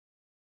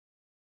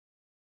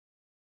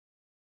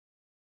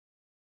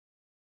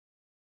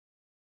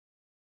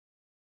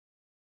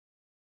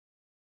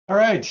All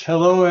right,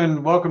 hello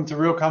and welcome to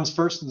Realcomm's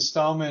first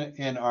installment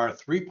in our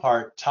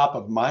three-part Top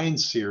of Mind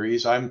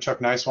series. I'm Chuck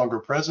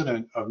Neiswanger,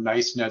 president of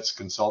NiceNets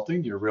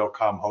Consulting, your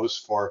Realcomm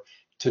host for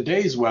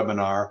today's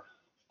webinar,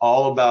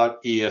 all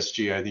about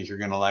ESG. I think you're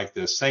going to like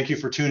this. Thank you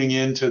for tuning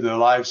in to the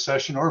live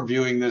session or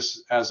viewing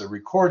this as a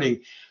recording.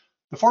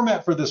 The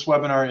format for this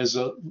webinar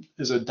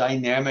is a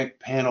dynamic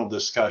panel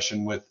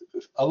discussion with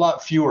a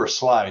lot fewer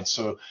slides.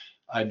 So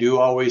I do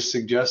always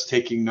suggest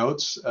taking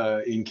notes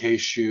in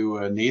case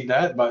you need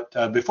that.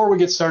 But before we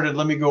get started,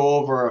 let me go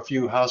over a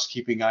few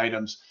housekeeping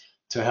items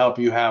to help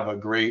you have a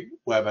great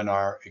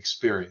webinar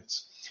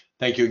experience.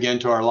 Thank you again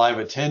to our live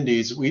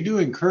attendees. We do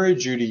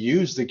encourage you to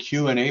use the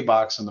Q&A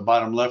box on the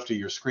bottom left of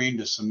your screen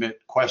to submit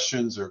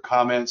questions or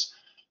comments.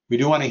 We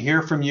do want to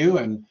hear from you,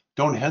 and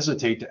don't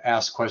hesitate to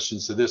ask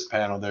questions to this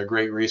panel. They're a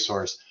great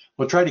resource.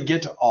 We'll try to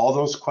get to all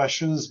those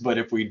questions, but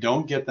if we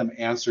don't get them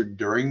answered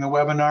during the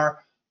webinar,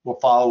 we'll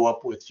follow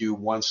up with you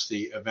once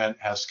the event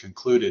has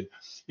concluded.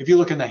 If you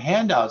look in the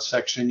handout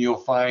section, you'll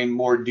find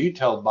more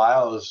detailed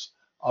bios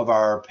of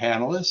our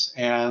panelists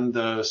and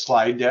the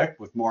slide deck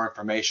with more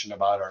information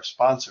about our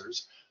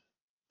sponsors.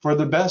 For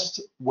the best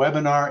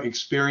webinar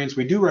experience,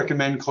 we do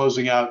recommend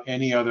closing out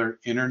any other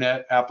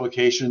internet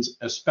applications,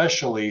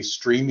 especially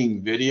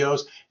streaming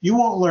videos. You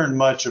won't learn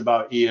much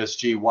about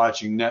ESG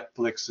watching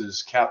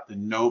Netflix's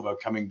Captain Nova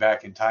coming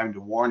back in time to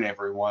warn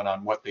everyone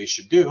on what they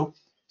should do.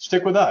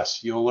 Stick with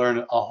us, you'll learn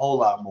a whole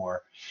lot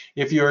more.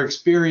 If you're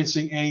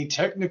experiencing any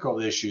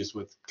technical issues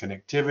with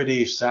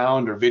connectivity,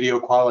 sound, or video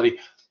quality,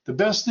 the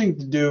best thing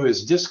to do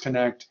is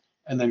disconnect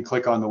and then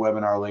click on the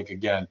webinar link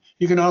again.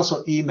 You can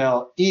also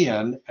email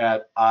Ian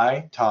at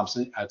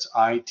ithompson, that's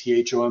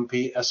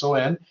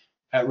I-T-H-O-M-P-S-O-N,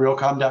 at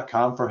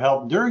realcomm.com for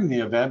help during the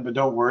event, but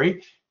don't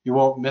worry, you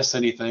won't miss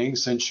anything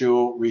since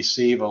you'll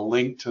receive a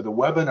link to the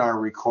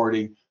webinar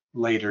recording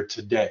later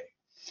today.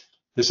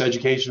 This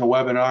educational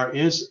webinar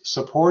is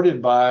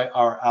supported by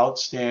our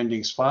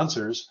outstanding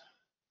sponsors.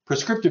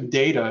 Prescriptive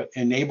Data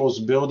enables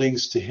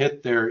buildings to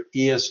hit their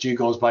ESG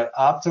goals by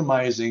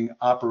optimizing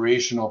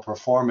operational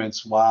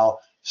performance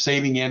while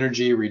saving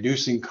energy,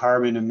 reducing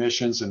carbon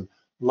emissions, and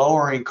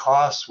lowering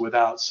costs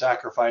without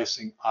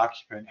sacrificing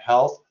occupant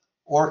health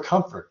or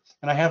comfort.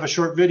 And I have a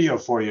short video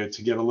for you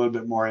to give a little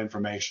bit more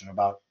information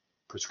about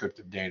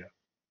Prescriptive Data.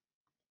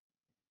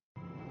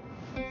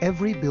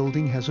 Every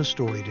building has a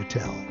story to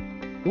tell.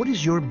 What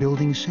is your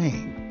building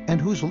saying, and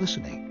who's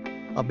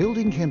listening? A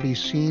building can be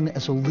seen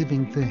as a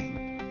living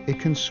thing. It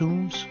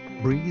consumes,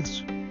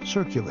 breathes,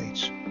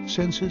 circulates,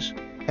 senses,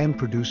 and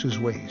produces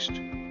waste.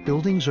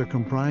 Buildings are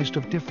comprised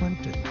of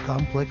different and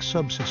complex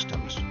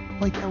subsystems,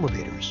 like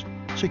elevators,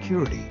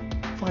 security,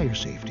 fire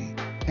safety,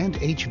 and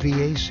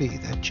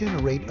HVAC that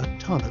generate a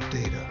ton of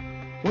data.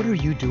 What are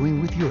you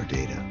doing with your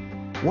data?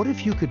 What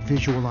if you could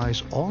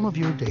visualize all of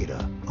your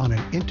data on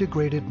an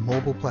integrated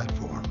mobile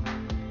platform?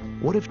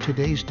 What if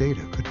today's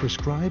data could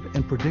prescribe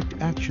and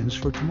predict actions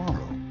for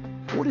tomorrow?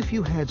 What if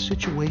you had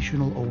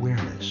situational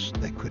awareness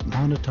that could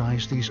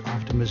monetize these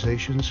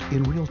optimizations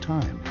in real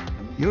time?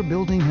 Your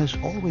building has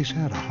always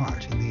had a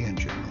heart in the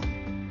engine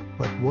room,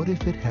 but what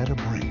if it had a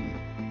brain?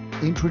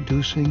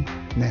 Introducing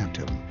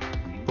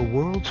Nantum, the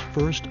world's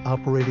first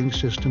operating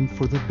system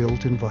for the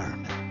built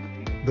environment.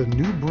 The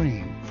new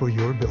brain for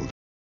your building.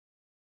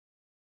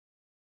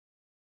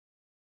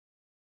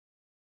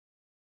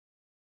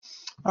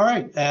 All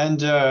right,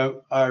 and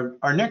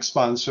our next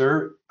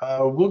sponsor,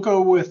 we'll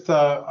go with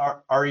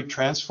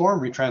REtransform.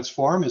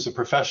 REtransform is a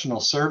professional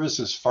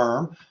services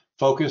firm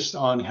focused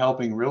on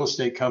helping real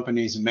estate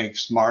companies make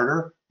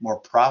smarter,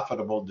 more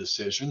profitable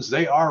decisions.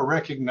 They are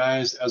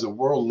recognized as a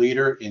world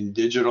leader in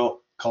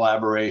digital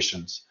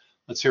collaborations.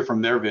 Let's hear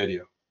from their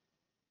video.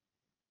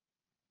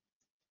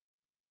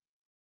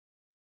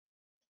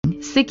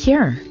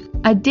 Secure,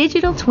 a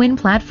digital twin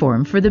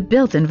platform for the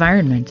built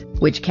environment,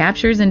 which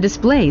captures and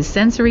displays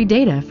sensory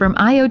data from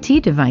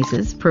IoT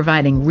devices,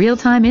 providing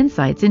real-time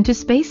insights into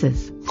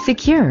spaces.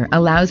 Secure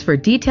allows for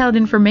detailed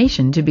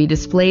information to be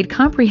displayed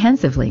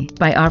comprehensively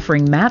by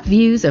offering map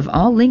views of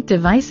all linked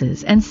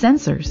devices and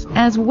sensors,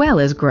 as well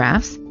as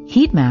graphs,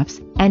 heat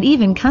maps, and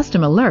even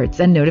custom alerts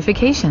and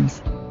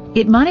notifications.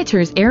 It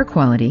monitors air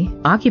quality,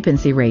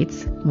 occupancy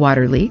rates,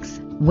 water leaks,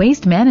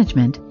 waste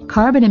management,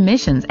 carbon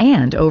emissions,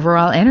 and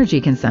overall energy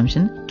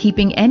consumption,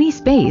 keeping any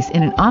space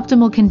in an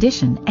optimal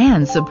condition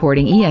and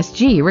supporting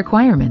ESG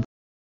requirements.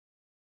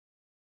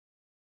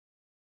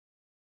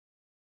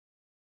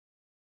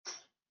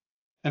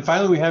 And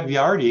finally, we have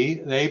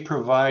Yardi. They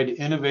provide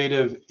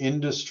innovative,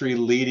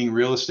 industry-leading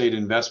real estate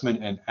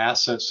investment and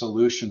asset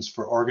solutions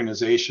for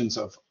organizations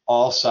of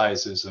all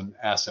sizes and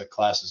asset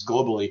classes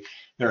globally.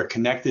 They're a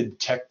connected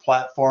tech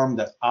platform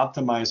that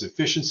optimizes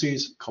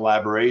efficiencies,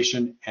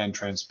 collaboration, and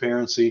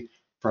transparency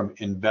from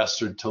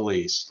investor to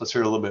lease. Let's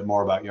hear a little bit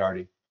more about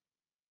Yardi.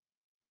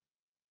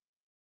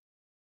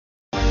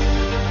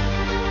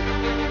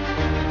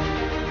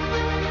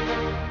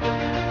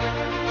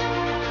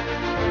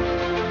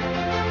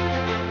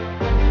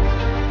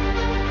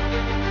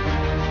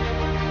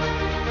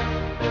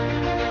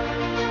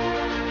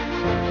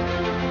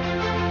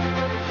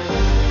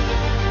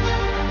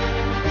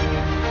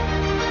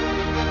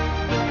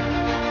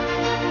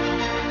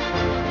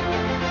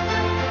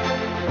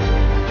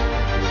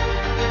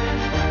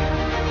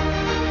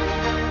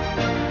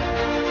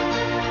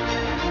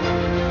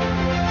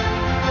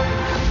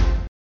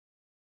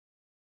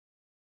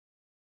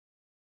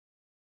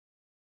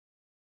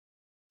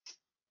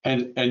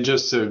 And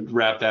just to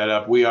wrap that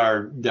up, we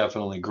are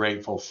definitely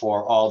grateful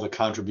for all the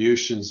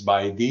contributions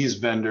by these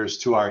vendors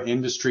to our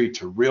industry,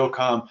 to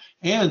Realcomm,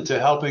 and to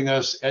helping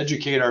us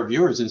educate our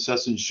viewers in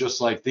sessions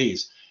just like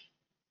these.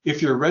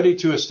 If you're ready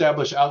to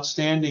establish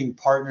outstanding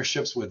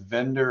partnerships with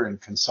vendor and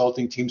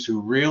consulting teams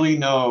who really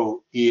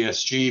know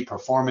ESG,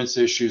 performance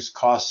issues,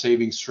 cost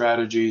saving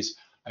strategies,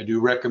 I do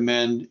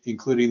recommend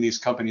including these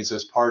companies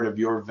as part of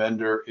your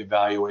vendor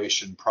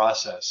evaluation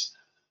process.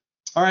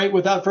 All right,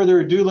 without further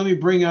ado, let me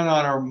bring on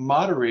our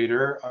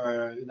moderator.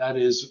 That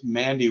is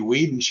Mandy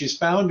Whedon. She's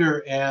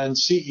founder and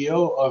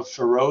CEO of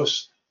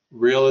Feroce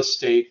Real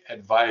Estate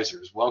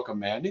Advisors. Welcome,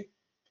 Mandy.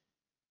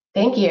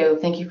 Thank you.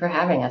 Thank you for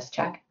having us,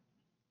 Chuck.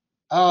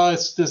 Oh,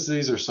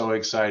 these are so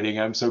exciting.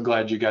 I'm so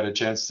glad you got a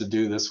chance to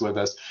do this with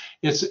us.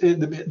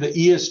 The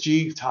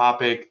ESG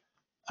topic.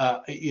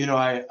 We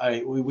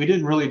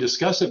didn't really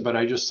discuss it, but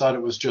I just thought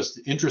it was just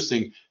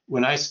interesting.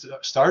 When I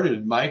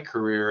started my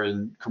career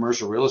in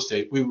commercial real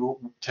estate, we were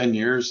 10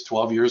 years,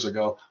 12 years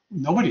ago,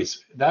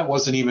 that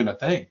wasn't even a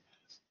thing.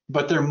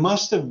 But there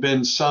must have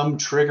been some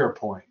trigger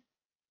point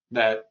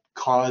that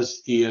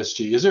caused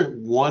ESG. Is there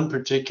one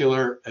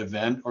particular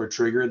event or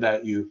trigger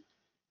that you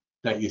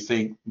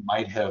think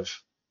might have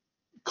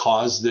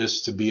caused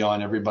this to be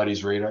on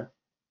everybody's radar?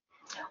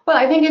 Well,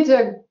 I think it's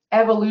an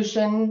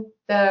evolution.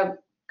 The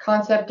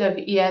concept of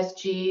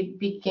ESG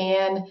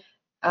began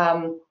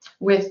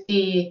with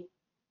the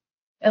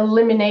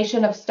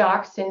elimination of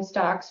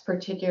stocks,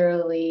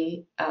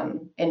 particularly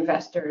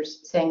investors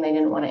saying they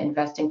didn't want to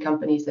invest in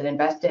companies that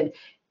invested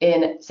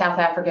in South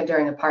Africa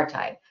during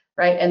apartheid,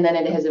 right? And then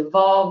it has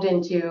evolved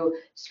into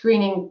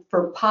screening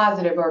for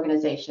positive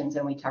organizations,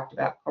 and we talked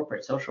about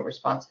corporate social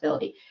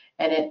responsibility.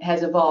 And it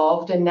has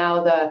evolved, and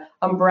now the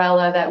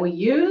umbrella that we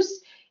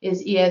use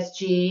is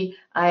ESG.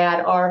 I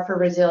add R for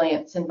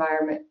resilience,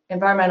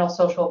 environmental,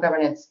 social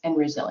governance, and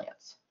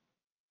resilience.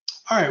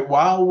 All right.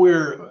 While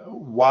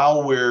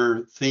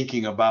we're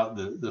thinking about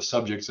the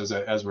subjects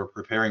as we're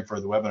preparing for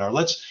the webinar,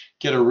 let's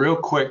get a real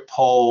quick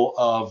poll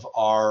of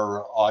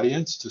our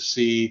audience to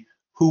see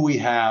who we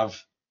have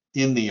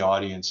in the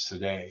audience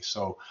today.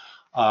 So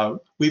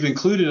we've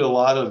included a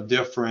lot of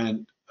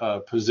different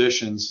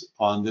positions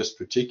on this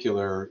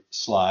particular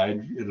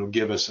slide. It'll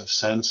give us a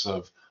sense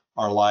of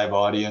our live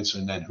audience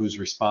and then who's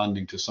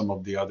responding to some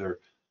of the other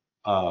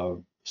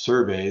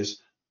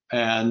surveys.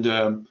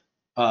 And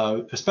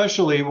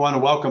especially want to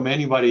welcome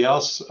anybody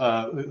else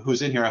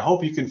who's in here. I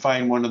hope you can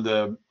find one of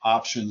the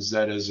options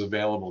that is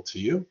available to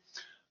you.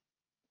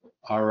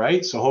 All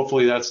right, so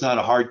hopefully that's not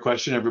a hard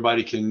question.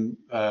 Everybody can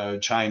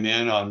chime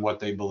in on what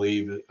they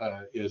believe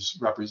is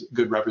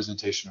good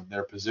representation of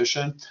their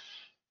position.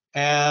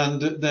 And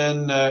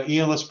then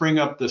Ian, let's bring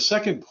up the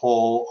second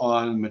poll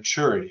on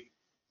maturity.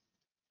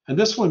 And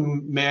this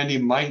one, Mandy,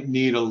 might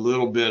need a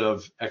little bit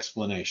of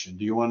explanation.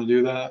 Do you want to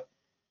do that?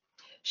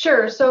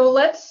 Sure. So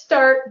let's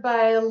start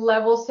by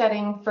level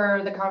setting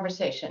for the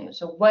conversation.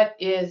 So what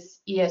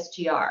is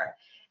ESGR?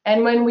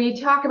 And when we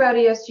talk about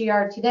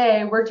ESGR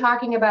today, we're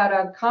talking about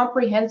a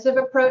comprehensive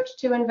approach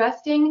to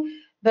investing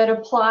that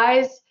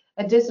applies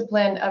a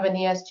discipline of an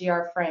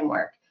ESGR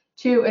framework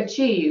to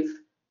achieve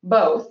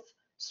both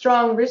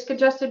strong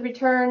risk-adjusted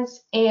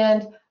returns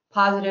and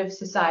positive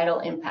societal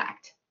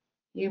impact.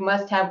 You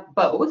must have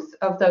both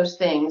of those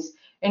things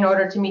in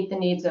order to meet the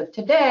needs of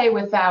today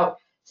without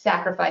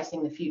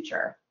sacrificing the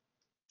future.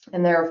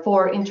 And there are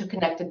 4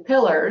 interconnected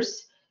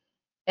pillars,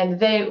 and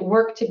they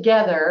work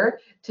together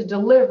to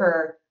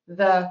deliver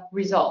the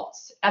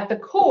results. At the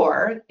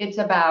core, it's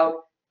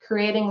about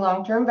creating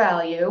long-term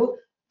value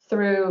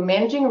through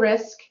managing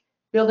risk,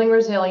 building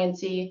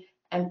resiliency,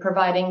 and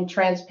providing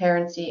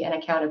transparency and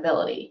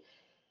accountability.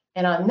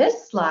 And on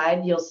this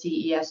slide, you'll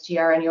see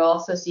ESGR, and you'll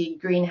also see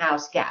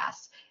greenhouse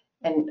gas.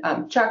 And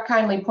Chuck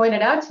kindly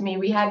pointed out to me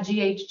we had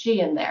GHG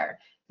in there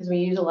because we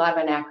use a lot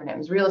of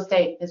acronyms. Real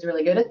estate is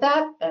really good at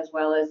that, as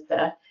well as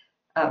the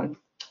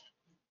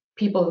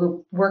people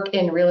who work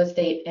in real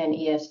estate and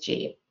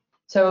ESG.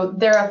 So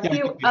there are a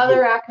few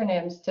other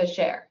acronyms to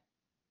share.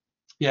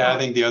 Yeah, I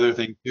think the other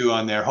thing too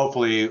on there,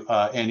 hopefully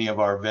any of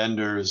our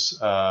vendors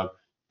that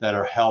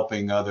are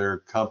helping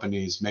other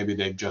companies, maybe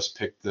they've just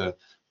picked the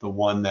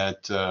one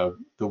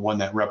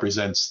that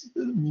represents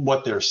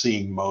what they're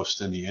seeing most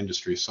in the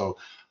industry. So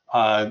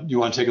you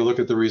want to take a look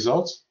at the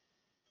results?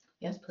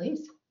 Yes,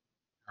 please.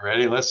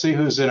 Ready? Let's see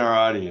who's in our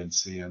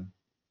audience, Ian.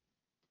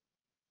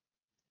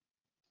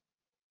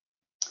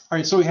 All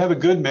right, so we have a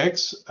good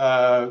mix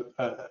at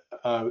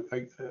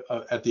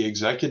the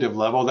executive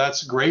level.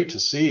 That's great to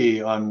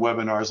see on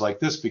webinars like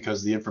this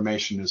because the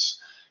information is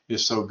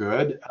so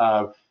good.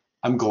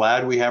 I'm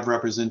glad we have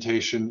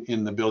representation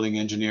in the building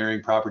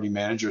engineering property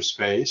manager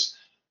space.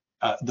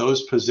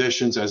 Those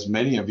positions, as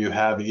many of you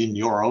have in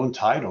your own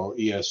title,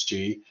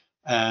 ESG,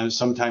 and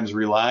sometimes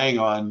relying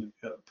on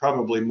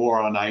probably more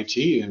on IT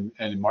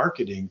and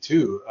marketing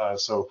too.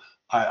 So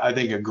I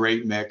think a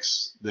great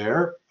mix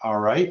there. All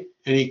right.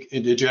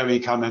 Did you have any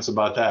comments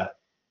about that?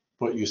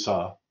 What you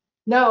saw?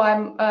 No,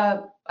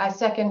 I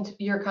second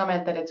your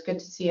comment that it's good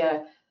to see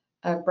a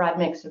a broad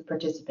mix of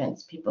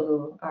participants, people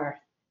who are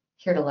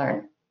here to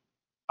learn.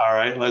 All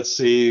right, let's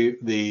see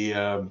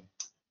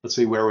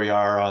where we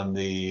are on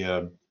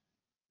the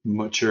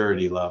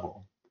maturity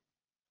level.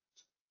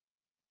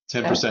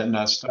 10%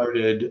 not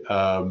started,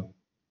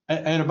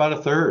 and about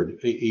a third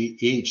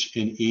each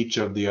in each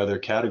of the other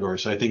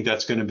categories. So I think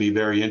that's going to be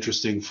very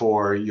interesting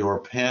for your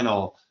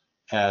panel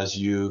as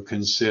you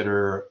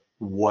consider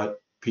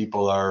what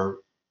people are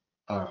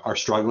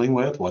struggling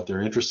with, what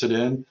they're interested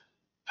in.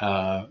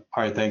 All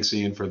right, thanks,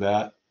 Ian, for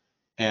that.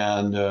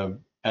 And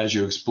as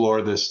you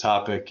explore this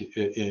topic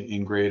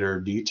in greater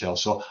detail.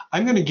 So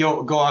I'm going to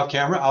go off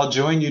camera. I'll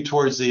join you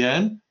towards the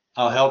end.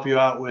 I'll help you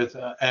out with,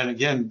 and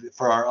again,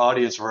 for our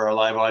audience, for our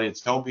live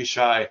audience, don't be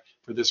shy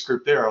for this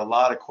group. There are a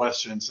lot of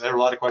questions. There are a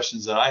lot of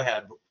questions that I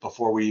had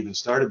before we even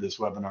started this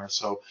webinar.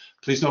 So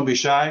please don't be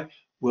shy.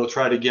 We'll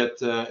try to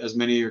get as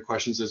many of your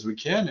questions as we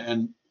can.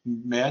 And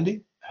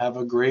Mandy, have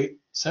a great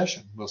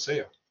session. We'll see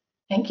you.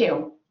 Thank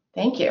you.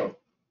 Thank you.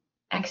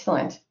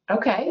 Excellent.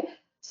 Okay.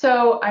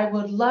 So I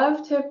would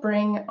love to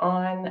bring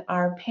on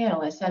our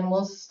panelists, and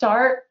we'll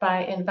start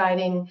by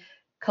inviting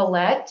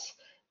Colette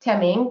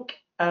Temmink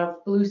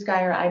of Blue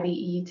Sky or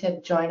IBE to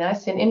join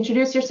us and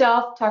introduce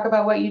yourself, talk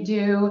about what you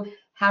do,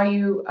 how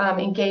you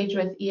engage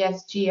with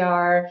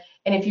ESGR,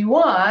 and if you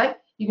want,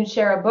 you can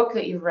share a book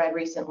that you've read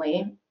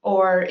recently,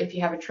 or if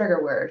you have a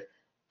trigger word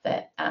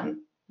that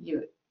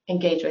you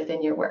engage with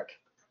in your work.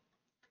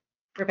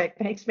 Perfect.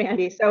 Thanks,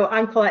 Mandy. So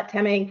I'm Colette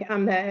Temmink.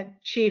 I'm the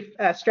Chief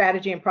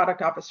Strategy and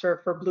Product Officer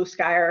for Blue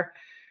Sky.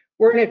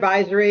 We're an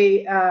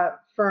advisory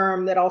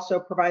firm that also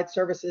provides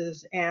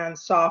services and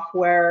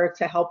software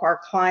to help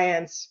our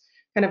clients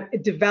kind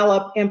of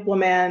develop,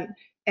 implement,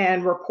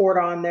 and report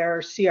on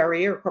their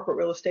CRE or corporate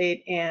real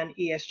estate and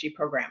ESG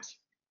programs.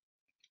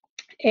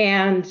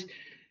 And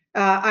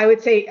I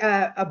would say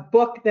a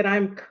book that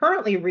I'm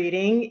currently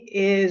reading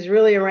is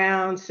really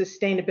around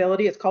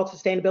sustainability. It's called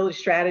Sustainability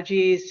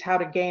Strategies, How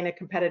to Gain a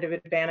Competitive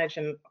Advantage.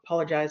 And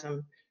apologize,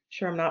 I'm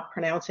sure I'm not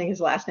pronouncing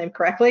his last name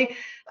correctly.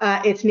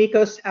 It's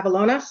Nikos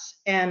Avalonas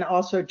and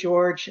also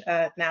George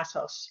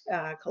Nassos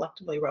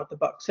collectively wrote the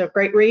book. So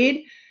great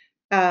read.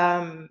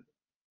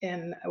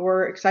 And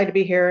we're excited to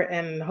be here,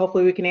 and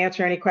hopefully we can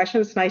answer any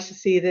questions. It's nice to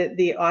see that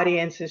the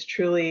audience is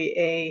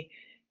truly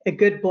a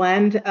good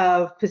blend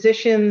of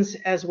positions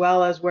as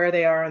well as where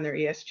they are on their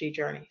ESG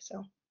journey.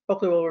 So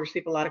hopefully we'll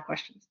receive a lot of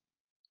questions.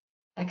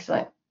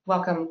 Excellent.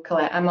 Welcome,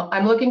 Colette.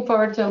 I'm looking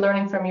forward to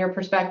learning from your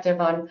perspective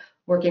on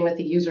working with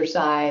the user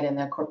side and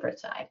the corporate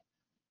side.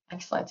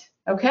 Excellent.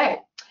 Okay,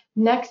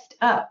 next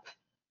up,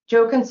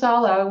 Joe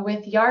Consolo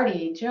with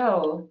Yardi.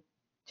 Joe,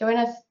 join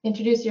us,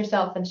 introduce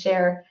yourself and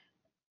share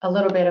a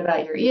little bit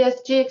about your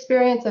ESG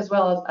experience as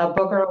well as a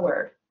book or a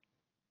word.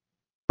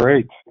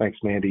 Great. Thanks,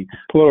 Mandy.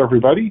 Hello,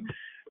 everybody.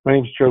 My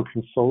name is Joe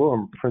Consolo.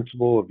 I'm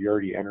principal of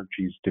Yardi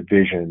Energy's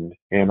division,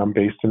 and I'm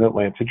based in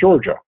Atlanta,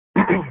 Georgia.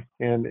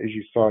 And as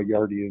you saw,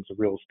 Yardi is a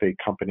real estate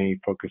company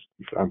focused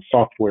on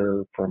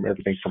software from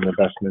everything from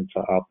investment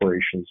to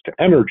operations to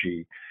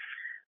energy.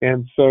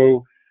 And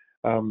so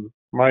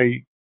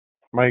my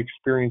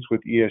experience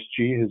with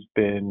ESG has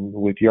been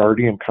with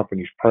Yardi and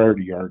companies prior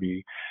to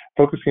Yardi,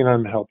 focusing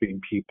on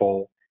helping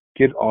people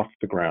get off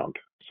the ground.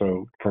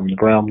 So from the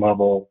ground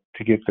level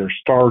to get their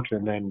start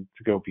and then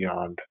to go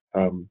beyond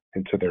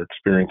into their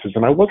experiences.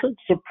 And I wasn't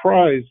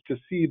surprised to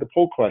see the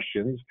poll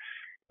questions.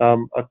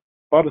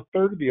 About a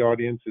third of the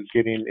audience is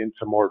getting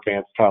into more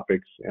advanced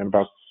topics, and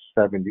about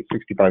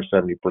 65,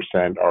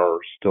 70% are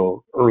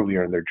still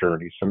earlier in their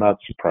journey, so not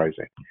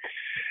surprising.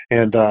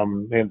 And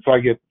so I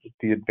get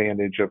the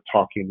advantage of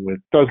talking with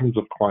dozens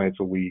of clients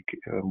a week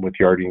with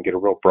Yardi and get a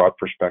real broad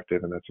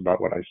perspective, and that's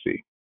about what I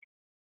see.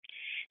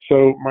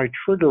 So my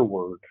trigger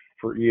word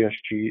for ESG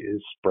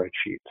is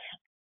spreadsheets.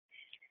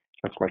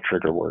 That's my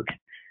trigger word.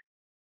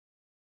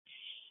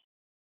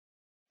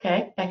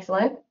 Okay,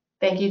 excellent.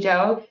 Thank you,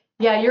 Joe.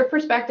 Yeah, your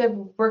perspective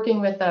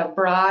working with a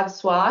broad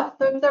swath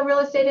of the real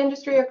estate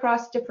industry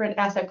across different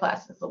asset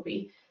classes will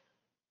be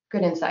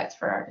good insights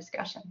for our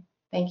discussion.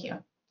 Thank you.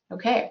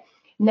 Okay,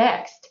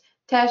 next,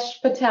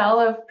 Tesh Patel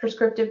of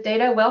Prescriptive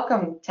Data.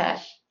 Welcome,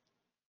 Tesh.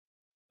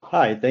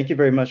 Hi, thank you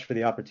very much for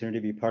the opportunity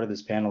to be part of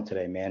this panel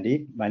today,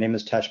 Mandy. My name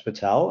is Tesh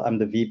Patel. I'm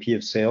the VP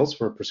of Sales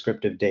for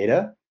Prescriptive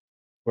Data.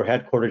 We're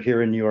headquartered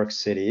here in New York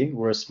City.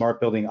 We're a smart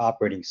building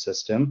operating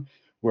system.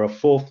 We're a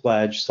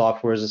full-fledged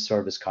software as a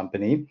service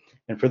company.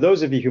 And for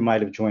those of you who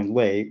might have joined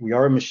late, we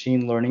are a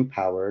machine learning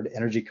powered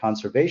energy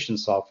conservation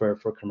software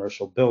for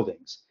commercial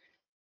buildings.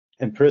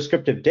 And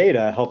Prescriptive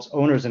Data helps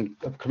owners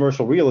of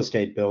commercial real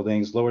estate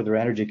buildings lower their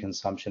energy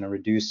consumption and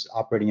reduce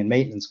operating and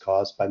maintenance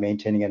costs by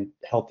maintaining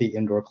a healthy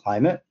indoor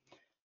climate.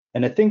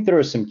 And I think there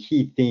are some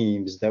key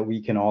themes that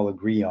we can all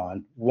agree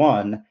on.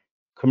 One,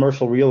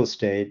 commercial real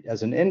estate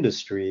as an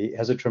industry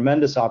has a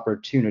tremendous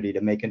opportunity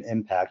to make an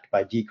impact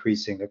by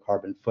decreasing the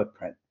carbon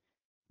footprint.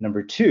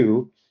 Number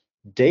two,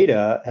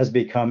 data has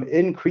become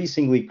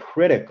increasingly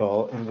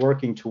critical in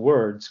working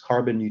towards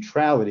carbon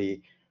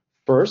neutrality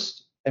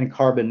first and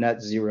carbon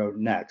net zero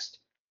next.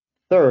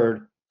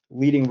 Third,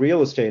 leading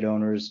real estate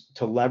owners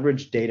to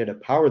leverage data to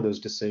power those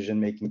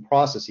decision-making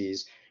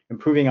processes,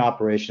 improving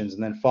operations,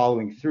 and then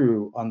following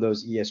through on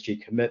those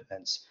ESG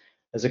commitments.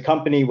 As a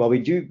company, while we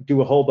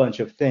do a whole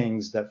bunch of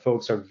things that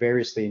folks are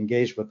variously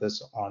engaged with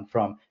us on,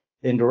 from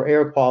indoor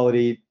air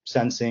quality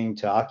sensing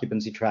to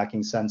occupancy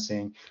tracking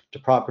sensing to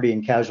property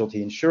and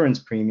casualty insurance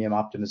premium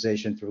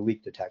optimization through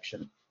leak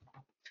detection.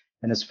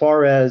 And as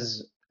far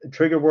as a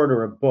trigger word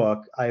or a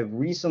book, I have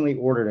recently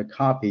ordered a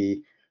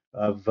copy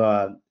of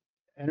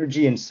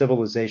Energy and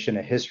Civilization: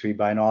 A History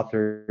by an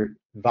author,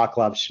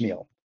 Vaclav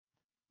Smil.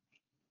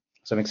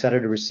 So I'm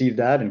excited to receive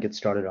that and get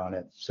started on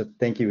it. So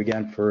thank you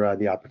again for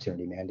the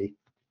opportunity, Mandy.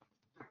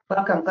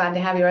 Welcome, glad to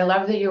have you. I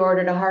love that you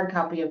ordered a hard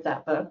copy of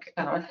that book.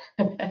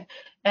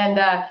 And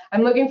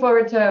I'm looking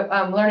forward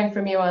to learning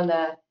from you on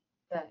the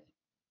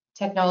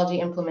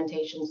technology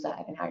implementation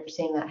side and how you're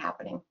seeing that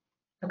happening.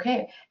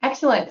 Okay,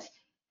 excellent.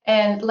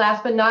 And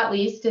last but not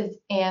least is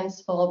Anne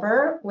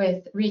Spolber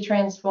with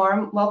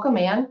Retransform. Welcome,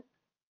 Anne.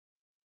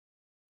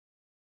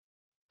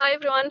 Hi,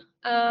 everyone.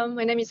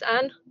 My name is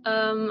Anne.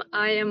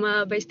 I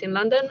am based in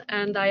London,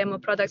 and I am a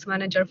product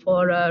manager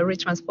for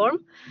Retransform.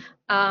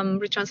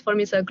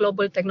 Retransform is a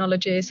global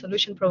technology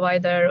solution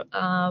provider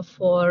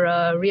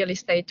for real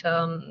estate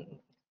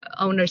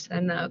owners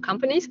and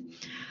companies.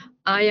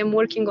 I am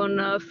working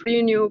on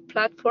 3 new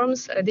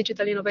platforms,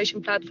 digital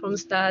innovation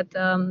platforms that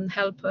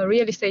help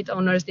real estate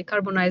owners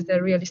decarbonize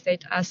their real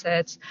estate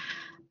assets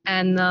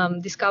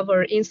and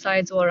discover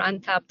insights or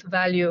untapped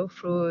value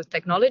through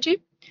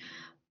technology.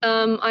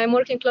 I'm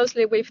working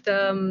closely with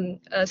the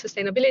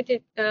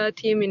sustainability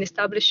team in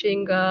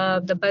establishing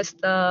the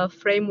best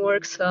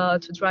frameworks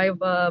to drive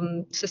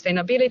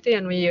sustainability,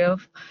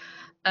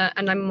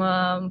 and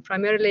I'm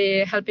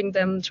primarily helping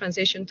them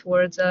transition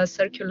towards a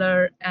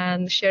circular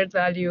and shared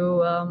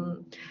value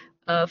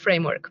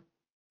framework.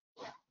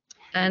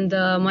 And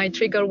my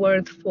trigger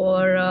word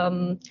for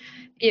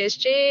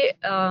ESG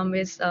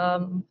is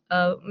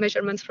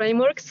measurement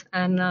frameworks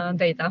and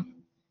data.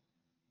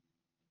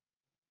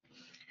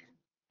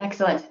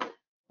 Excellent.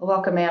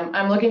 Welcome, ma'am.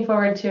 I'm looking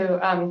forward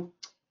to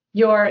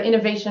your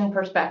innovation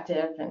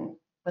perspective and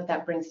what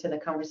that brings to the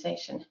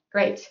conversation.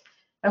 Great.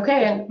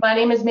 Okay, and my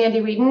name is Mandy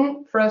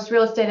Wheaton, Feroce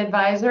Real Estate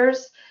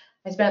Advisors.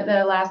 I spent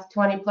the last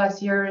 20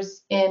 plus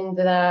years in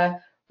the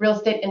real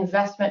estate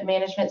investment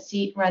management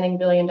seat running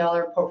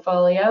billion-dollar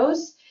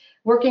portfolios,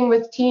 working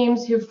with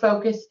teams who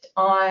focused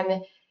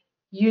on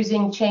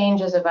using change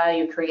as a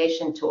value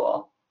creation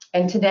tool.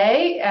 And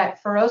today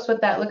at Feroce,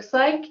 what that looks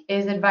like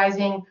is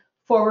advising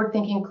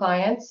forward-thinking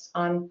clients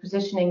on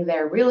positioning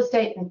their real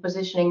estate and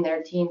positioning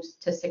their teams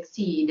to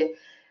succeed,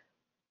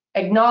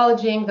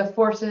 acknowledging the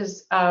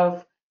forces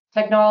of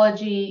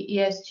technology,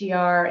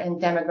 ESGR,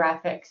 and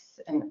demographics,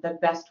 and the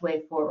best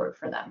way forward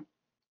for them.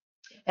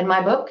 And my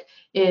book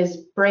is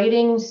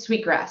Braiding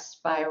Sweetgrass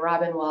by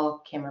Robin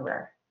Wall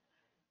Kimmerer.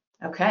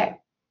 Okay,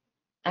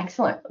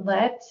 excellent.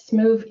 Let's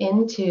move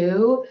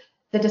into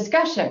the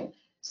discussion.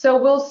 So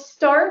we'll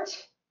start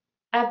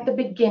at the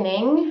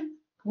beginning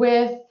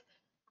with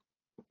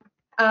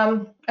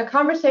a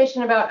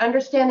conversation about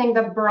understanding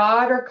the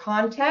broader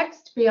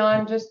context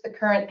beyond just the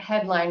current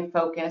headline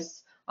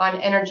focus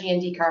on energy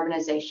and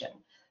decarbonization.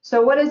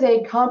 So what is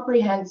a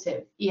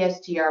comprehensive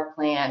ESGR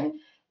plan,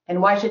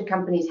 and why should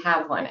companies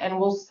have one? And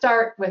we'll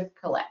start with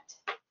Colette.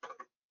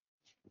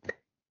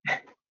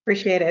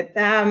 Appreciate it.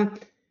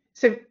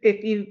 So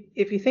if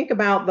you think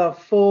about the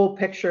full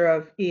picture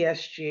of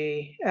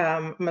ESG,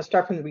 I'm gonna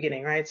start from the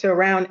beginning, right? So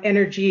around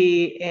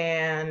energy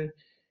and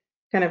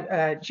kind of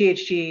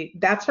GHG,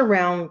 that's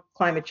around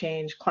climate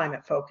change,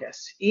 climate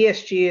focus.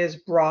 ESG is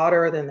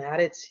broader than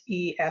that. It's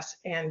E, S,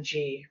 and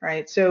G,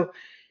 right? So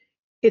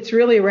it's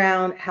really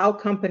around how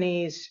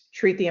companies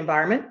treat the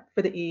environment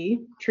for the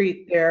E,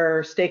 treat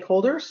their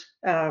stakeholders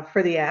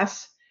for the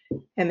S,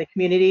 and the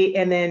community,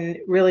 and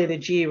then really the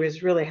G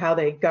is really how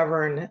they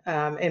govern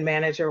and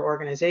manage their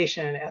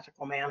organization in an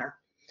ethical manner.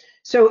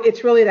 So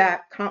it's really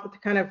that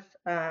kind of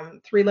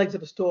 3 legs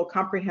of a stool,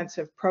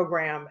 comprehensive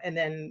program, and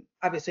then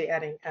obviously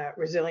adding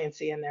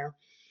resiliency in there.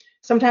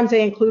 Sometimes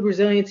they include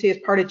resiliency as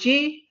part of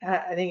G.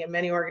 I think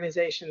many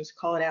organizations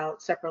call it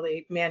out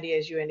separately, Mandy,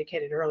 as you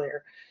indicated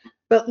earlier.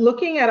 But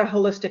looking at a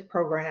holistic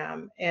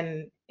program,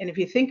 and if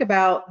you think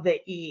about the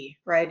E,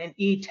 right, and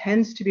E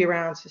tends to be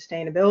around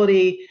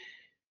sustainability,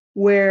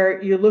 where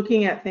you're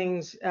looking at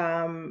things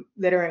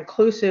that are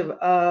inclusive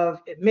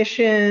of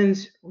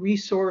emissions,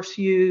 resource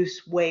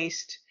use,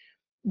 waste.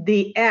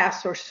 The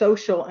S, or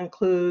social,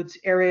 includes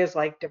areas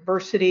like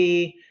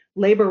diversity,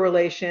 labor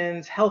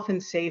relations, health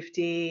and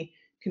safety,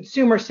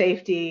 consumer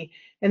safety,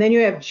 and then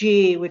you have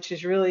G, which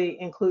is really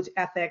includes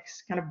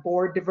ethics, kind of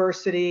board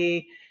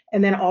diversity,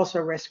 and then also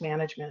risk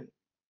management.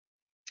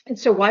 And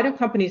so why do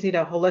companies need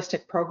a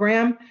holistic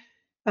program?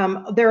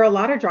 There are a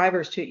lot of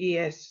drivers to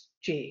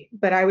ESG,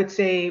 but I would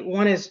say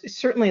one is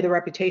certainly the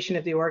reputation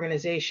of the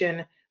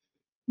organization.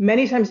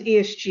 Many times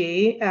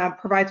ESG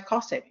provides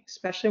cost savings,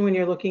 especially when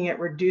you're looking at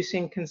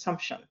reducing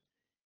consumption.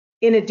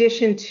 in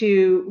addition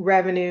to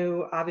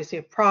revenue, obviously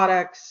of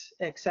products,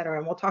 et cetera.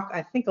 And we'll talk,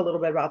 I think, a little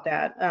bit about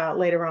that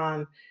later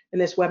on in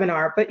this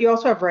webinar. But you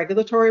also have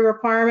regulatory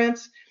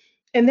requirements.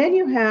 And then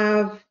you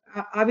have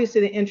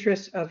obviously the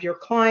interests of your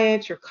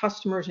clients, your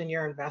customers, and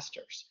your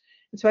investors.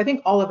 And so I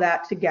think all of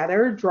that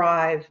together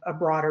drive a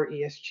broader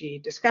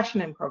ESG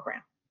discussion and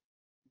program.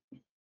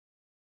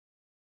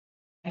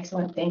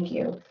 Excellent, thank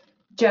you.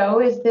 Joe,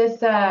 is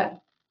this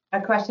a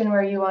question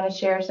where you want to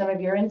share some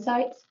of your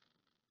insights?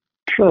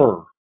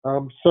 Sure.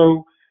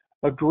 So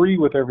agree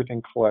with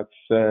everything Colette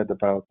said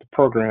about the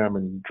program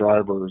and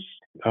drivers.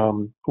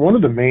 One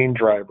of the main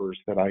drivers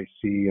that I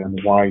see and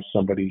why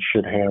somebody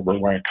should have, or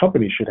why a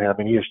company should have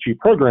an ESG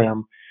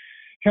program,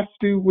 has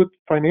to do with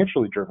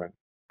financially driven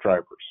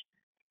drivers.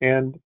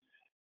 And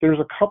there's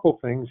a couple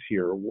things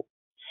here.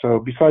 So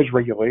besides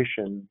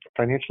regulation,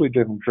 financially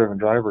driven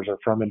drivers are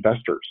from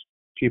investors,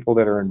 people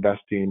that are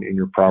investing in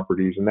your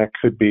properties, and that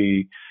could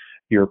be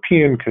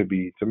European, could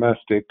be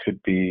domestic,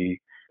 could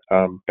be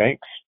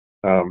banks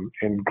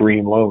and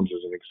green loans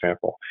as an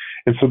example.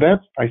 And so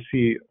that's, I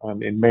see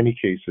in many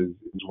cases,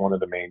 is one of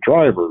the main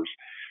drivers.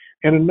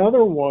 And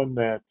another one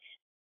that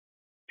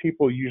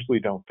people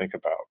usually don't think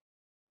about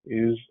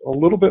is a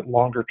little bit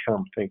longer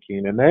term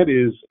thinking, and that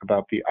is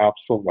about the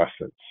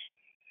obsolescence.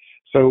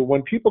 So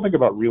when people think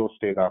about real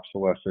estate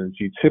obsolescence,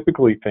 you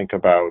typically think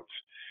about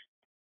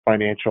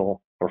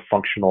financial or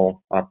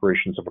functional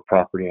operations of a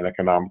property and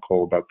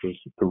economical about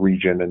the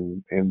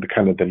region and the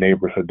kind of the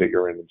neighborhood that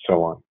you're in and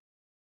so on.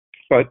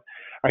 But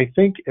I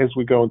think as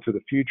we go into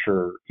the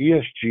future,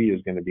 ESG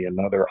is going to be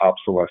another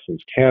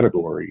obsolescence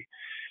category.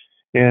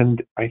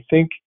 And I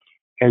think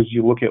as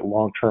you look at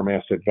long-term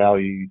asset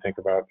value, you think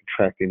about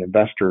attracting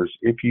investors.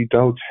 If you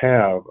don't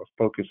have a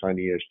focus on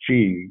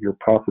ESG, your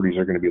properties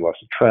are going to be less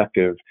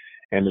attractive,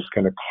 and it's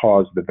going to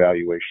cause the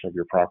valuation of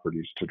your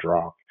properties to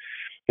drop.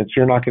 And so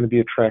you're not going to be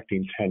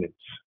attracting tenants,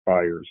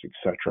 buyers,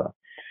 etc.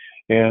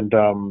 And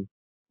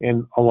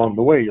along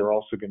the way, you're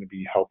also going to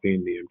be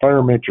helping the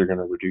environment. You're going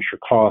to reduce your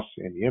costs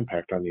and the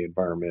impact on the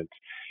environment.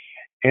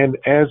 And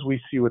as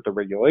we see with the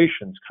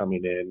regulations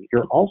coming in,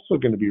 you're also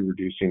going to be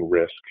reducing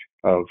risk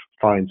of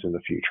fines in the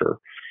future,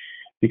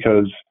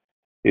 because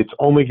it's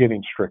only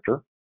getting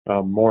stricter.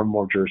 More and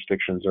more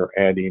jurisdictions are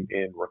adding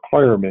in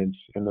requirements,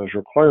 and those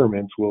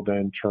requirements will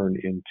then turn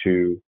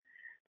into,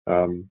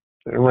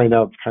 right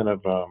now it's kind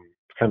of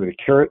the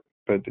carrot,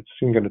 but it's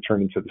soon going to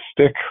turn into the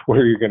stick,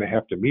 where you're going to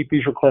have to meet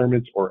these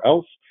requirements or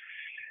else.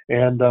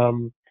 And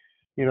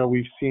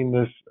we've seen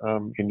this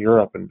in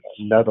Europe, and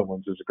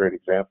Netherlands is a great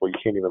example. You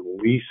can't even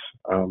lease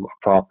a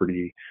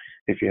property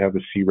if you have a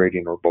C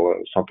rating or below,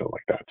 something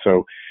like that.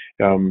 So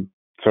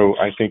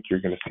I think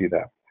you're going to see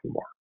that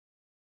more.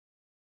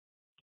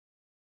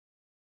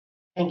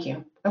 Thank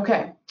you.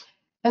 Okay.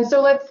 And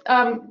so let's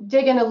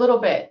dig in a little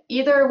bit,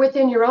 either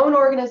within your own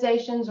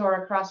organizations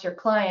or across your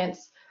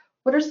clients.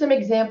 What are some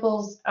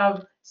examples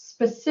of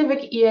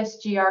specific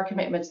ESGR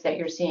commitments that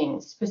you're seeing,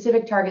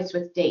 specific targets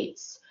with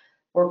dates,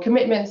 or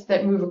commitments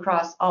that move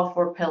across all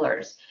four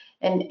pillars?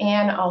 And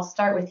Anne, I'll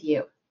start with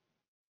you.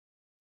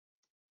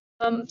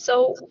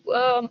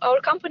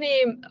 Our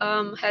company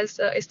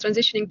is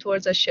transitioning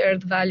towards a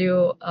shared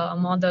value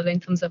model in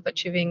terms of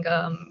achieving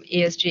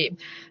ESG.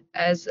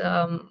 As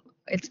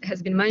it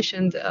has been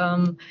mentioned,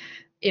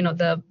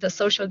 the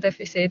social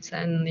deficits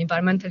and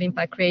environmental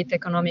impact create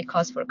economic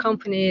costs for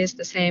companies.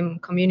 The same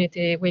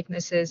community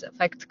weaknesses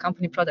affect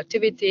company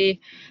productivity,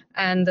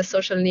 and the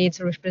social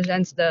needs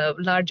represents the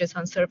largest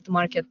unserved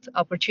market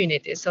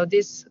opportunities. So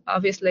this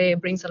obviously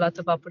brings a lot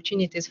of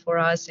opportunities for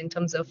us in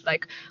terms of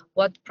like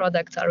what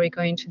products are we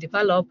going to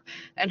develop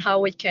and how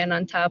we can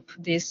untap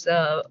this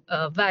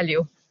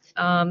value.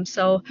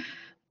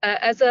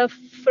 As a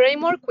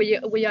framework,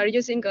 we are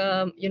using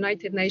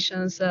United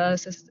Nations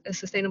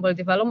Sustainable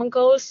Development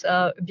Goals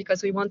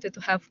because we wanted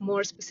to have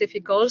more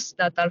specific goals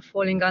that are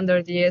falling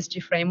under the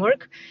ESG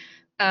framework.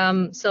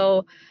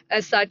 So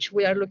as such,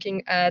 we are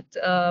looking at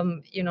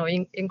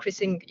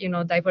increasing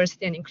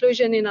diversity and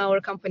inclusion in our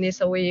company.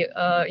 So we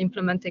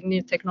implementing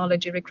new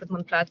technology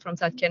recruitment platforms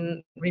that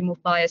can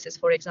remove biases,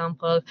 for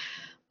example.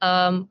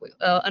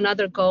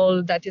 Another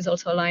goal that is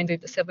also aligned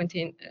with the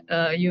 17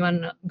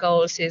 UN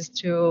goals is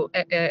to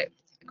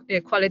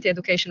quality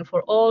education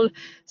for all.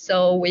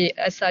 So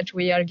as such,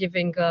 we are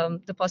giving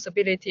the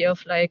possibility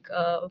of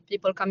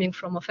people coming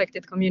from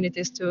affected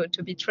communities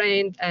to be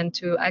trained and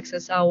to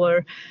access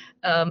our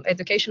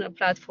educational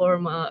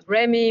platform,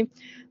 REMI.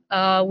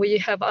 We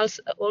have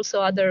also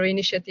other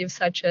initiatives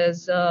such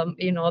as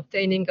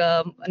obtaining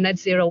a net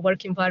zero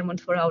work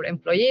environment for our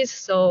employees.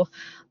 So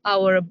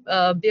our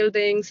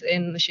buildings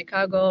in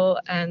Chicago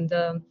and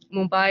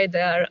Mumbai,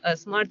 they are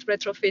smart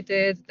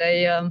retrofitted.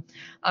 They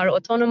are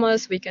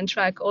autonomous. We can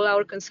track all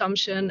our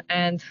consumption,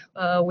 and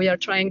we are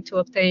trying to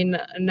obtain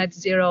net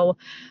zero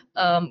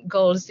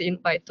goals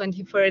by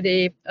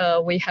 2030.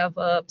 We have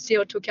a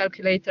CO2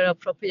 calculator, a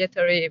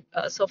proprietary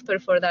software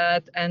for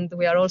that, and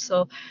we are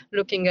also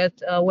looking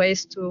at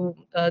ways to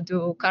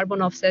do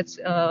carbon offsets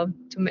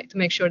to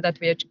make sure that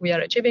we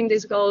are achieving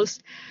these goals.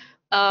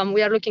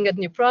 We are looking at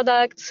new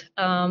products.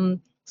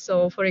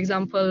 So, for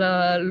example,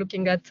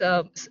 looking at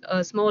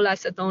small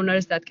asset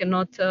owners that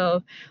cannot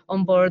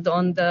onboard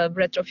on the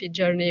retrofit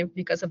journey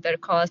because of their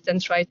cost, and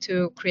try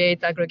to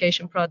create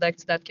aggregation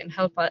products that can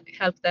help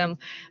them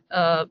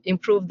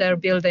improve their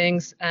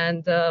buildings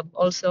and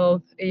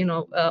also,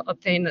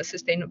 obtain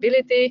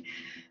sustainability.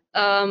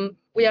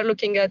 We are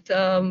looking at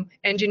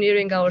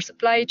engineering our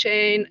supply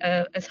chain,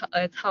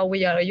 at how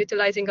we are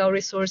utilizing our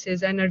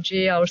resources,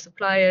 energy, our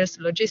suppliers,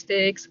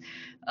 logistics,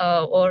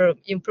 or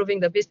improving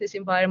the business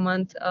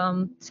environment.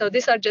 So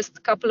these are just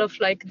a couple of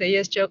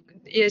the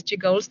ESG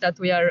goals that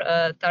we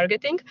are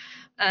targeting,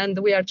 and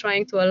we are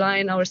trying to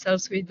align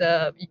ourselves with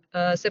the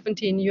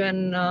 17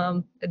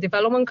 UN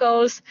development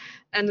goals,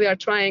 and we are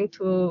trying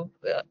to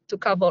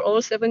cover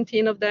all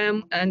 17 of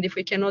them. And if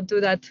we cannot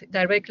do that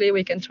directly,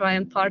 we can try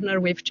and partner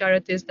with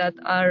charities that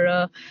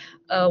are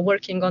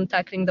working on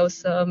tackling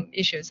those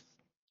issues.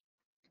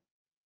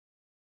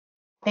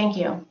 Thank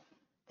you.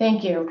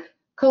 Thank you.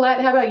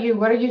 Colette, how about you?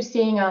 What are you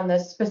seeing on the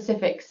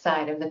specific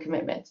side of the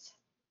commitments?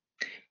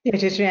 Yeah,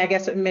 I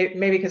guess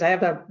maybe because I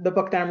have the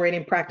book that I'm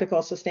reading, Practical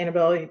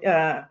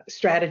Sustainability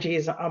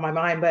Strategies, on my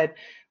mind, but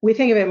we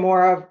think of it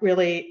more of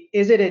really,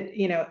 is it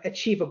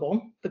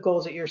achievable, the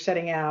goals that you're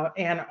setting out,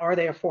 and are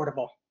they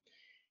affordable?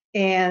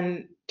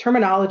 And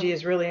terminology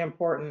is really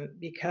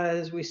important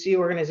because we see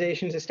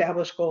organizations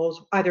establish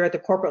goals either at the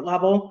corporate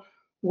level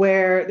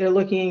where they're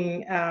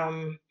looking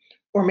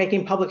or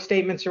making public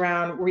statements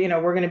around, we're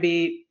going to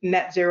be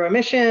net zero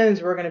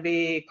emissions, we're going to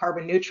be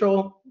carbon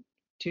neutral,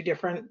 two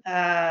different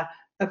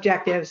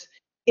objectives.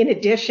 In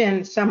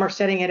addition, some are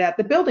setting it at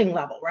the building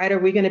level, right? Are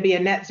we going to be a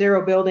net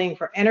zero building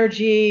for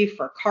energy,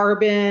 for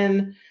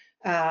carbon?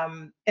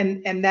 And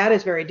that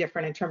is very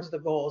different in terms of the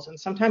goals. And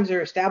sometimes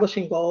they're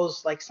establishing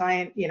goals like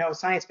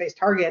science-based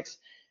targets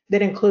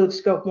that include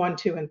scope 1,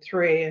 2, and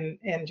 3.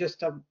 And just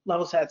to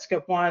level set,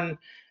 scope 1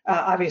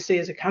 obviously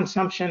is a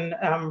consumption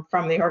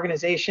from the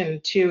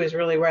organization. 2 is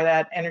really where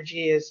that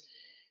energy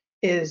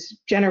is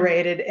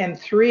generated, and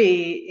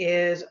 3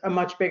 is a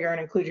much bigger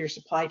and includes your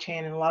supply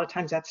chain, and a lot of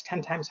times that's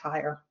 10 times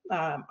higher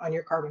on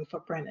your carbon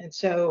footprint. And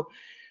so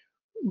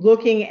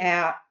looking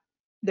at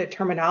the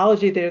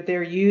terminology that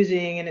they're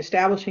using and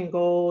establishing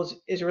goals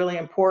is really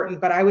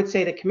important, but I would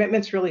say the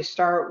commitments really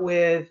start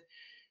with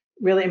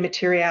really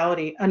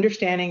materiality,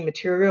 understanding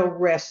material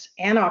risks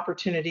and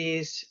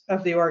opportunities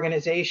of the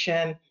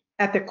organization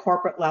at the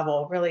corporate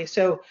level, really.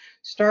 So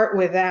start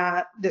with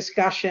that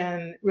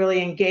discussion,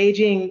 really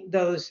engaging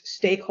those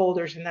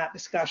stakeholders in that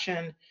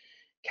discussion,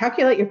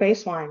 calculate your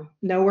baseline,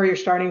 know where you're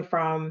starting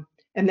from,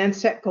 and then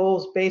set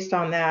goals based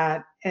on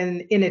that.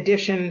 And in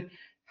addition,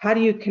 how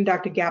do you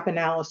conduct a gap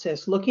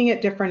analysis, looking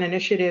at different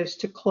initiatives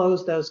to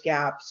close those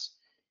gaps,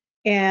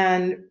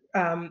 and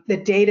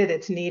the data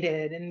that's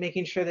needed, and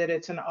making sure that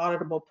it's an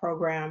auditable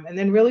program, and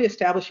then really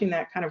establishing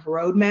that kind of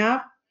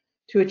roadmap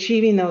to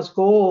achieving those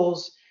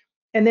goals,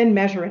 and then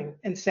measuring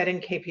and setting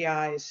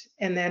KPIs,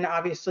 and then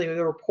obviously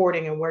the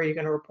reporting and where you're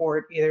going to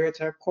report, either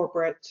it's a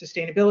corporate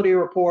sustainability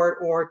report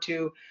or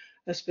to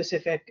a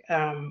specific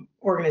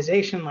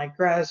organization like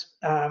GRESB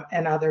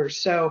and others.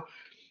 So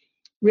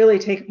really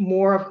take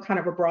more of kind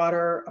of a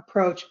broader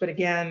approach, but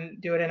again,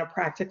 do it in a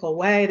practical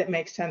way that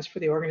makes sense for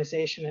the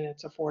organization and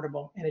it's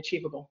affordable and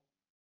achievable.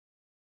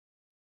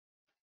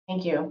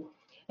 Thank you.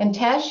 And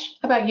Tesh,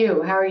 how about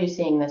you? How are you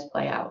seeing this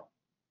play out?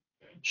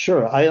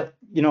 Sure.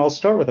 I'll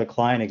start with a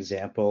client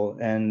example,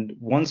 and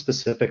one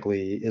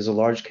specifically is a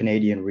large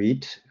Canadian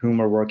REIT whom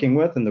we're working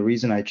with. And the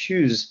reason I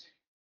choose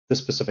the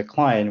specific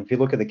client, if you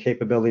look at the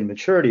capability and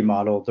maturity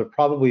model, they're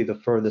probably the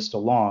furthest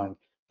along,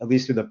 at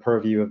least through the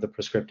purview of the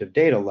prescriptive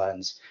data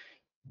lens.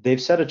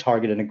 They've set a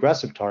target, an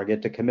aggressive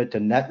target, to commit to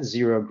net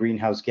zero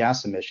greenhouse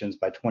gas emissions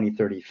by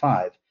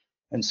 2035.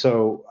 And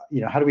so,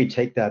 how do we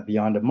take that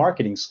beyond a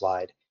marketing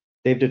slide?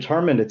 They've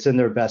determined it's in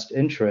their best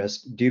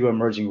interest due to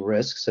emerging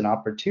risks and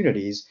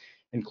opportunities,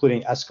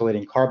 including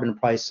escalating carbon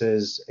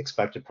prices,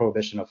 expected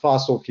prohibition of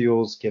fossil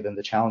fuels given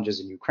the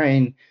challenges in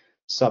Ukraine,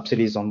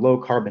 subsidies on low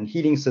carbon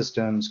heating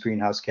systems,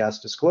 greenhouse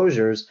gas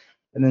disclosures,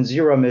 and then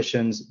zero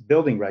emissions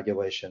building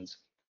regulations.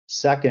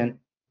 Second,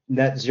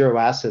 net zero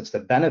assets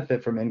that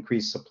benefit from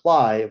increased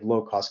supply of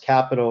low cost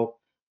capital,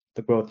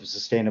 the growth of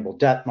sustainable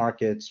debt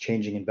markets,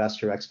 changing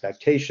investor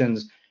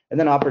expectations, and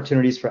then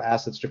opportunities for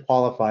assets to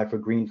qualify for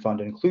green fund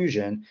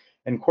inclusion,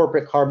 and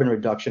corporate carbon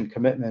reduction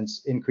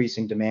commitments,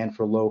 increasing demand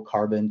for low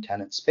carbon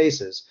tenant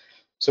spaces.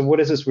 So what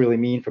does this really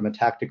mean from a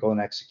tactical and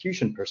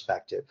execution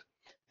perspective?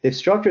 They've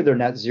structured their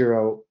net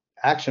zero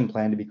action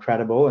plan to be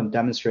credible and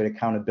demonstrate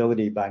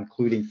accountability by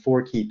including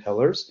 4 key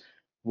pillars.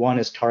 One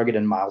is target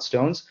and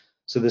milestones.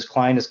 So this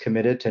client is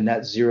committed to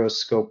net zero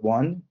scope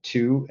 1,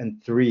 2,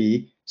 and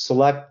 3,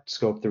 select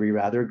scope 3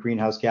 rather,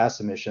 greenhouse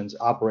gas emissions,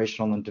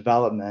 operational and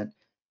development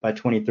by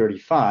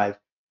 2035.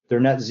 Their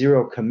net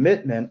zero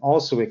commitment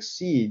also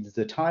exceeds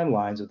the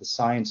timelines of the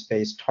Science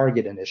Based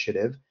Target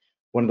Initiative,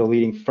 one of the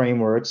leading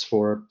frameworks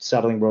for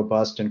settling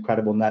robust and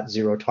credible net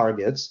zero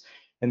targets.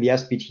 And the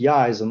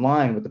SBTI is in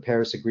line with the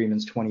Paris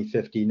Agreement's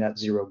 2050 net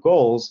zero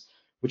goals,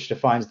 which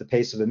defines the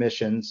pace of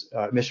emission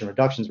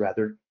reductions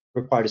rather,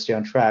 required to stay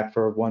on track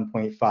for a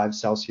 1.5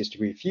 Celsius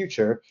degree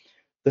future.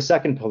 The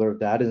second pillar of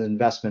that is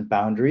investment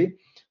boundary.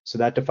 So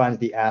that defines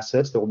the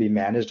assets that will be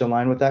managed in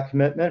line with that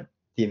commitment.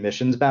 The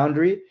emissions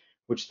boundary,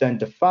 which then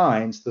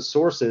defines the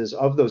sources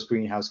of those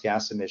greenhouse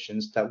gas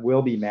emissions that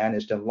will be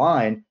managed in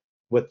line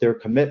with their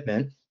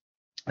commitment.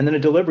 And then a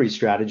delivery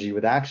strategy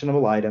with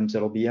actionable items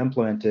that will be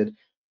implemented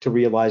to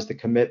realize the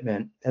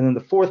commitment. And then the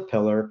fourth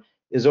pillar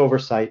is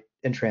oversight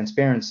and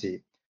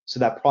transparency. So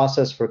that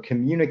process for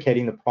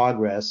communicating the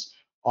progress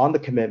on the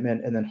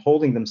commitment and then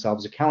holding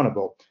themselves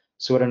accountable.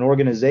 So at an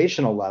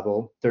organizational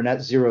level, their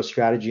net zero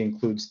strategy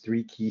includes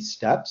 3 key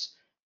steps,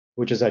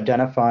 which is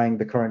identifying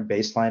the current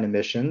baseline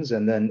emissions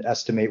and then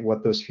estimate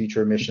what those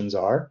future emissions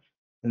are.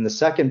 And the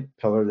second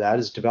pillar of that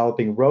is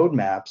developing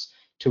roadmaps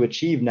to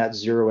achieve net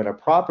zero at a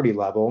property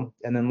level.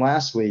 And then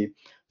lastly,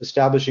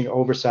 establishing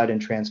oversight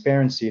and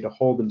transparency to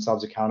hold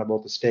themselves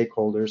accountable to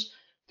stakeholders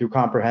through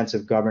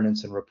comprehensive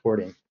governance and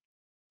reporting.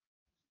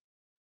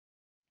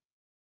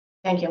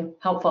 Thank you.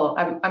 Helpful.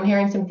 I'm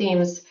hearing some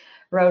themes,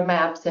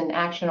 roadmaps and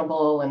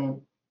actionable,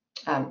 and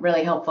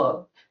really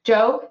helpful.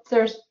 Joe, is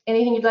there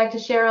anything you'd like to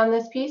share on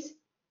this piece?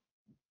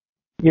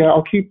 Yeah,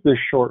 I'll keep this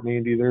short,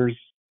 Mandy. There's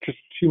just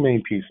 2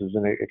 main pieces,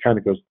 and it kind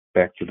of goes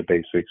back to the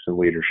basics and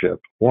leadership.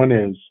 One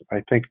is,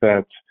 I think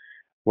that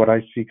what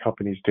I see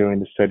companies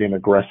doing is setting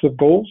aggressive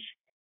goals,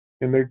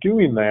 and they're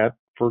doing that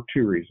for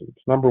 2 reasons.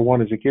 Number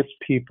one is it gets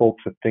people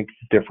to think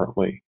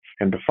differently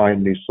and to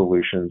find new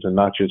solutions and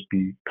not just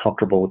be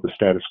comfortable with the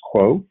status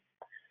quo.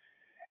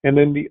 And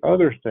then the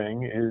other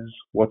thing is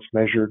what's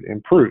measured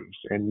improves,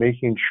 and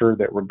making sure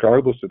that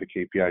regardless of the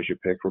KPIs you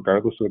pick,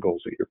 regardless of the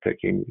goals that you're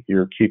picking,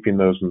 you're keeping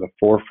those in the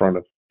forefront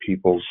of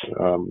people's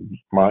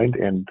mind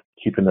and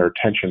keeping their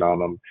attention on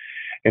them,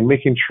 and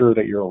making sure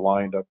that you're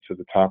aligned up to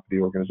the top of the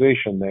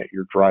organization, that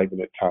you're driving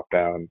it top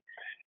down,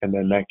 and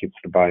then that gets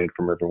the buy-in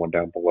from everyone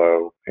down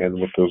below. And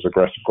with those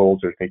aggressive goals,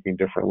 they're thinking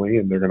differently,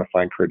 and they're going to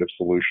find creative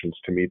solutions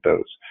to meet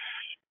those.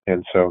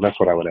 And so that's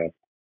what I would add.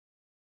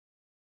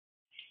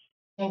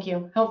 Thank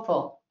you.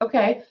 Helpful.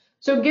 Okay.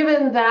 So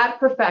given that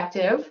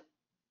perspective,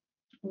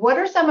 what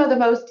are some of the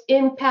most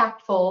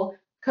impactful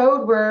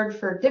code word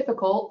for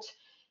difficult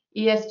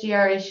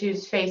ESGR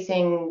issues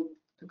facing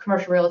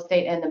commercial real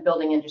estate and the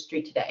building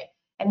industry today?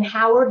 And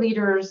how are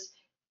leaders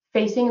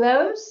facing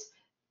those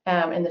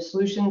and the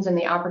solutions and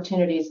the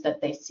opportunities that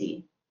they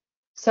see?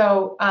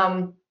 So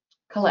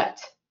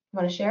Colette, you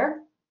want to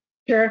share?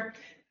 Sure.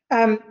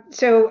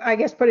 So I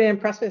guess put it in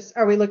preface,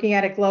 are we looking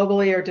at it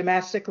globally or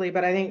domestically?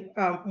 But I think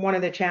one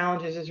of the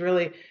challenges is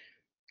really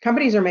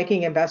companies are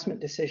making investment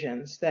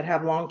decisions that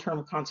have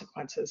long-term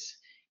consequences.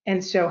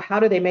 And so how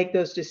do they make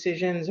those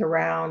decisions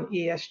around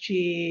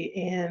ESG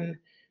and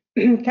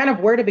kind of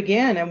where to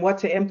begin and what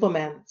to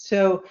implement?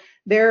 So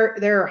there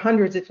are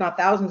hundreds, if not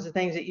thousands, of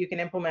things that you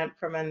can implement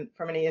from an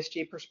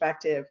ESG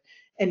perspective.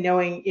 And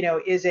knowing,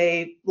 is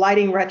a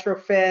lighting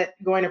retrofit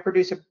going to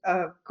produce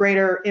a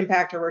greater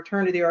impact or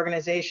return to the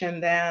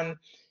organization than,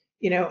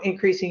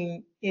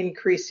 increasing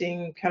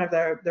kind of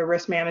the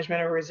risk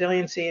management or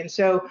resiliency. And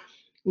so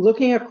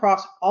looking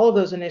across all of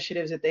those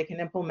initiatives that they can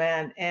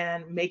implement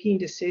and making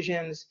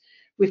decisions,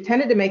 we've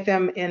tended to make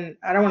them in,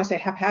 I don't want to say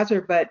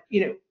haphazard, but,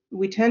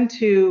 we tend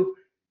to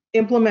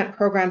implement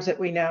programs that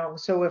we know.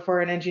 So if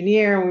we're an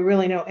engineer and we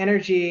really know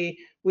energy,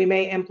 we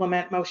may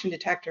implement motion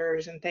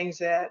detectors and things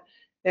that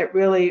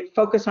really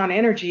focus on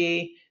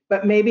energy,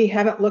 but maybe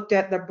haven't looked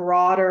at the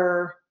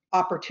broader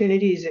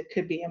opportunities that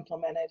could be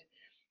implemented.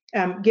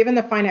 Given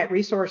the finite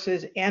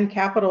resources and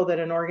capital that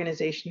an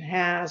organization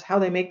has, how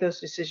they make those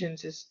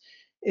decisions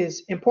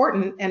is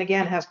important, and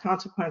again, has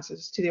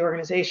consequences to the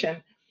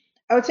organization.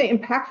 I would say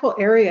impactful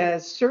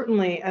areas,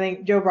 certainly, I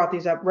think Joe brought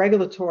these up,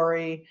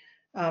 regulatory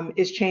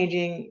is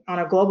changing on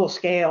a global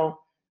scale,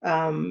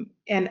 and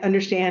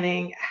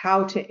understanding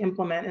how to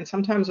implement, and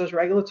sometimes those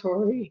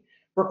regulatory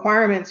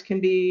requirements can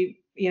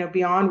be,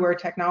 beyond where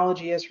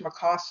technology is from a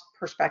cost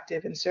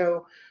perspective. And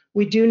so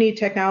we do need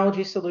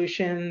technology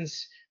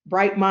solutions,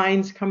 bright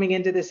minds coming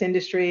into this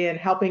industry and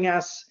helping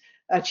us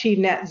achieve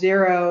net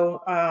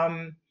zero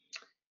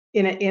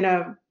in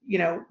a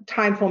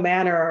timeful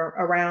manner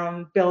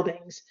around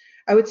buildings.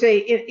 I would say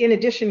in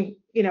addition,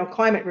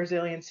 climate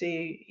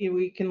resiliency,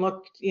 we can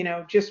look,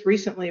 just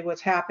recently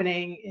what's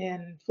happening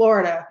in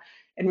Florida,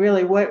 and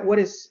really what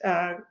is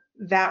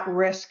that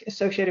risk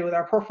associated with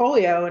our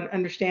portfolio, and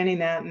understanding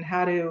that and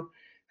how to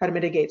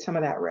mitigate some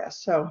of that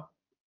risk. So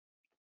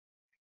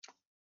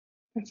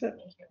that's it.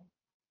 Thank you.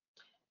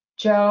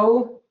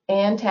 Joe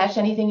and Tesh,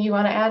 anything you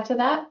want to add to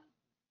that?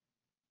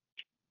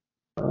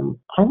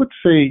 I would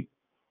say,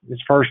 as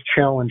far as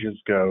challenges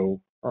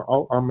go,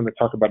 I'm going to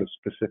talk about a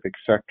specific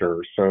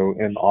sector. So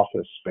in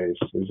office space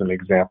as an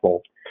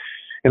example.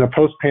 In a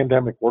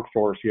post-pandemic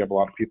workforce, you have a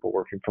lot of people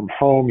working from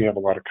home. You have a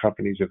lot of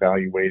companies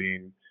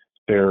evaluating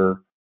their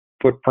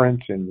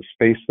footprint and the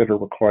space that are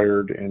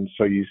required. And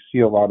so you see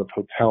a lot of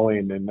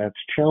hoteling, and that's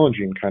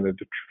challenging kind of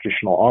the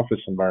traditional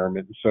office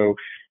environment. And so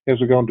as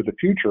we go into the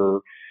future,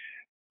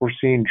 we're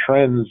seeing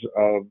trends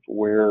of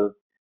where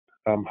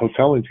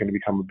Hoteling is going to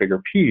become a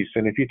bigger piece.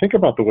 And if you think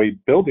about the way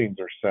buildings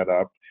are set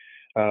up,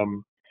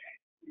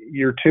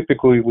 you're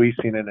typically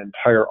leasing an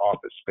entire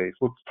office space.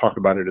 Let's talk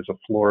about it as a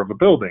floor of a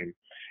building.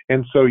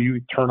 And so you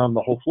turn on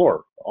the whole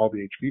floor. All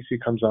the HVAC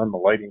comes on, the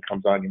lighting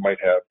comes on. You might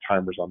have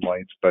timers on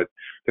lights, but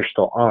they're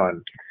still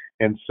on.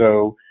 And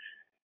so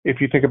if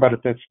you think about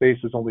it, that space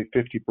is only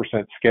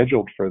 50%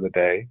 scheduled for the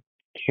day.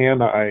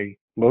 Can I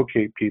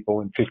locate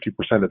people in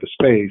 50% of the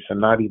space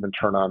and not even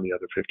turn on the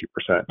other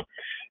 50%?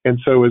 And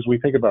so as we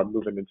think about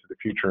moving into the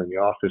future in the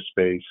office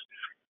space,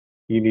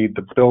 you need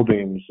the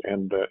buildings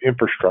and the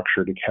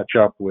infrastructure to catch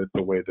up with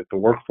the way that the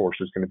workforce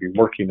is going to be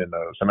working in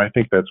those. And I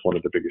think that's one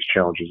of the biggest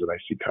challenges that I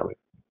see coming.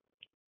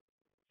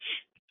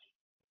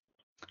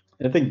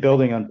 I think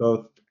building on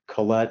both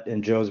Colette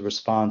and Joe's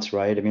response,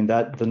 right? I mean,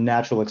 that the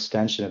natural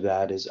extension of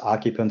that is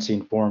occupancy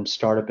informed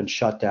startup and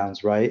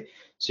shutdowns, right?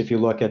 So if you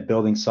look at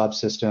building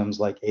subsystems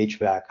like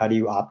HVAC, how do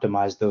you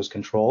optimize those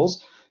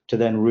controls to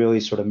then really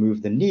sort of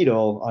move the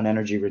needle on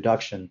energy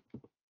reduction?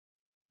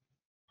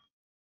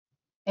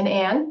 And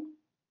Anne?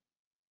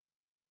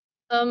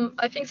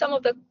 I think some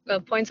of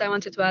the points I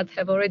wanted to add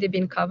have already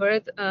been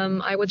covered.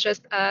 I would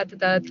just add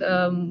that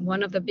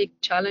one of the big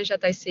challenge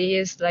that I see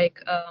is like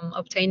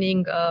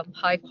obtaining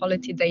high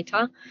quality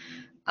data.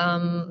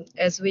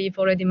 As we've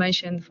already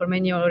mentioned, for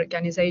many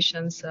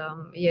organizations,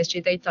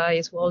 ESG data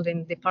is walled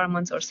in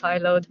departments or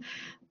siloed,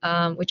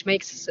 which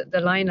makes the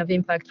line of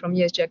impact from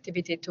ESG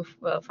activity to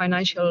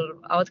financial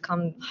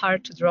outcome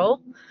hard to draw.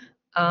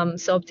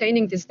 So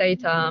obtaining this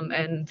data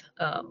and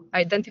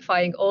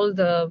identifying all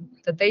the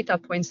data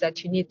points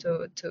that you need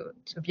to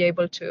be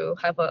able to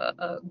have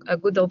a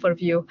good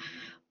overview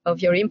of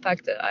your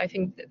impact, I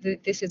think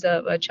this is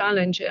a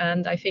challenge,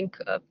 and I think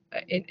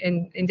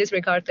in this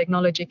regard,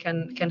 technology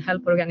can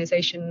help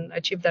organizations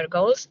achieve their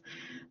goals.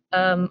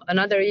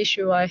 Another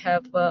issue I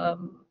have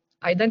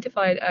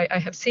identified, I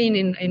have seen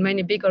in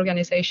many big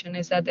organizations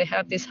is that they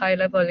have these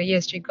high-level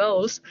ESG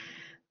goals,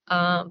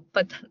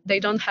 but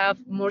they don't have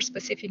more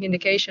specific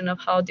indication of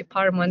how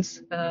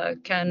departments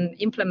can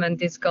implement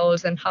these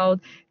goals and how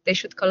they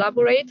should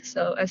collaborate.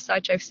 So as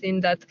such, I've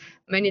seen that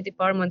many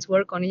departments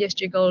work on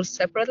ESG goals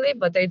separately,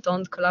 but they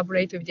don't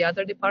collaborate with the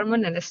other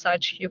department. And as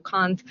such, you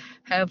can't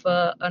have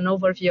an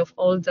overview of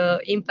all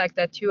the impact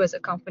that you as a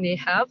company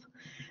have.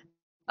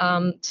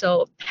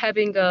 So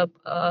having a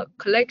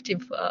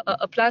collective,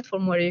 a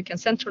platform where you can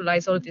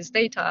centralize all this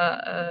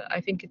data, I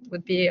think it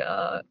would be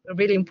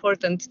really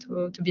important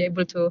to be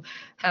able to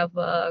have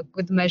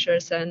good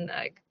measures and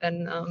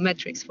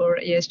metrics for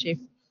ESG.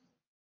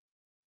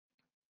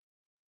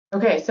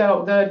 Okay,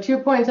 so the 2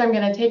 points I'm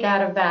going to take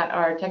out of that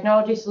are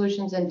technology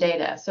solutions and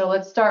data. So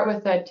let's start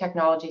with the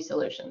technology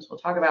solutions. We'll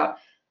talk about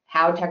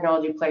how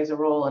technology plays a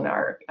role in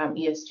our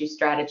ESG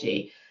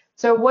strategy.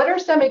 So what are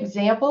some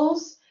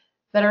examples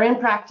that are in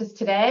practice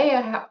today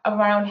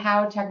around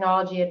how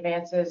technology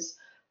advances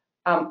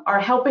are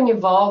helping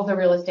evolve the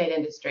real estate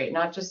industry,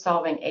 not just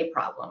solving a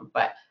problem,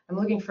 but I'm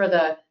looking for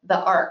the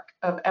arc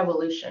of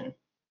evolution.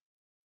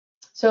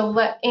 So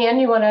Anne,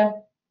 you want to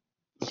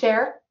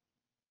share?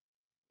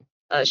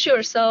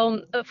 Sure.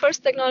 So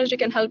first, technology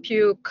can help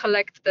you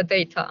collect the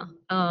data.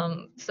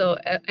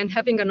 And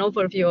having an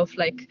overview of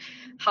like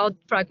how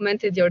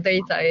fragmented your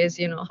data is,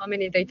 how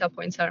many data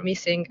points are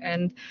missing,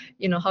 and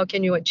how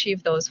can you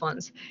achieve those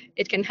ones.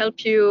 It can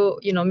help you,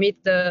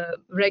 meet the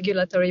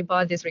regulatory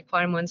bodies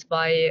requirements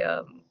by,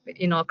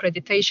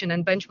 accreditation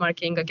and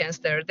benchmarking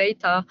against their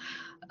data.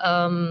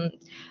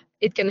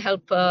 It can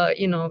help,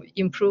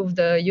 improve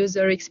the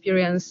user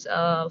experience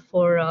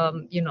for,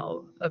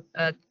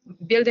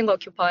 building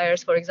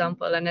occupiers, for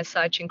example, and as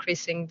such,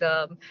 increasing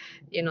the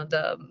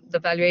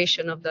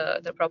valuation of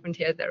the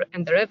property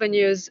and the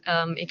revenues.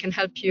 It can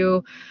help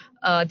you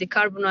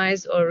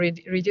decarbonize or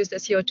reduce the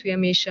CO2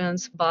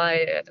 emissions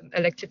by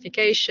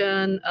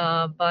electrification,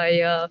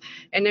 by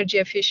energy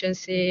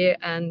efficiency,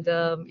 and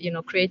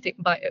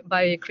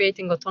by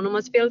creating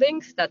autonomous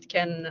buildings that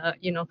can,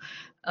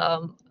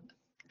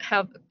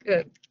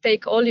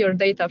 take all your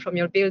data from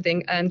your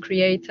building and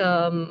create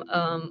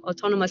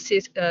autonomous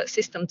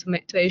system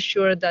to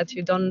ensure that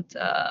you don't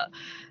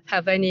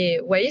have any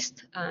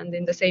waste, and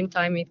in the same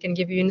time it can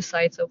give you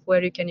insights of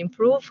where you can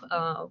improve.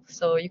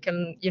 So you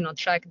can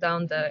track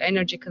down the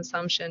energy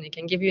consumption. It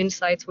can give you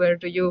insights where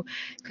do you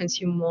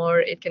consume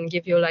more. It can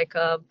give you like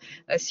a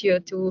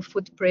CO2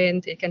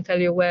 footprint. It can tell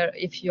you where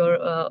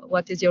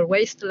what is your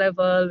waste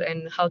level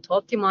and how to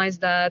optimize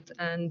that,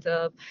 and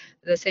the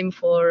same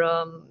for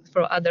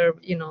other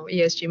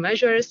ESG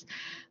measures.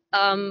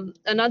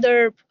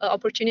 Another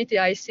opportunity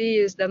I see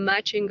is the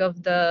matching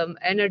of the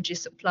energy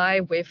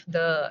supply with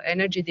the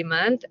energy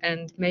demand,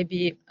 and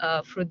maybe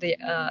through the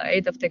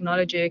aid of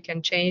technology, you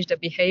can change the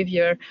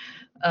behavior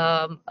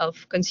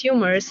of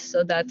consumers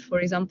so that, for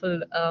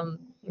example,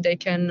 they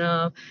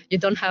can you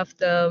don't have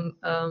the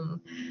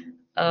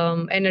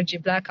energy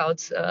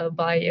blackouts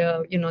by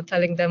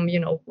telling them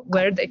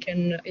where they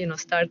can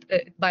start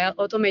by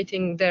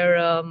automating their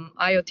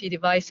IoT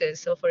devices.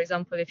 So for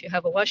example, if you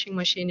have a washing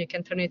machine, you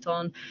can turn it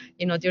on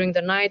during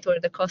the night where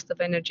the cost of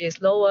energy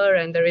is lower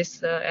and there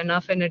is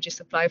enough energy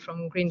supply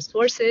from green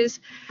sources.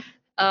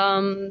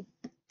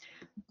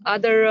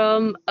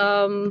 Other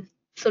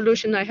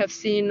solution I have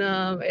seen,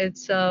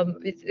 it's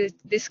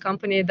this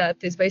company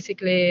that is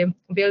basically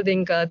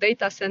building a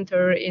data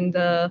center in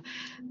the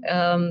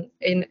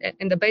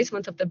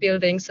basement of the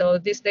building. So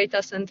this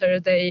data center,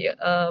 they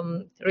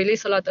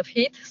release a lot of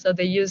heat, so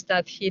they use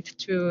that heat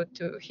to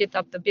heat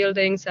up the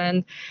buildings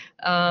and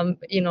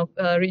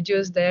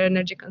reduce their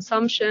energy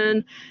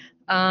consumption.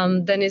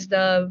 Then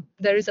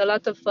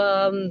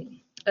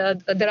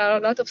there are a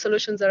lot of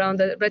solutions around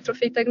the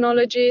retrofit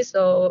technology.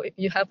 So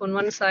you have on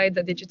one side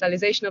the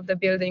digitalization of the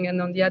building,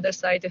 and on the other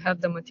side you have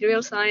the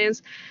material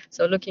science.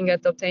 So looking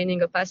at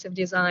obtaining a passive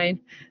design,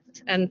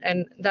 and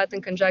that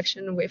in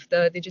conjunction with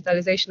the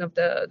digitalization of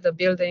the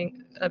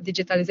building,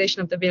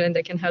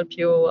 that can help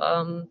you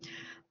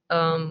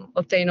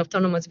obtain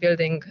autonomous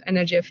building,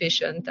 energy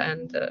efficient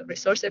and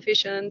resource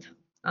efficient.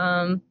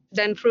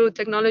 Then through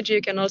technology,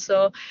 you can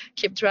also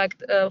keep track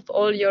of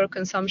all your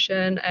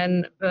consumption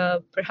and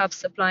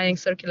perhaps applying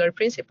circular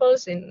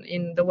principles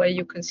in the way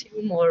you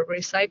consume or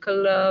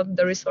recycle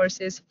the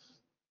resources.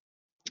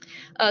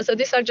 So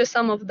these are just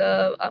some of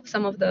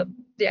the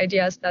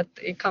ideas that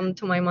come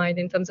to my mind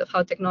in terms of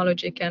how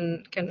technology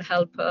can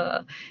help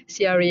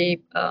CRE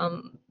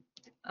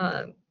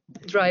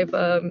drive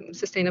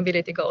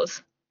sustainability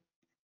goals.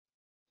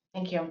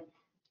 Thank you.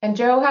 And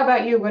Joe, how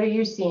about you? What are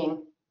you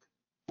seeing?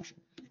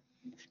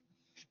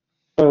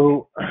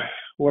 So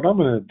what I'm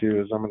going to do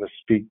is I'm going to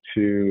speak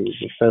to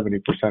the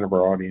 70% of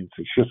our audience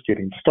that's just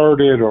getting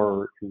started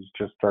or is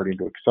just starting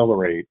to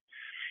accelerate.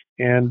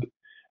 And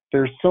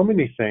there's so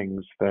many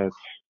things that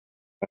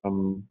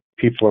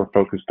people are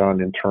focused on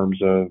in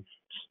terms of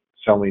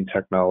selling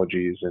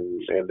technologies,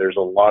 and there's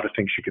a lot of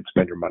things you could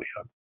spend your money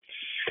on.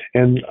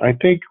 And I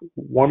think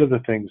one of the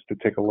things to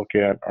take a look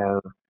at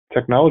are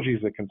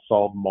technologies that can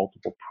solve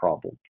multiple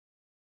problems,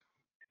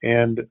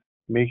 and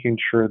making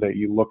sure that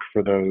you look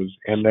for those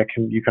and that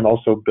you can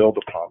also build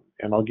upon.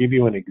 And I'll give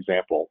you an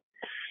example.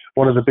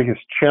 One of the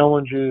biggest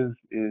challenges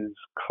is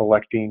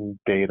collecting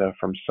data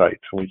from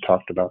sites. And we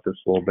talked about this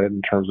a little bit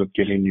in terms of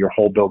getting your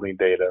whole building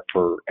data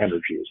for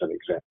energy as an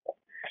example.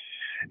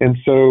 And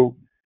so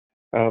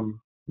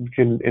you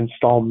can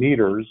install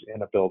meters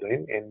in a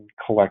building and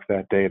collect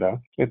that data.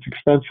 It's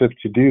expensive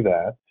to do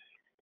that,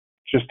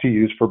 just to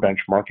use for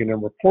benchmarking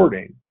and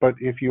reporting. But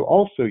if you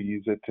also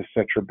use it to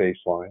set your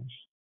baselines,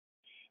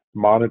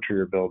 monitor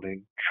your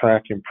building,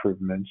 track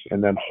improvements,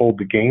 and then hold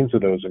the gains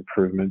of those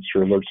improvements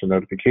through alerts and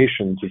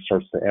notifications, it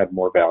starts to add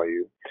more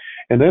value.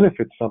 And then if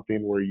it's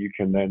something where you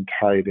can then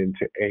tie it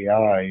into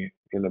AI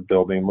in a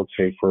building, let's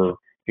say for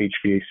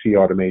HVAC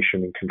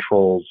automation and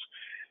controls,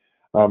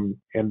 and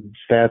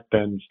that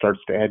then starts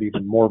to add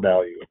even more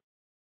value.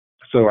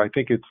 So I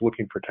think it's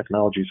looking for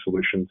technology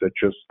solutions that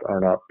just are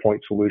not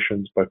point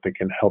solutions, but they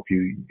can help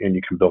you and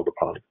you can build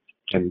upon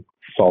and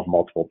solve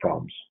multiple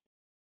problems.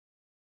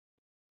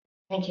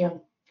 Thank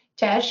you.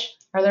 Tesh,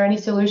 are there any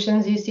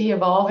solutions you see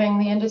evolving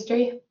the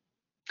industry?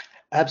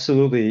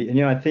 Absolutely.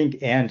 And, I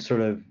think Ann sort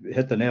of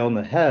hit the nail on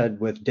the head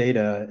with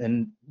data,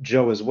 and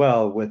Joe as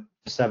well, with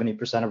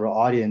 70% of our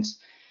audience.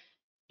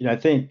 I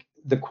think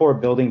the core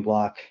building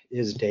block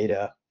is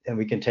data, and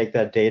we can take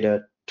that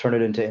data, turn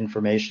it into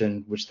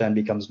information, which then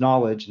becomes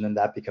knowledge, and then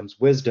that becomes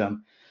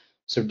wisdom.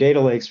 So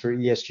data lakes for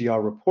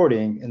ESGR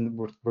reporting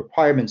and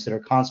requirements that are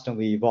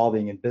constantly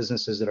evolving in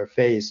businesses that are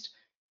faced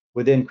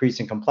with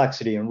increasing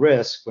complexity and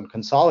risk when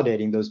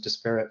consolidating those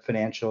disparate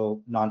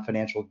financial,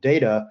 non-financial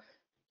data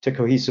to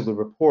cohesively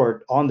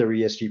report on their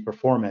ESG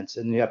performance.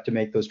 And you have to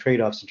make those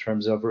trade-offs in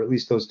terms of, or at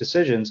least those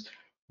decisions,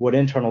 what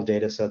internal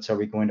data sets are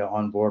we going to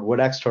onboard, what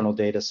external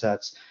data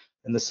sets.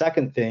 And the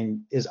second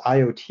thing is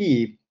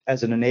IoT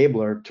as an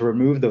enabler to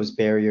remove those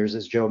barriers,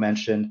 as Joe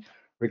mentioned,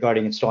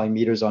 regarding installing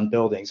meters on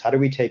buildings. How do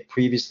we take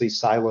previously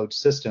siloed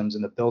systems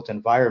in the built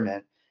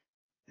environment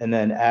and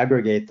then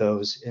aggregate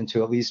those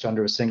into at least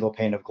under a single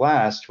pane of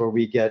glass where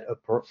we get a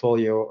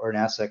portfolio or an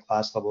asset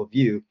class level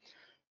view?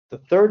 The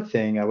third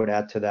thing I would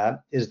add to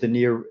that is the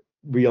near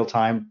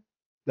real-time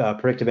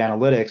predictive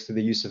analytics through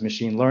the use of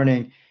machine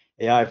learning,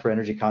 AI for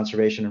energy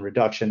conservation and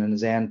reduction, and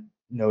as Ann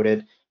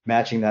noted,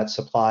 matching that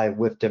supply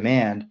with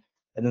demand.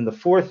 And then the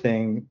fourth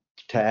thing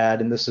to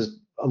add, and this is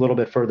a little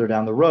bit further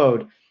down the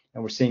road,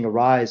 and we're seeing a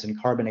rise in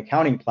carbon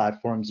accounting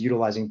platforms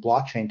utilizing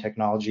blockchain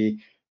technology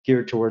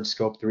geared towards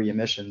Scope 3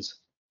 emissions.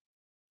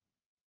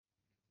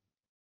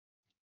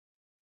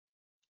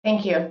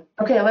 Thank you.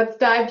 Okay, let's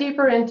dive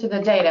deeper into the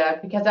data,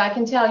 because I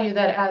can tell you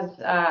that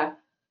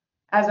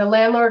as a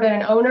landlord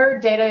and an owner,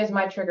 data is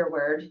my trigger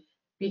word,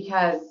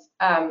 because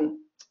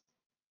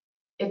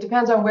it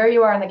depends on where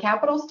you are in the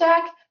capital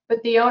stack,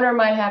 but the owner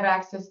might have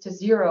access to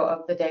zero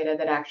of the data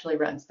that actually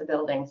runs the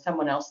building.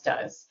 Someone else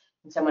does,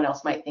 and someone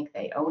else might think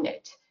they own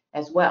it.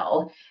 as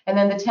well. And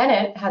then the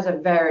tenant has a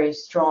very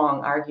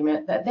strong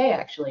argument that they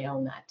actually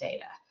own that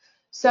data.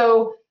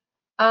 So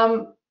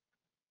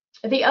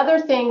the other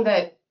thing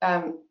that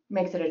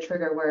makes it a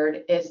trigger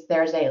word is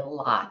there's a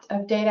lot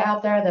of data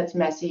out there that's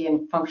messy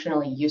and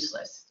functionally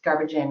useless,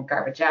 garbage in,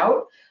 garbage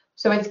out.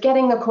 So it's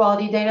getting the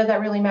quality data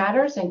that really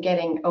matters and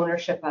getting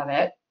ownership of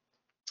it.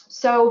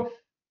 So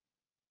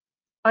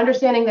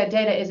understanding that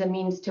data is a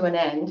means to an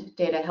end,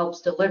 data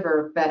helps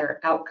deliver better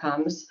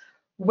outcomes.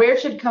 Where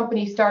should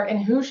companies start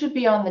and who should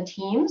be on the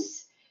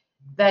teams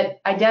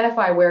that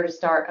identify where to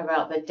start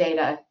about the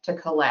data to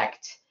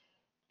collect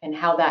and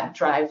how that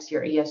drives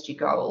your ESG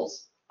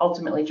goals,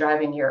 ultimately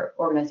driving your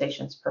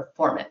organization's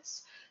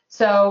performance?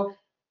 So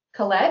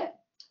Colette,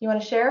 you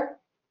want to share?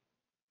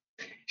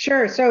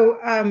 Sure. So,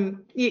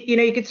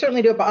 you could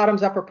certainly do a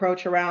bottoms up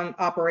approach around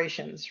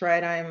operations,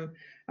 right?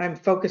 I'm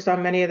focused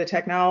on many of the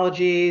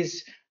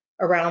technologies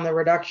around the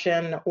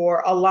reduction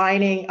or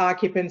aligning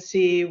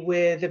occupancy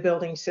with the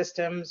building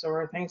systems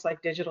or things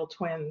like digital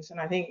twins.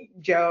 And I think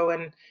Joe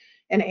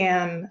and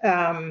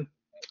Anne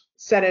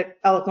said it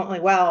eloquently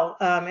well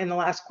in the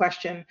last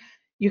question.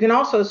 You can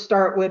also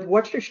start with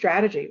what's your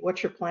strategy?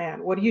 What's your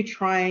plan? What are you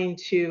trying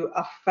to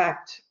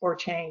affect or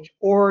change?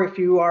 Or if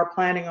you are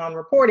planning on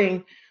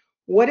reporting,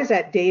 what is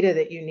that data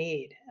that you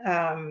need?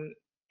 And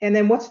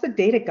then what's the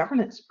data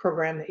governance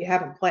program that you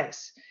have in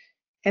place?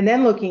 And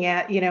then looking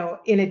at,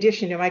 in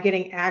addition, am I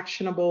getting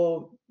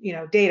actionable,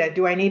 data?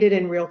 Do I need it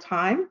in real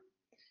time?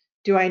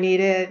 Do I need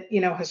it,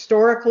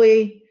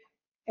 historically?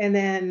 And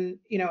then,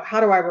 how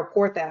do I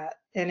report that?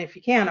 And if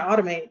you can,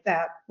 automate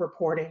that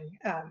reporting.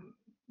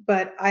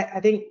 But I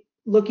think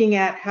looking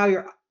at how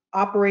you're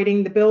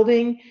operating the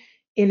building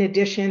in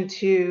addition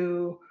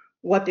to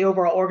what the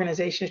overall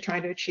organization is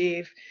trying to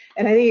achieve.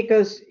 And I think it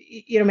goes,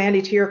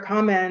 Mandy, to your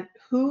comment,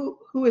 who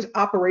is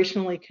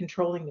operationally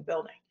controlling the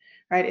building,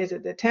 right? Is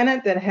it the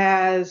tenant that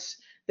has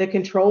the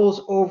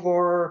controls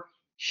over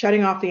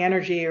shutting off the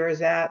energy, or is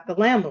that the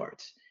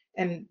landlords?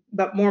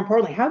 But more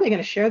importantly, how are they going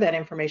to share that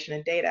information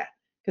and data?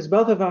 Because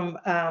both of them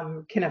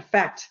can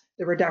affect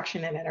the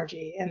reduction in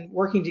energy, and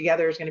working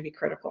together is going to be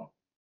critical.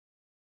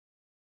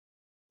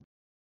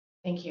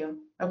 Thank you.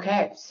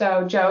 Okay,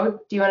 so Joe,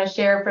 do you want to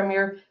share from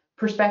your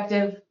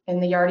perspective in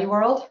the Yardi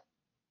world?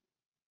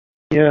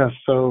 Yeah,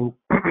 so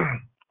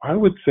I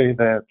would say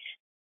that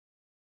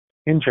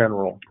in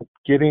general,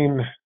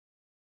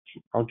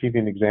 I'll give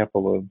you an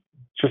example of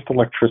just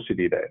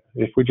electricity data.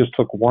 If we just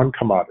took one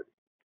commodity,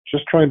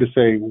 just trying to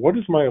say, what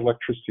is my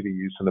electricity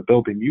use in the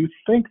building? You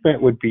think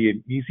that would be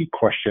an easy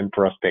question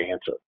for us to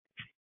answer.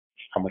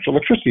 How much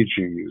electricity did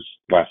you use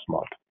last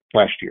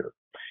year?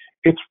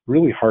 It's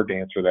really hard to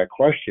answer that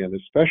question,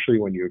 especially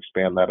when you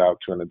expand that out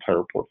to an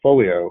entire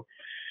portfolio.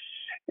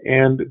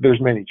 And there's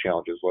many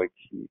challenges, like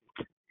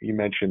you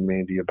mentioned,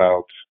 Mandy,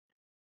 about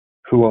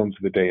who owns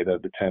the data,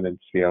 the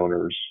tenants, the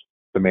owners,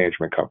 the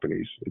management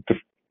companies.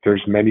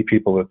 There's many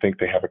people that think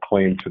they have a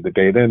claim to the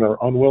data and are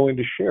unwilling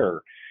to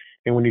share.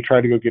 And when you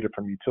try to go get it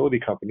from utility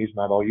companies,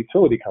 not all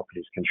utility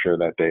companies can share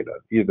that data.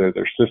 Either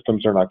their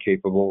systems are not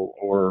capable,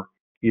 or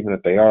even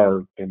if they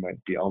are, they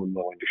might be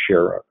unwilling to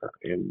share,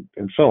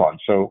 and so on.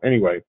 So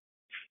anyway,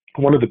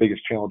 one of the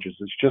biggest challenges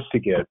is just to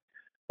get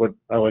what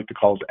I like to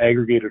call is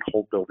aggregated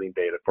whole building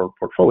data for a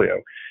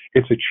portfolio.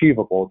 It's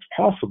achievable, it's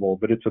possible,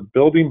 but it's a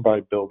building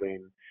by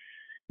building,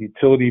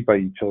 utility by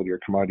utility, or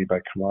commodity by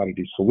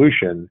commodity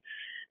solution.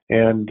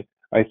 And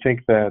I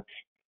think that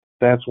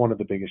that's one of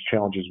the biggest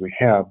challenges we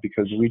have,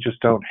 because we just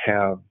don't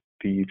have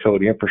the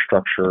utility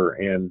infrastructure,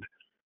 and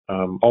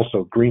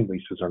also green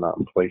leases are not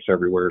in place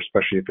everywhere,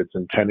 especially if it's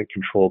in tenant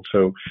controlled.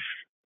 So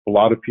a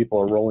lot of people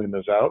are rolling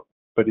those out,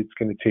 but it's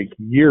going to take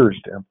years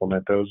to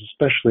implement those,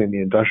 especially in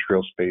the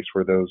industrial space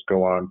where those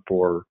go on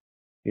for,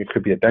 it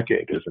could be a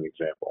decade as an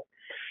example.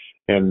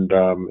 And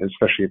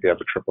especially if you have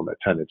a triple net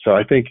tenant. So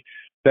I think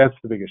that's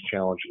the biggest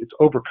challenge. It's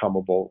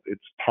overcomable.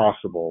 It's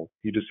possible.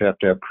 You just have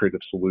to have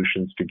creative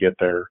solutions to get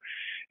there.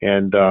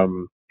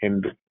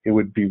 And it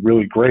would be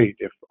really great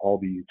if all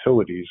the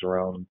utilities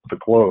around the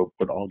globe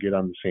would all get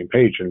on the same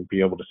page and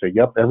be able to say,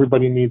 yep,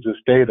 everybody needs this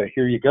data.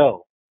 Here you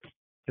go.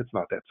 It's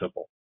not that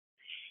simple.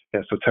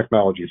 Yeah, so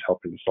technology is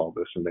helping to solve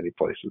this in many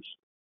places.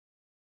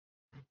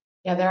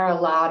 Yeah, there are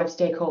a lot of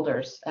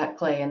stakeholders at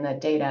play in the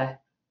data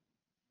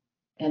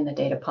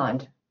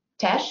pond.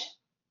 Tesh,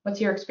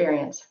 what's your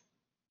experience?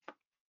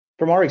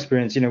 From our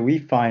experience, we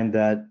find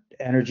that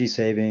energy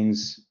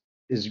savings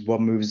is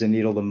what moves the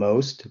needle the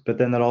most, but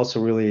then that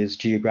also really is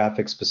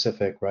geographic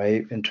specific,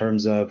 right? In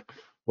terms of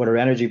what are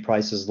energy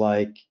prices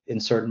like in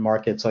certain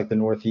markets like the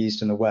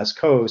Northeast and the West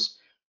Coast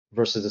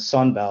versus the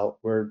Sun Belt,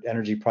 where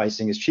energy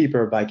pricing is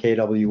cheaper by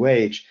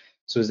kWh.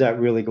 So is that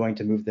really going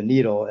to move the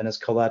needle? And as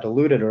Colette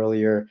alluded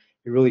earlier,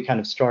 it really kind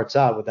of starts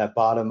out with that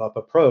bottom up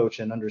approach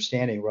and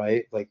understanding,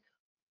 right? Like,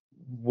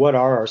 what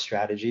are our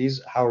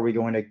strategies? How are we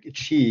going to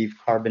achieve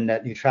carbon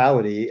net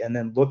neutrality? And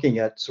then looking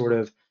at sort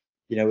of,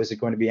 is it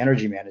going to be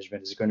energy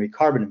management? Is it going to be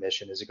carbon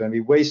emission? Is it going to be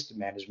waste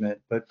management?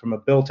 But from a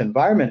built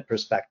environment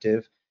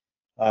perspective,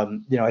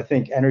 I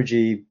think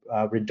energy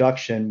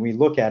reduction, we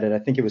look at it, I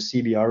think it was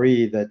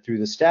CBRE that threw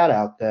the stat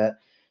out that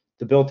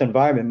the built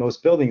environment,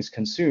 most buildings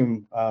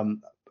consume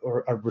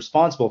or are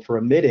responsible for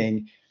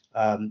emitting,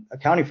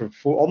 accounting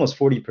for almost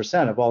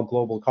 40% of all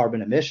global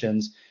carbon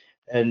emissions.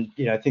 And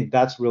I think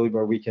that's really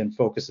where we can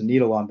focus the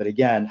needle on. But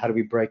again, how do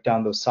we break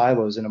down those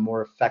silos in a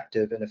more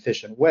effective and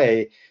efficient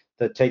way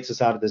that takes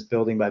us out of this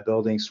building by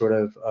building sort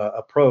of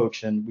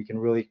approach, and we can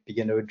really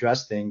begin to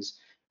address things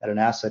at an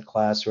asset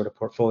class or at a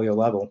portfolio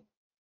level.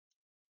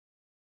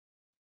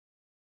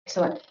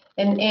 Excellent.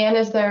 And Anne,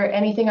 is there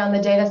anything on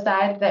the data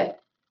side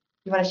that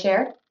you want to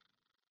share?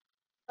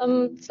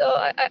 So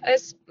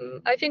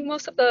I think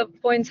most of the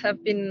points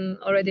have been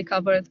already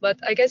covered, but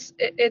I guess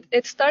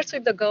it starts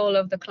with the goal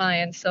of the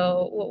client.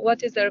 So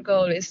what is their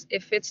goal? Is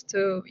if it's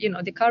to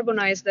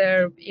decarbonize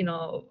their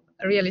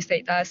real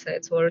estate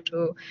assets or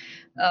to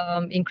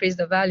increase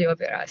the value of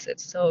their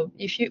assets. So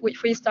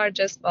if we start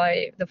just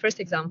by the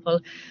first example,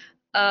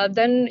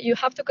 then you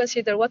have to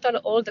consider what are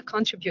all the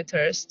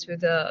contributors to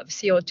the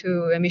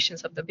CO2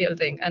 emissions of the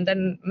building, and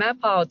then map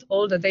out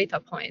all the data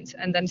points,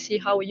 and then see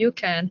how you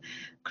can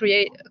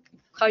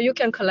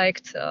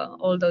collect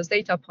all those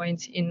data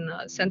points in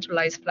a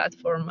centralized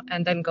platform,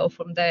 and then go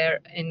from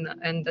there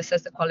and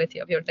assess the quality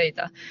of your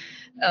data.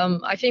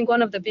 I think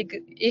one of the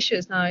big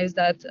issues now is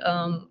that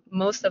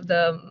most of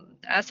the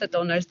asset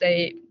owners,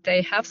 they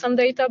have some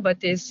data,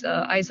 but is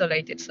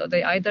isolated. So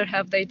they either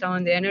have data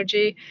on the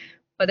energy,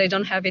 but they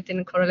don't have it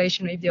in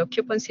correlation with the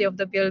occupancy of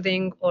the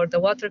building or the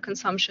water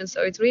consumption.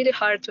 So it's really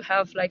hard to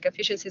have like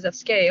efficiencies of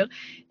scale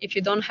if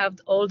you don't have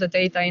all the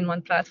data in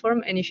one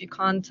platform and if you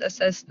can't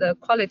assess the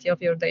quality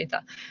of your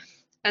data.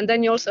 And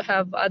then you also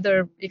have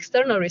other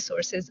external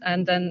resources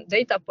and then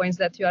data points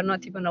that you are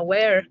not even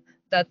aware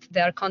that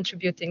they are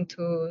contributing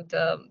to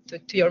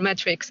your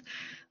metrics.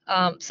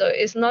 So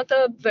it's not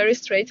a very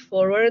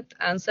straightforward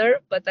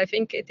answer, but I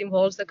think it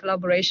involves the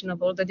collaboration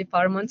of all the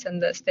departments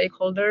and the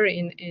stakeholder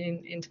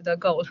into the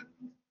goal.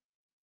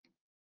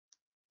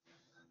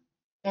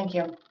 Thank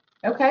you.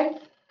 Okay,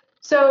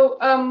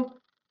 so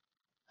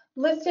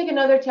let's take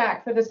another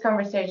tack for this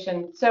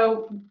conversation.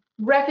 So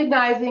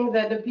recognizing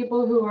that the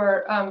people who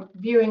are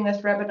viewing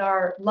this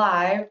webinar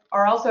live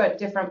are also at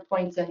different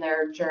points in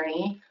their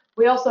journey.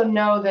 We also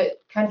know that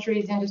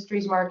countries,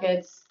 industries,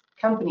 markets,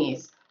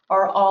 companies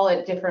are all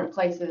at different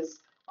places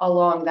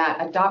along that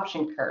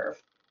adoption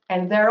curve.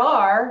 And there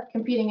are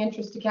competing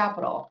interests to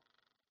capital.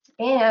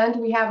 And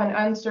we have an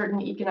uncertain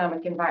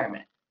economic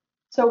environment.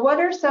 So what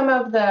are some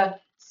of the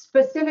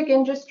specific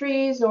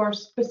industries or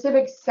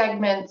specific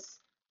segments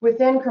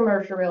within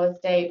commercial real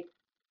estate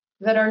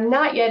that are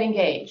not yet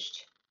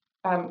engaged,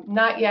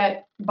 not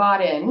yet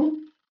bought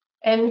in,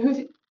 and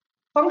who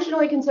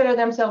functionally consider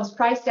themselves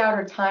priced out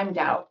or timed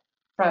out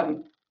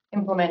from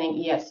implementing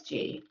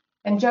ESG?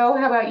 And Joe,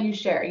 how about you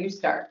share? You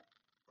start.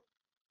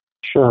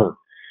 Sure.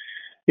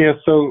 Yeah,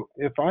 so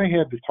if I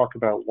had to talk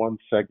about one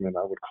segment,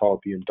 I would call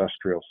it the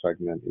industrial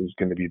segment is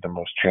going to be the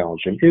most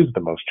challenged and is the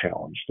most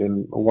challenged.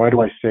 And why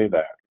do I say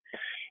that?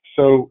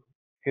 So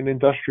in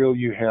industrial,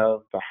 you have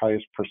the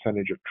highest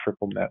percentage of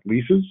triple net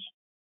leases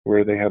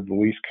where they have the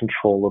least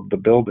control of the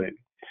building.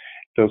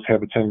 Those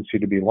have a tendency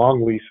to be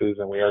long leases,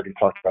 and we already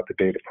talked about the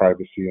data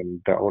privacy and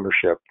the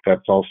ownership.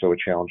 That's also a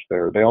challenge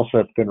there. They also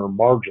have thinner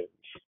margins.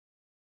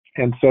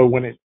 And so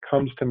when it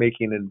comes to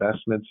making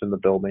investments in the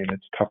building,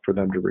 it's tough for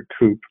them to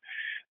recoup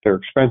their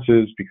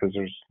expenses because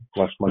there's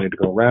less money to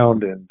go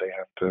around and they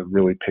have to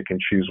really pick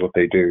and choose what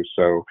they do.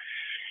 So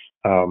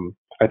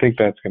I think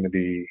that's going to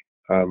be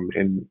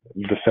in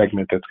the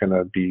segment that's going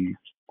to be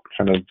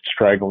kind of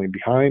straggling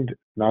behind.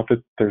 Not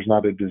that there's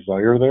not a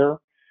desire there.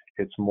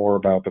 It's more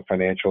about the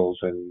financials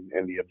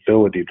and the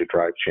ability to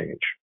drive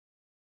change.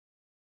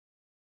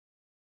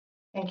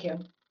 Thank you.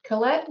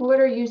 Colette, what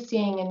are you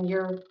seeing in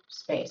your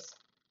space?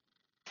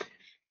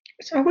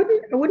 So I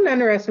wouldn't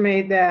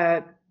underestimate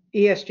that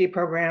ESG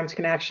programs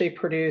can actually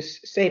produce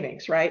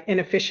savings, right, and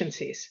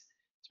efficiencies,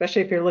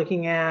 especially if you're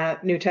looking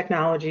at new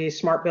technologies,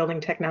 smart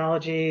building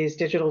technologies,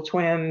 digital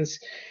twins.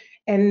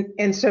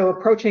 And so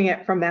approaching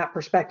it from that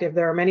perspective,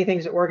 there are many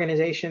things that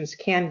organizations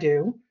can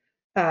do,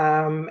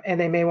 and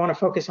they may want to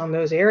focus on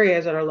those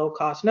areas that are low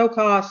cost, no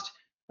cost,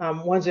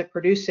 ones that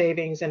produce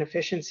savings and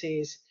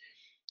efficiencies.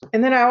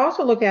 And then I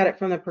also look at it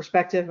from the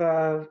perspective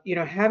of,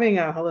 having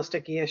a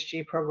holistic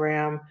ESG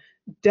program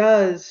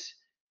does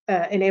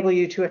enable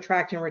you to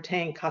attract and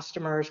retain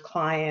customers,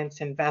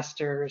 clients,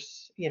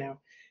 investors,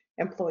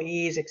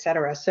 employees, et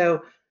cetera.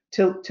 So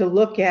to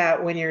look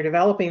at when you're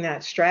developing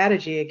that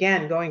strategy,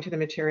 again, going to the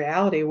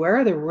materiality, where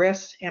are the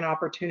risks and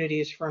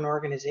opportunities for an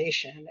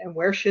organization and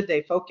where should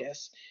they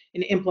focus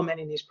in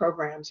implementing these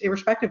programs,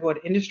 irrespective of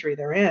what industry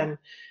they're in?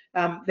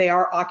 They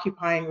are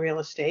occupying real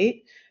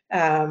estate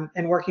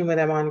and working with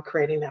them on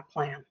creating that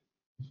plan.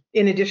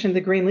 In addition to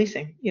the green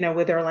leasing,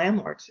 with their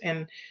landlords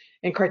and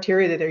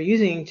criteria that they're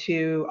using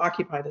to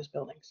occupy those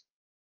buildings.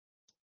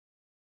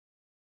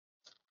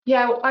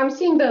 Yeah, I'm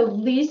seeing the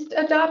least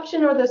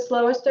adoption, or the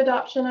slowest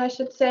adoption, I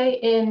should say,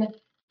 in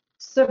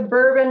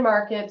suburban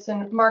markets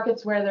and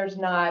markets where there's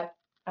not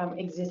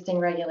existing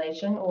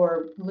regulation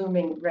or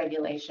looming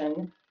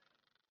regulation.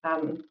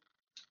 And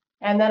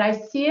then I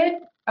see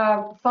it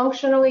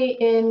functionally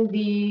in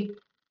the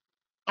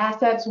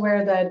assets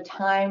where the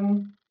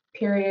time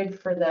period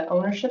for the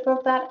ownership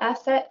of that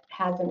asset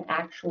has an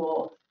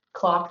actual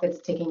clock that's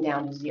ticking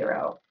down to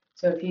zero.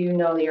 So if you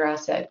know that your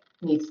asset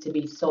needs to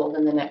be sold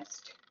in the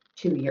next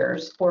 2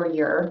 years or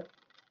year,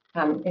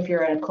 if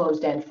you're in a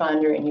closed-end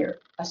fund or in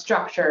a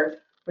structure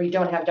where you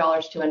don't have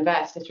dollars to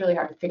invest, it's really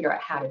hard to figure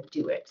out how to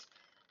do it.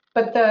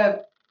 But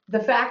the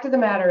fact of the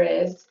matter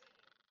is,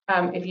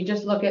 if you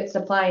just look at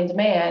supply and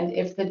demand,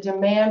 if the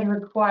demand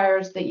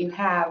requires that you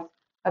have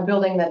a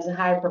building that's in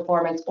high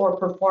performance or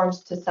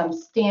performs to some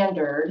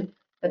standard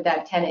that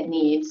that tenant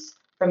needs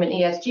from an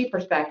ESG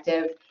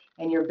perspective,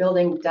 and your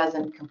building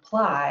doesn't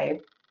comply,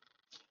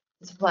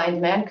 the supply and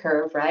demand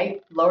curve,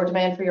 right? Lower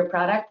demand for your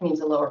product means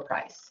a lower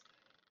price.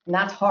 And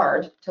that's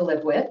hard to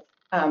live with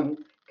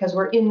because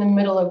we're in the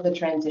middle of the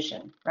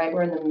transition, right?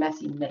 We're in the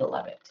messy middle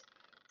of it.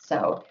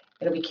 So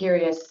it'll be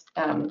curious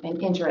and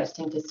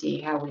interesting to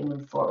see how we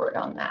move forward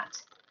on that.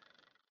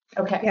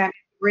 Okay. Yeah,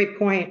 great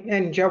point.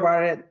 And Joe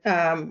brought it,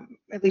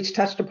 at least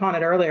touched upon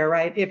it earlier,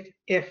 right?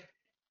 If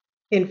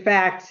in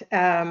fact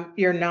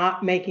you're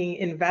not making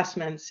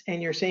investments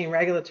and you're seeing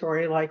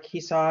regulatory like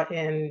he saw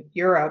in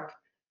Europe,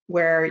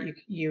 where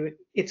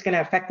it's going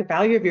to affect the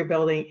value of your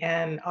building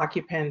and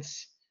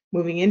occupants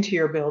moving into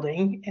your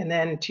building. And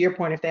then to your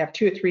point, if they have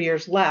 2 or 3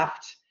 years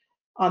left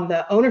on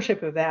the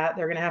ownership of that,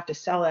 they're going to have to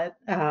sell it.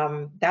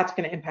 That's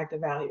going to impact the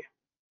value.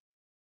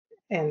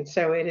 And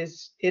so it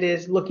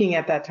is looking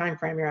at that time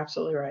frame. You're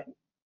absolutely right.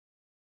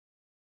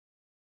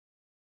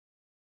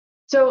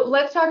 So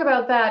let's talk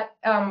about that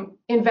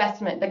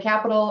investment, the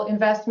capital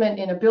investment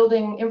in a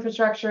building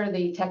infrastructure,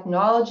 the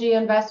technology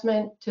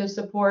investment to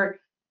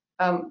support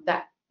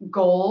that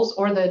goals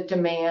or the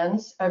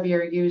demands of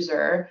your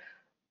user.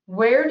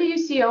 Where do you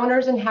see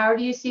owners and how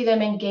do you see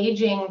them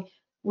engaging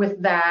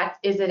with that?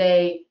 Is it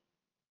a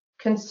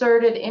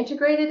concerted,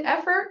 integrated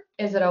effort?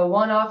 Is it a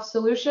one-off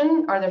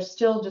solution? Are there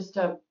still just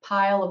a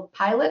pile of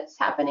pilots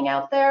happening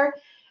out there?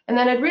 And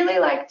then I'd really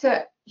like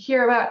to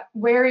hear about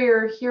where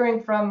you're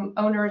hearing from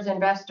owners,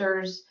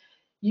 investors,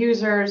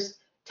 users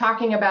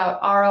talking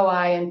about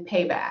ROI and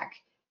payback,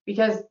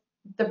 because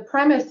the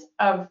premise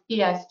of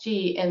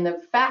ESG and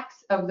the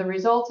facts of the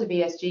results of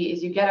ESG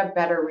is you get a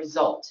better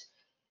result,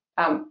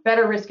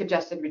 better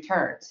risk-adjusted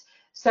returns.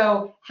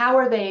 So how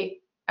are they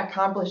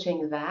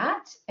accomplishing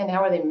that and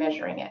how are they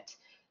measuring it?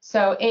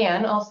 So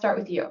Anne, I'll start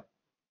with you.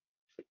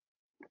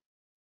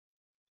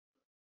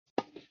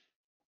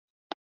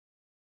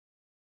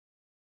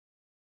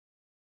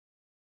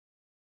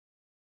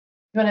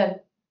 You want to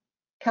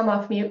come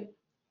off mute?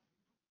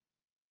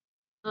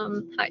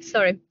 Hi,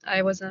 sorry,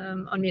 I was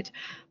on mute.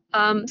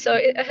 So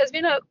it has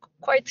been a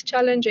quite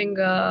challenging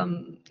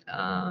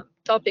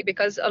topic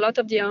because a lot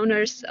of the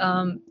owners,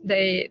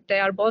 they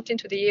are bought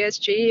into the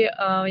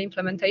ESG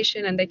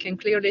implementation and they can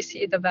clearly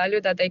see the value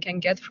that they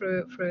can get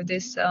through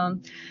this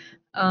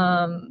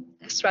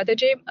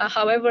strategy.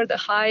 However, the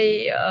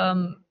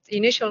high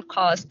initial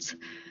costs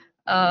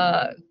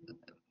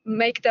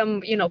make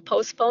them,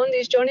 postpone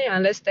this journey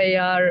unless they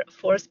are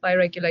forced by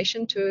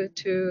regulation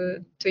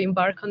to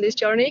embark on this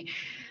journey.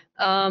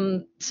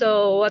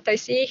 So what I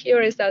see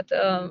here is that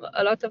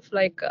a lot of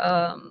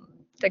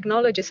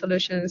technology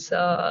solutions,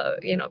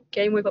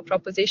 came with a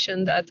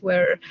proposition that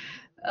where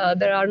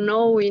there are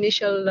no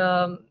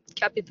initial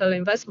capital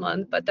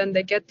investment, but then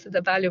they get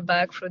the value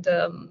back through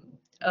the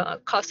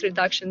cost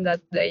reduction that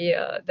they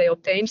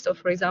obtain. So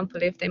for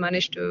example, if they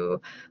manage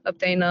to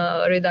obtain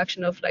a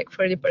reduction of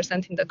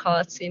 30% in the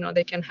costs,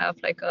 they can have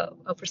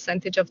a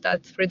percentage of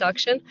that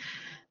reduction.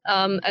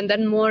 And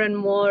then more and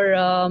more,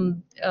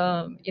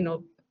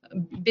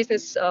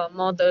 business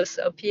models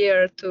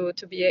appear to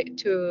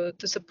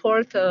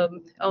support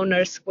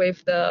owners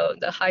with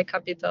the high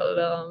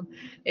capital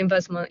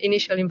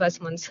initial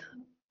investments,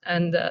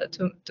 and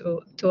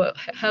to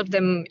help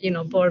them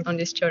board on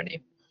this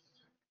journey.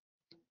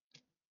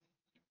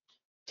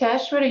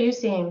 Tesh, what are you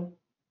seeing?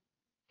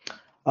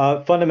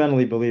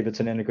 Fundamentally believe it's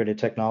an integrated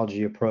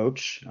technology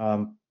approach.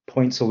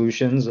 Point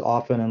solutions,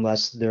 often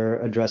unless they're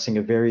addressing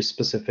a very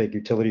specific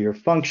utility or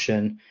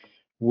function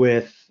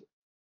with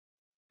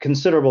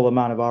considerable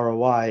amount of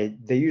ROI,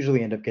 they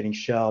usually end up getting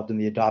shelved and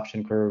the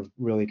adoption curve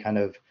really kind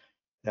of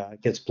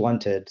gets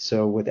blunted.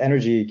 So with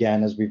energy,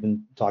 again, as we've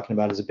been talking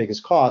about, is the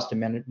biggest cost,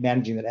 and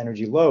managing that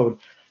energy load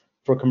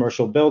for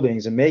commercial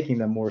buildings and making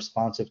them more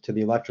responsive to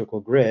the electrical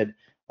grid.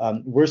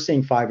 We're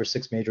seeing 5 or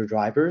 6 major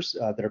drivers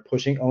that are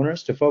pushing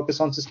owners to focus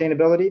on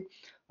sustainability.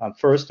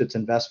 First, it's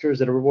investors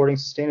that are rewarding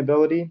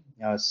sustainability.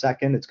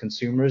 Second, it's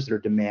consumers that are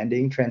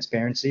demanding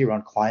transparency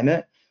around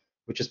climate,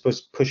 which is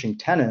pushing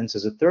tenants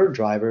as a third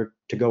driver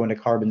to go into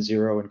carbon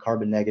zero and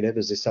carbon negative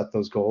as they set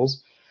those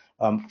goals.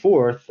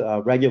 Fourth,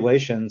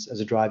 regulations as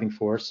a driving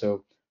force.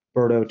 So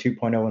BERDO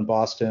 2.0 in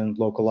Boston,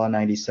 Local Law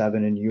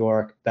 97 in New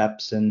York,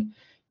 BEPS in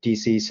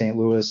DC, St.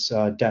 Louis,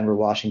 Denver,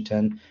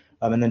 Washington.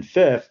 And then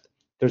fifth,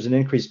 there's an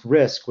increased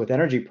risk with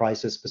energy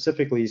prices,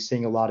 specifically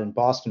seeing a lot in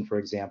Boston, for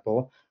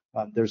example.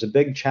 There's a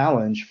big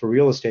challenge for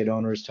real estate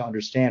owners to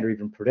understand or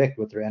even predict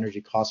what their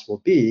energy costs will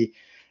be.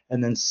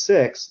 And then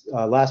six,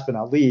 last but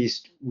not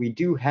least, we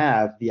do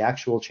have the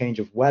actual change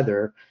of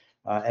weather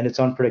and its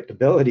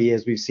unpredictability,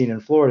 as we've seen in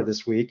Florida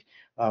this week.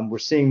 We're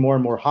seeing more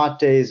and more hot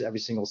days every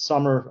single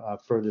summer,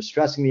 further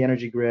stressing the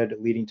energy grid,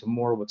 leading to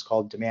more what's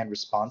called demand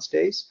response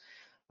days.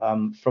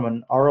 From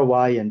an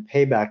ROI and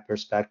payback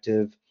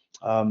perspective,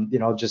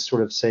 I'll just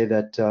sort of say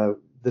that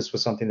this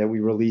was something that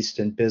we released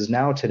in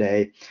BizNow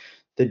today.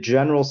 The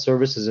General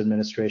Services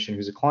Administration,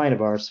 who's a client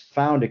of ours,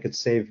 found it could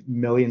save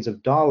millions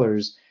of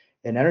dollars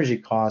in energy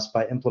costs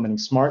by implementing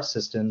smart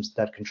systems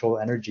that control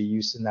energy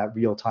use in that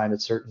real time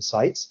at certain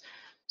sites.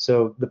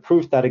 So the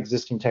proof that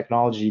existing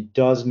technology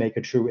does make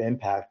a true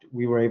impact,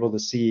 we were able to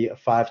see a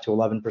 5 to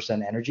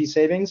 11% energy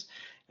savings,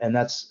 and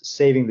that's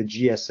saving the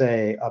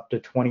GSA up to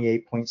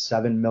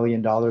 $28.7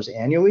 million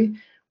annually,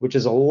 which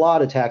is a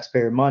lot of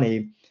taxpayer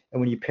money. And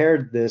when you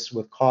paired this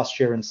with cost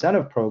share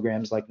incentive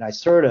programs like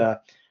NYSERDA,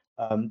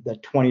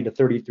 that 20 to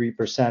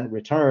 33%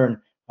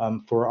 return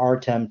for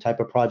RTEM type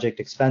of project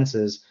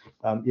expenses,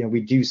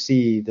 we do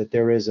see that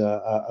there is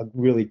a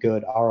really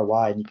good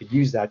ROI, and you could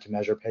use that to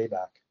measure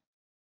payback.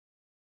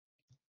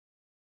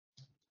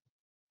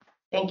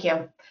 Thank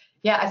you.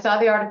 Yeah, I saw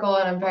the article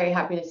and I'm very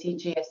happy to see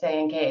GSA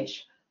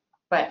engage.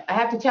 But I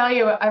have to tell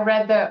you, I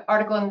read the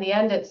article in the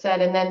end, it said,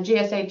 and then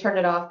GSA turned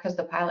it off because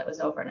the pilot was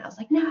over. And I was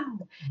like, no,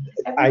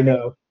 I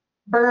know.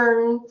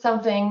 Burn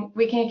something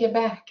we can't get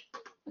back.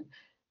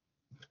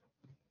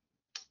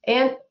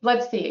 And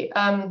let's see,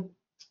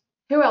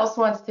 who else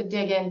wants to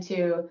dig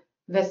into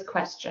this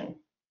question?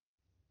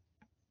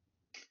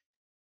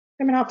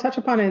 I mean, I'll touch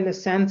upon it in the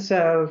sense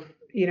of,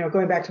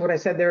 going back to what I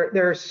said,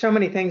 there are so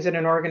many things that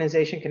an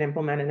organization can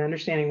implement, and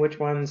understanding which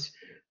ones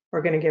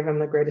are going to give them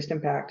the greatest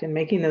impact, and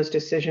making those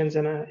decisions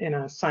in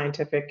a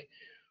scientific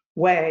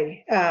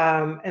way,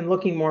 and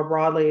looking more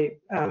broadly.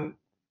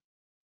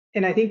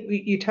 And I think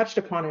you touched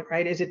upon it,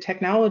 right? Is it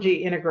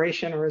technology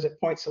integration or is it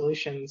point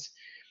solutions?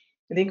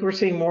 I think we're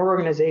seeing more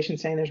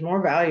organizations saying there's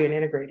more value in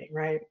integrating,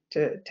 right?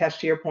 To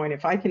your point,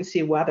 if I can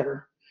see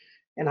weather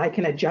and I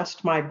can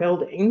adjust my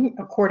building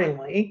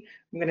accordingly,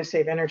 I'm going to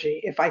save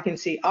energy. If I can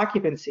see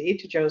occupancy,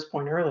 to Joe's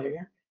point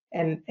earlier,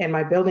 and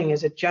my building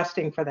is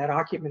adjusting for that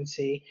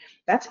occupancy,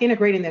 that's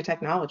integrating the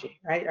technology,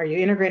 right? Are you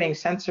integrating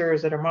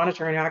sensors that are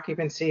monitoring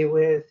occupancy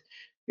with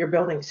your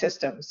building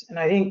systems? And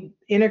I think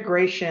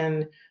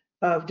integration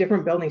of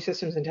different building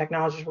systems and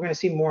technologies, we're going to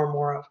see more and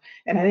more of.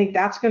 And I think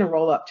that's going to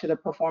roll up to the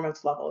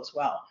performance level as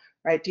well,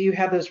 right? Do you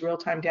have those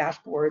real-time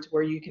dashboards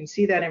where you can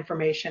see that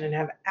information and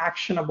have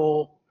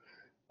actionable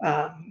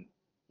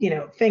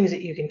things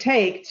that you can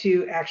take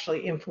to actually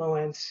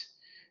influence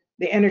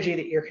the energy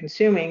that you're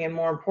consuming? And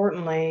more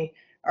importantly,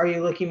 are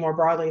you looking more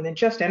broadly than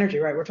just energy,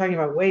 right? We're talking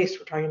about waste,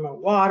 we're talking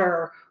about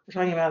water, we're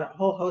talking about a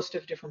whole host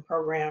of different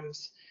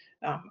programs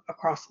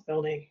across the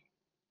building.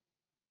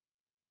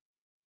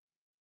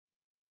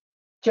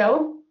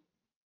 Joe?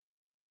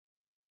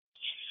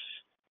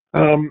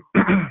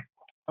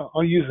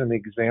 I'll use an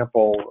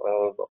example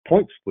of a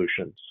point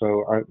solution.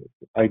 So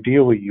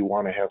ideally, you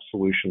want to have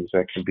solutions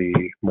that can be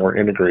more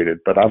integrated,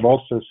 but I've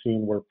also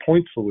seen where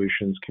point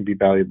solutions can be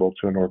valuable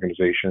to an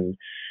organization.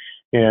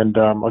 And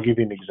I'll give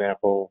you an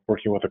example.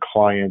 Working with a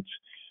client,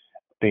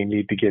 they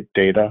need to get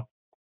data.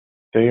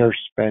 They are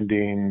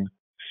spending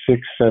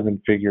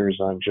 6-7 figures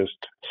on just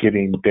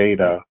getting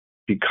data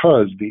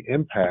because the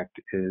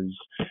impact is,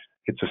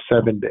 it's a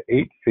 7 to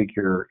 8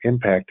 figure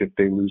impact if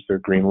they lose their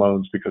green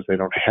loans because they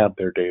don't have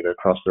their data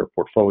across their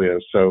portfolio.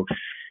 So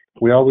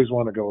we always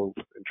want to go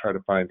and try to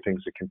find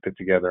things that can fit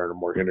together and are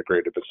more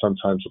integrated, but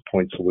sometimes a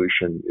point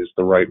solution is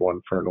the right one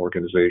for an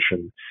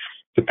organization,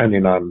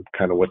 depending on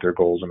kind of what their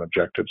goals and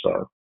objectives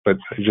are. But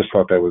I just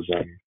thought that was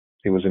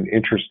it was an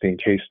interesting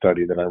case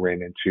study that I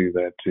ran into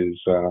that is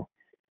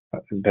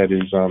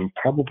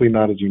probably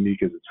not as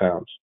unique as it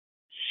sounds.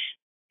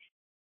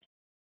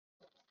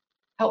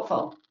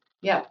 Helpful.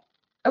 Yeah.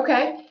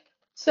 Okay.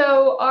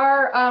 So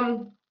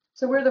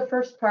so we're the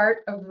first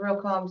part of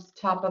RealComm's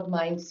Top of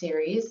Mind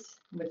series,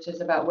 which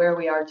is about where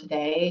we are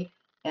today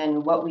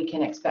and what we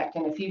can expect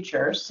in the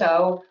future.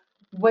 So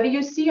what do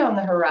you see on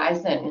the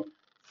horizon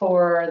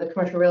for the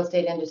commercial real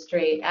estate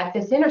industry at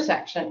this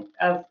intersection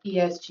of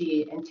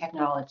ESG and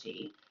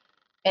technology?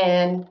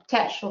 And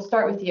Tesh, we'll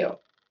start with you.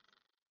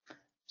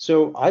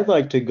 So I'd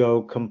like to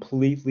go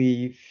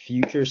completely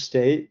future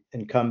state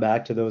and come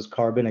back to those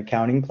carbon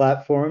accounting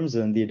platforms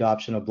and the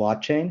adoption of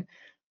blockchain.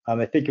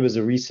 I think it was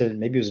a recent,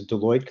 maybe it was a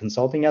Deloitte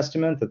consulting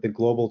estimate that the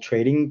global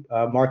trading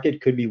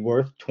market could be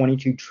worth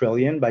 22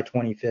 trillion by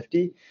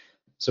 2050.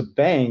 So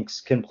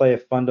banks can play a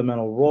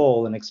fundamental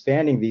role in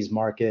expanding these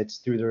markets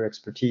through their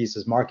expertise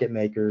as market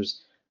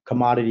makers,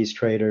 commodities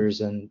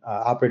traders, and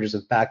operators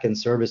of back-end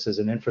services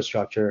and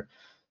infrastructure.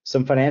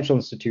 Some financial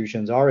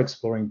institutions are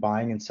exploring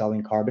buying and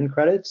selling carbon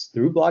credits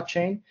through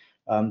blockchain.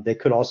 They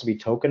could also be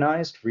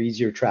tokenized for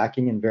easier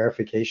tracking and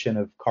verification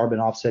of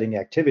carbon offsetting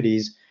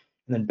activities.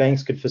 And then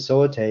banks could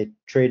facilitate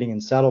trading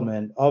and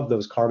settlement of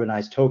those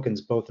carbonized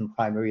tokens, both in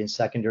primary and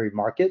secondary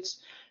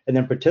markets, and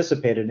then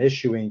participate in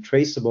issuing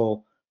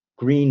traceable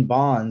green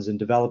bonds and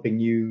developing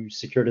new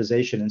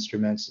securitization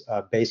instruments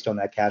based on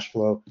that cash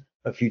flow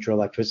of future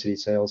electricity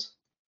sales.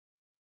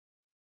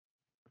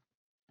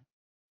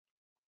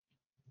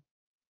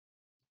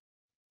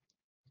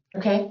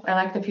 Okay, I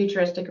like the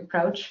futuristic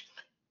approach.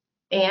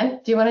 Anne,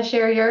 do you want to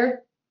share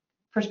your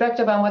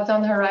perspective on what's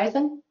on the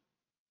horizon?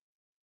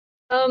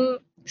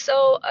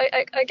 So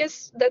I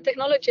guess the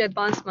technology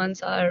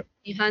advancements are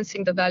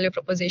enhancing the value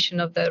proposition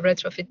of the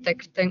retrofit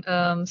tech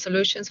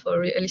solutions for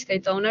real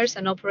estate owners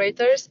and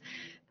operators.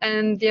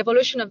 And the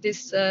evolution of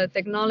these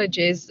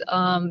technologies,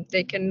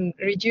 they can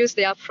reduce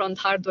the upfront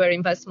hardware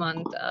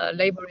investment,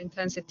 labor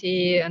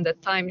intensity, and the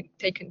time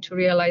taken to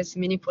realize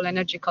meaningful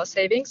energy cost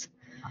savings.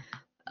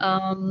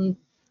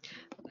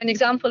 An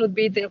example would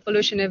be the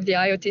evolution of the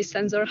IoT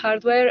sensor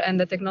hardware and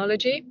the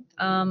technology.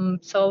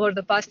 So over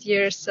the past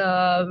years,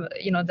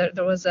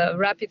 there was a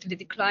rapidly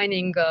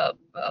declining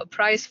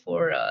price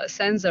for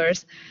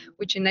sensors,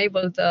 which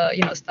enabled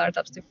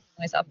startups to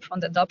minimize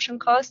upfront adoption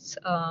costs,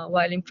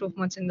 while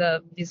improvements in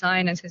the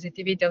design and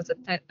sensitivity of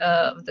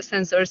the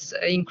sensors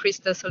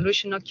increased the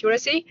solution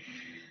accuracy.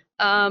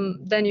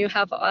 Then you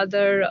have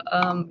other,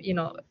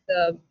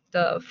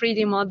 the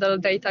 3D model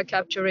data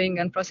capturing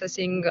and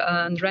processing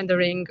and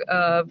rendering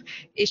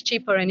is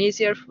cheaper and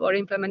easier for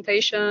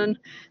implementation.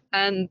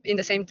 And in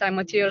the same time,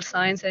 material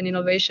science and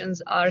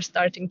innovations are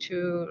starting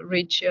to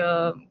reach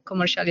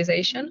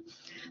commercialization.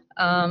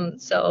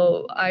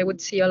 So I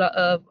would see a lot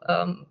of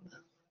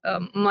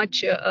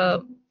much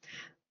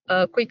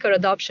quicker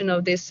adoption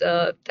of this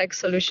tech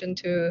solution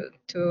to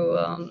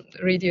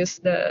reduce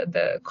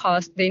the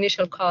cost, the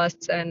initial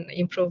costs, and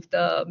improve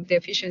the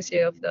efficiency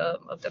of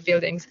the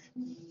buildings.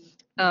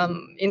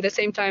 In the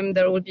same time,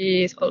 there will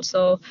be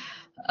also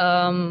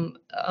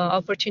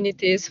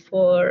opportunities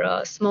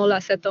for small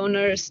asset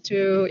owners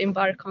to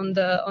embark on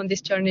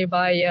this journey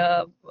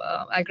by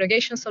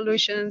aggregation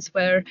solutions,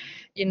 where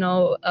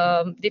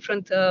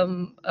different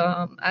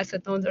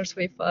asset owners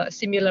with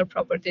similar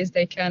properties,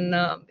 they can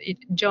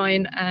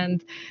join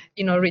and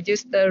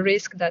reduce the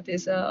risk that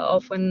is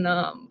often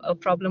a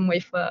problem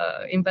with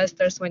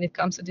investors when it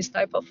comes to this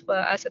type of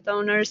asset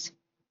owners.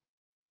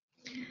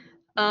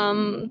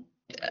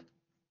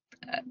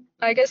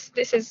 I guess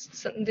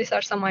these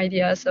are some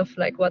ideas of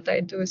like what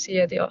I do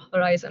see at the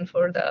horizon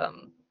for the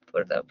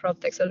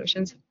PropTech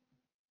solutions.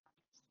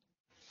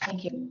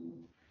 Thank you.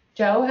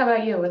 Joe, how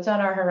about you? What's on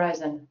our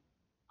horizon?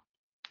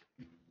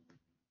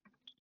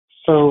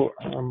 So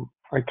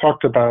I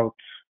talked about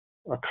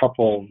a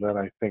couple that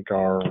I think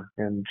are,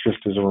 and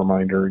just as a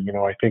reminder,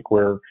 I think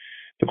where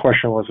the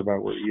question was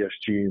about where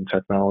ESG and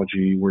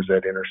technology, where's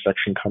that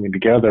intersection coming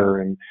together?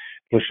 And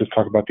let's just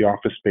talk about the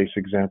office space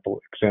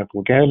example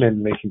again, and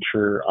making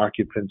sure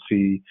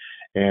occupancy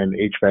and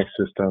HVAC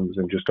systems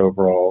and just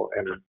overall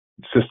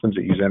systems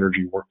that use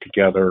energy work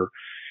together.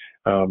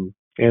 And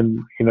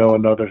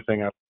another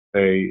thing I would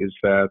say is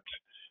that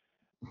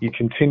you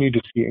continue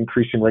to see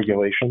increasing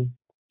regulation,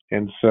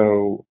 and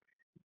so,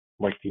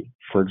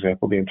 for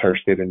example, the entire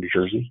state of New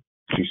Jersey,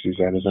 she sees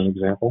that as an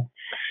example,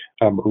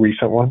 a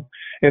recent one,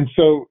 and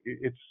so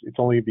it's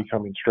only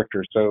becoming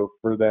stricter. So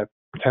for that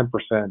 10%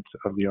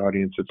 of the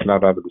audience, it's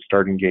not out of the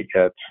starting gate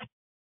yet.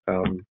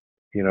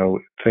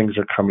 Things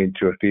are coming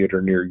to a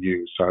theater near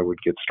you, so I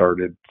would get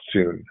started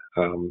soon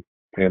and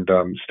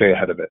stay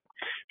ahead of it.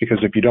 Because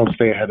if you don't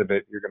stay ahead of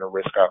it, you're going to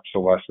risk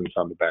obsolescence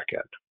on the back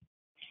end.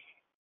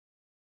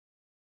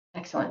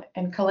 Excellent.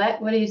 And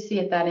Colette, what do you see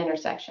at that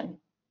intersection?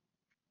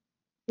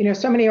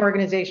 So many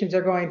organizations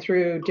are going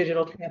through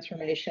digital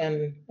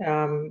transformation.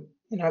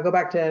 I'll go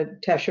back to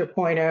Tesh, your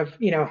point of,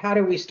 how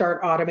do we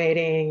start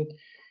automating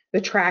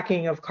the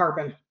tracking of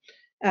carbon?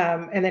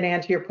 And then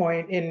Anne, to your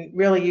point, in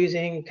really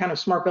using kind of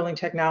smart building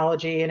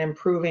technology and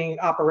improving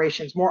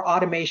operations, more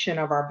automation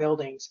of our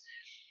buildings.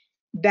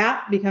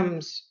 That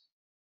becomes,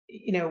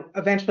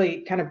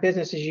 eventually kind of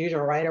business as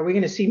usual, right? Are we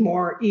going to see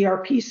more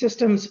ERP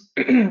systems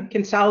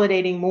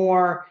consolidating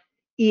more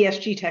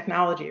ESG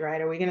technology,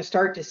 right? Are we going to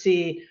start to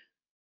see,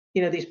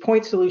 these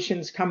point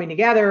solutions coming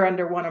together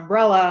under one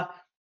umbrella,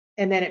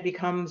 and then it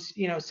becomes,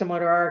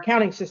 similar to our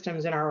accounting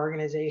systems in our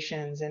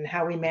organizations and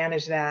how we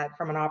manage that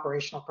from an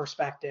operational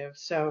perspective.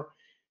 So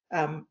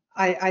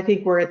I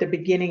think we're at the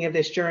beginning of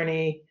this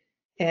journey,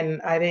 and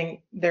I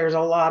think there's a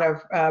lot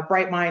of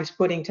bright minds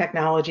putting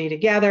technology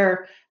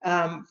together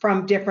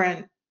from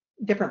different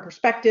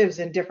perspectives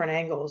and different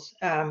angles,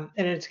 and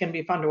it's going to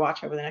be fun to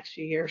watch over the next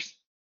few years.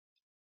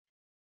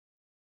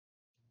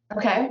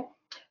 Okay,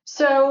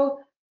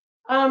 so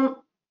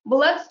well,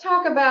 let's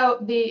talk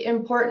about the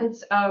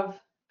importance of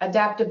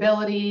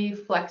adaptability,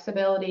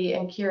 flexibility,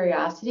 and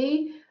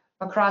curiosity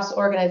across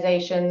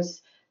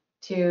organizations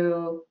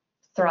to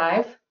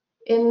thrive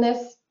in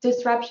this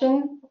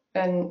disruption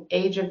and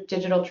age of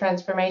digital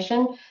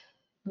transformation.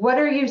 What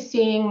are you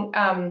seeing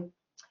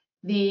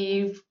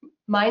the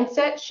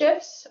mindset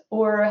shifts,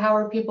 or how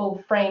are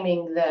people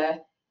framing the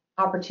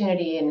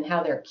opportunity and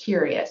how they're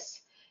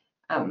curious?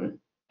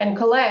 And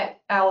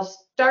Colette, I'll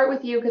start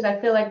with you because I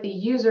feel like the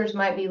users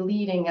might be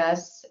leading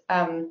us,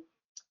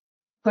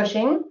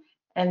 pushing,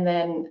 and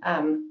then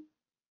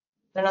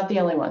they're not the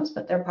only ones,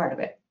 but they're part of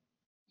it.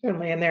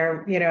 Certainly, and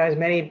there, as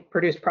many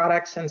produced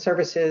products and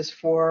services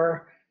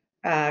for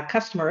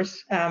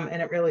customers,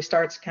 and it really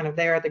starts kind of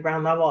there at the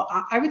ground level.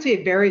 I would say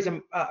it varies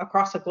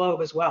across the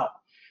globe as well,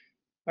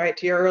 right?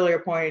 To your earlier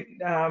point,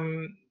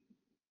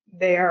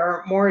 they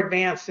are more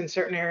advanced in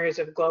certain areas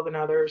of the globe than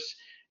others,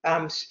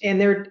 and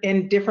they're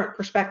in different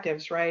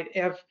perspectives, right?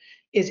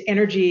 Is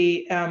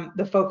energy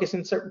the focus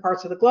in certain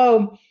parts of the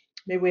globe?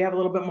 Maybe we have a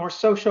little bit more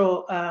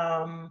social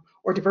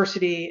or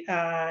diversity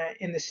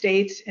in the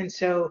States, and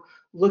so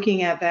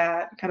looking at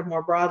that kind of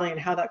more broadly and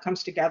how that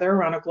comes together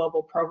around a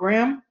global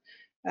program,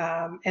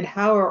 and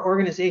how our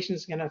organization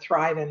is going to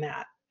thrive in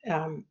that,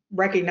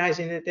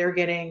 recognizing that they're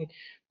getting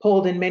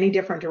pulled in many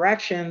different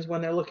directions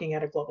when they're looking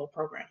at a global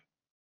program.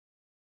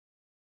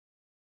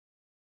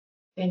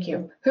 Thank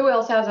you. Who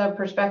else has a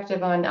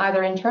perspective on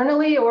either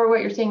internally or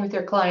what you're seeing with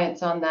your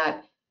clients on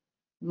that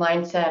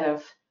mindset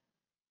of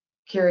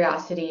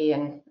curiosity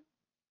and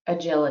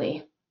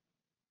agility?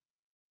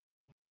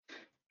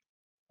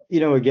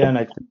 Again,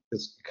 I think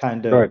this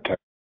kind of. Go ahead, Tesh.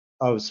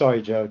 Oh,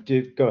 sorry, Joe.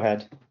 Go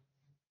ahead.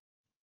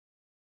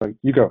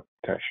 You go,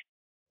 Tesh.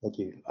 Thank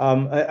you.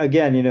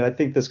 Again, I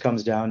think this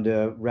comes down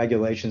to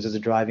regulations as a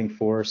driving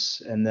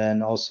force, and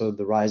then also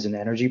the rise in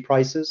energy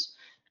prices.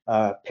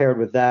 Paired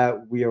with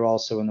that, we are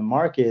also in the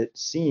market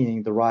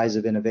seeing the rise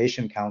of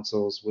innovation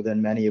councils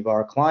within many of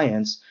our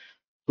clients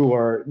who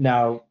are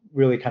now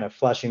really kind of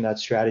fleshing that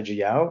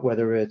strategy out,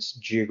 whether it's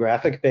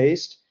geographic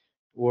based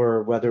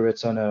or whether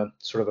it's on a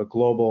sort of a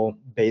global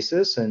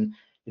basis. And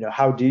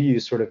how do you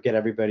sort of get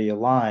everybody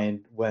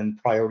aligned when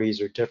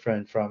priorities are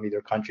different from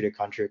either country to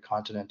country,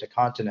 continent to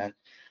continent?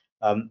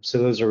 So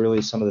those are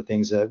really some of the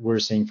things that we're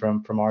seeing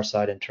from our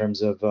side in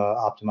terms of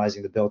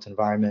optimizing the built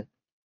environment.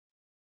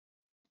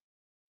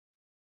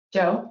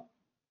 Joe?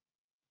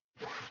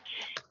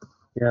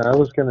 Yeah, I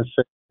was going to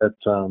say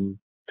that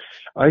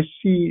I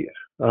see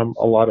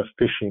a lot of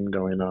fishing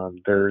going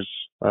on. There's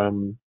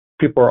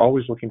people are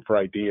always looking for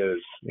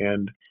ideas,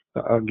 and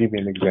I'll give you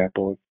an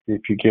example.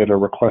 If you get a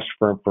request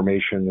for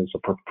information as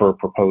for a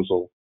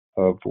proposal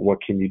of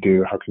what can you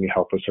do, how can you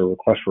help us, or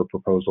request for a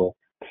proposal,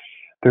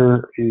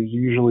 there is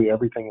usually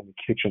everything in the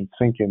kitchen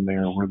sink in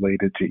there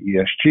related to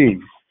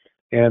ESG.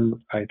 And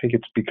I think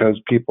it's because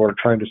people are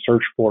trying to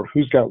search for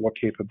who's got what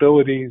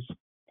capabilities,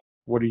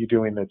 what are you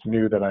doing that's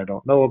new that I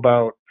don't know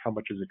about, how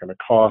much is it going to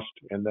cost,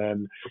 and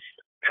then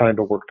trying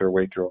to work their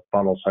way through a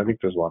funnel. So I think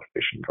there's a lot of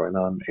fishing going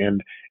on,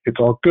 and it's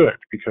all good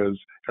because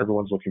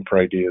everyone's looking for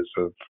ideas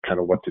of kind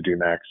of what to do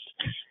next.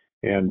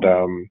 And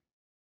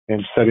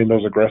setting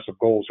those aggressive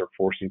goals are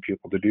forcing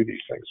people to do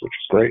these things, which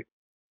is great.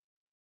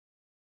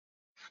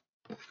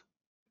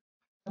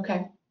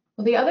 Okay.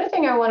 Well, the other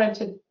thing I wanted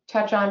to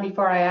touch on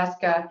before I ask,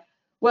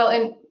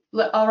 and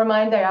I'll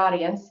remind the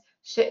audience,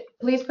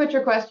 please put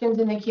your questions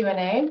in the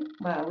Q&A.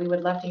 We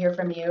would love to hear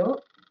from you.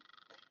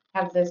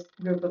 Have this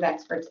group of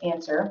experts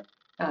answer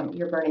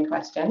your burning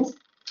questions.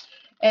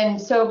 And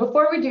so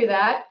before we do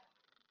that,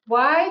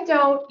 why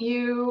don't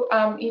you,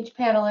 each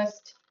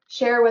panelist,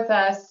 share with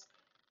us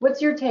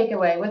what's your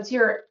takeaway? What's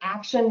your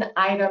action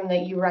item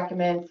that you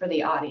recommend for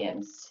the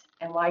audience?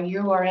 And while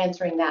you are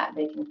answering that,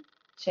 they can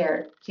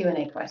share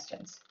Q&A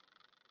questions.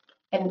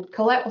 And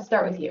Colette, we'll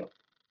start with you.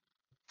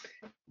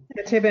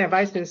 The tip and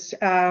advice is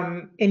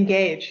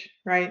engage,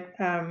 right?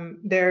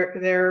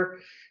 There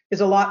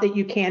is a lot that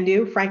you can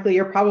do. Frankly,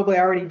 you're probably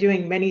already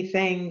doing many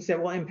things that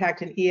will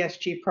impact an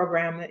ESG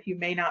program that you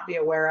may not be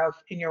aware of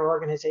in your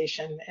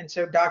organization. And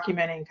so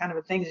documenting kind of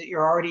the things that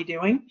you're already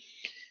doing.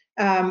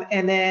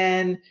 And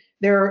then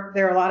there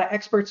are a lot of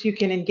experts you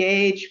can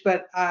engage,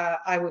 but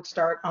I would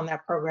start on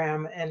that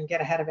program and get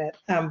ahead of it,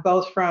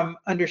 both from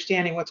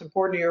understanding what's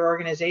important to your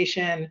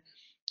organization,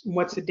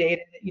 what's the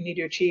data that you need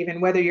to achieve,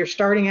 and whether you're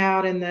starting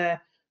out in the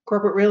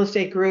corporate real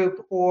estate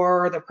group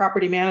or the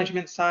property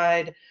management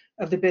side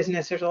of the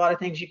business. There's a lot of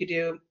things you could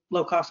do,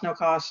 low cost, no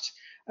cost,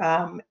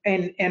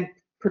 and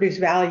produce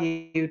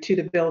value to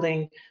the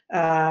building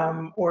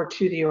or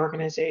to the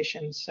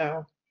organization.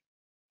 So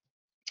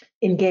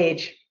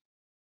engage.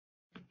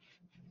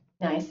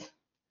 Nice.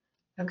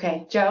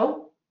 Okay,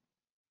 Joe?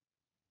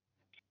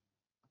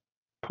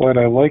 Colette,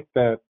 I like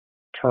that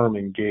term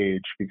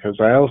engage because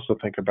I also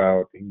think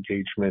about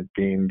engagement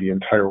being the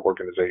entire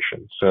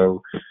organization.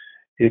 So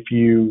if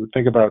you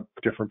think about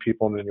different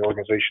people in the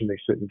organization, they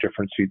sit in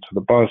different seats of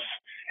the bus.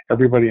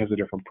 Everybody has a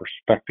different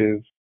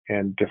perspective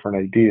and different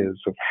ideas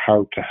of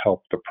how to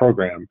help the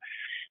program.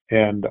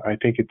 And I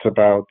think it's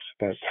about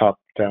that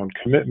top-down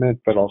commitment,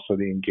 but also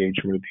the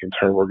engagement of the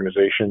entire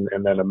organization,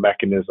 and then a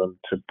mechanism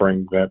to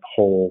bring that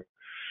whole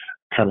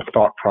kind of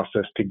thought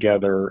process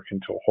together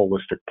into a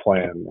holistic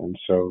plan. And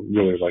so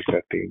really like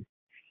that theme.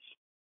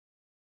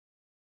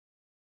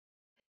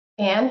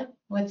 Anne,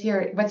 what's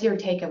your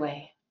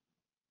takeaway?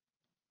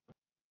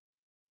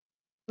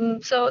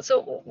 So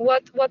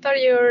what are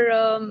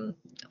your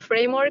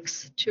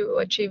frameworks to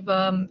achieve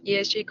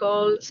ESG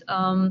goals?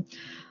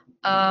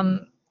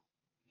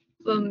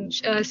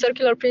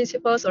 Circular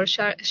principles or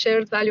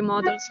shared value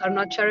models are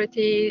not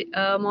charity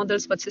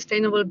models, but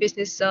sustainable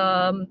business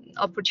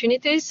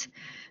opportunities,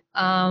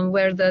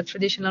 where the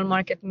traditional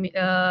market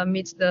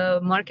meets the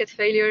market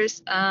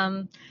failures.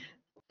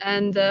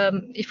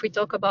 If we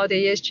talk about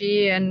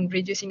ESG and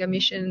reducing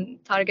emission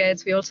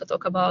targets, we also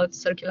talk about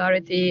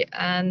circularity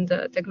and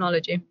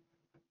technology.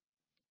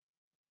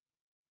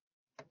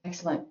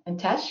 Excellent. And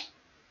Tesh?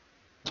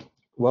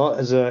 Well,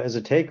 as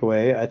a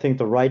takeaway, I think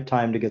the right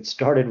time to get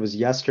started was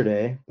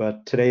yesterday,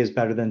 but today is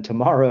better than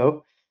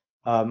tomorrow.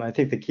 I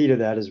think the key to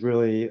that is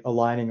really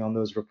aligning on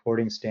those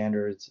reporting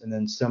standards and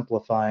then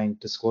simplifying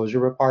disclosure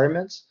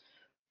requirements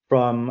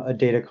from a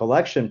data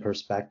collection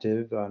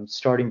perspective,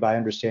 starting by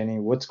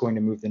understanding what's going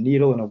to move the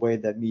needle in a way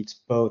that meets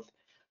both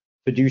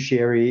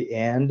fiduciary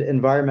and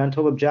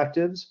environmental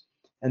objectives.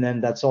 And then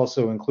that's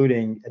also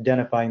including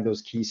identifying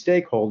those key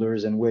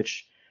stakeholders and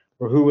which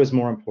or who is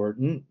more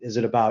important. Is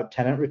it about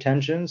tenant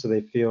retention, so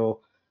they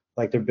feel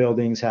like their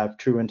buildings have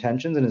true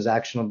intentions and is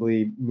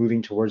actionably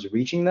moving towards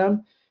reaching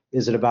them?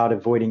 Is it about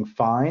avoiding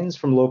fines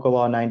from Local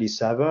Law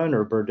 97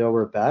 or Bordeaux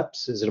or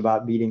BEPS? Is it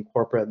about meeting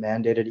corporate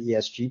mandated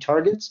ESG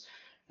targets?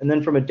 And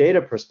then from a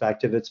data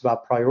perspective, it's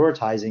about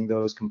prioritizing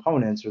those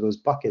components or those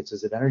buckets.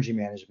 Is it energy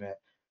management,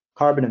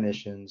 carbon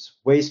emissions,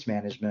 waste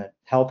management,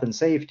 health and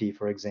safety,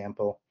 for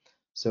example?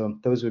 So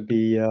those would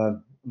be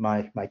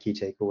my key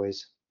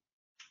takeaways.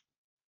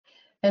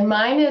 And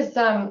mine is,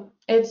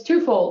 it's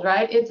twofold,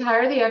 right? It's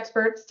hire the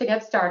experts to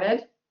get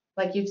started,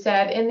 like you've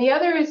said. And the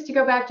other is to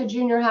go back to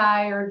junior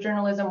high or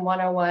journalism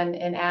 101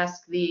 and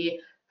ask the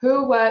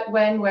who, what,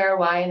 when, where,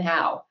 why, and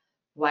how.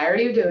 Why are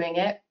you doing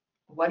it?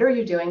 What are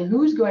you doing?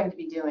 Who's going to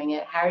be doing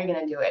it? How are you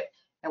going to do it?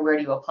 And where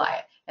do you apply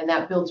it? And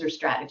that builds your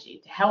strategy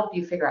to help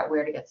you figure out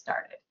where to get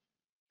started.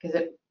 Because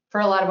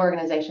for a lot of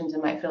organizations,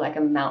 it might feel like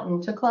a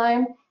mountain to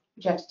climb,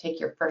 but you have to take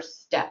your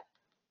first step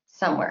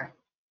somewhere.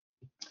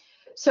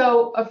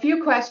 So a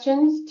few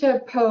questions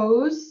to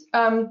pose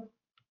to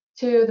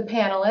the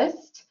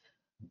panelists.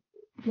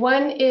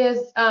 One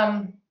is,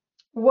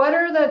 what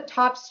are the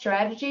top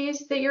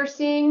strategies that you're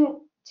seeing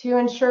to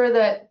ensure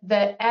that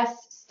the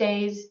S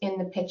stays in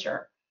the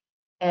picture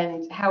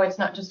and how it's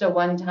not just a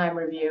one-time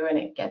review and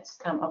it gets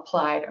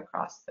applied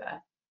across the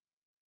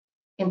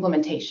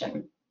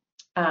implementation?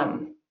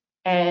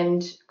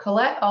 And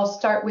Colette, I'll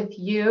start with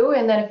you,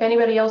 and then if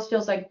anybody else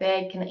feels like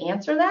they can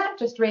answer that,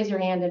 just raise your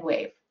hand and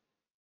wave.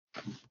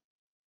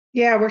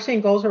 Yeah, we're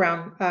seeing goals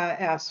around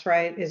S,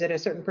 right? Is it a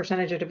certain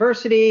percentage of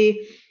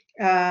diversity?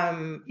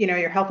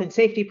 Your health and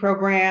safety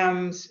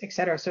programs, et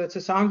cetera. So it's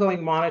this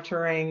ongoing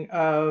monitoring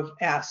of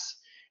S.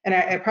 And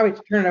I'd probably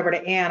turn it over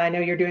to Anne. I know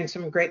you're doing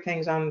some great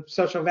things on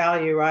social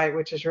value, right?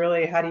 Which is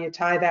really how do you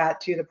tie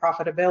that to the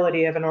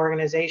profitability of an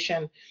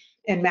organization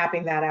and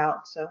mapping that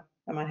out. So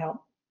that might help.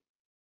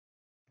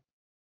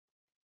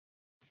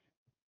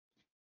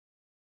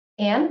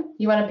 Anne,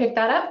 you want to pick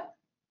that up?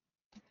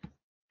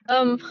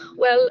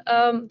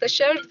 The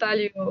shared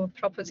value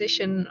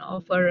proposition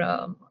offer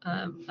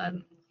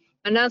an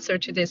answer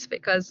to this,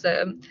 because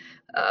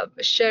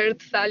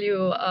shared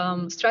value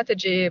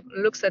strategy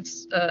looks at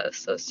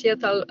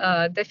societal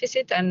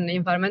deficit and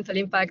environmental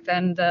impact,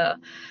 and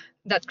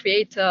that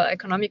create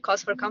economic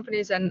costs for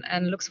companies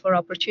and looks for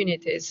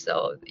opportunities.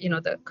 So,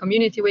 the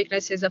community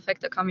weaknesses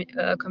affect the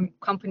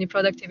company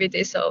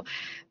productivity. So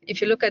if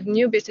you look at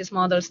new business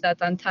models that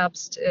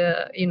untaps,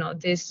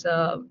 these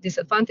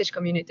disadvantaged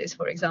communities,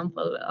 for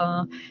example,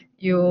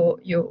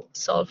 you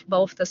solve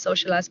both the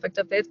social aspect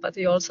of it, but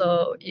you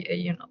also,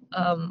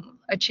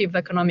 achieve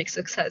economic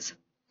success.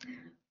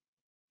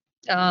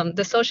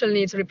 The social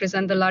needs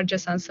represent the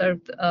largest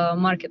unserved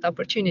market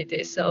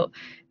opportunities. So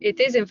it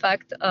is, in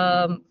fact,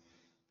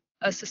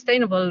 a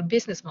sustainable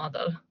business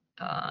model,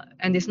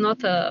 and it's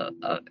not a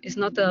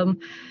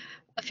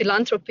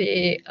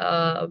philanthropy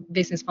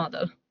business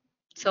model.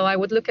 So I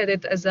would look at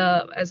it as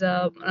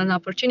an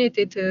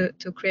opportunity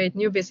to create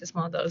new business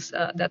models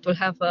that will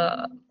have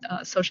a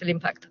social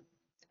impact,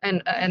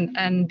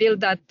 and build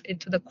that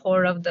into the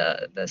core of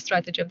the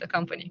strategy of the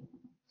company.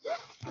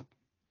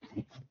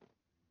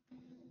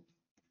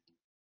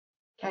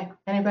 Okay.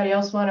 Anybody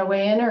else want to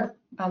weigh in, or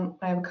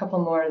I have a couple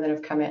more that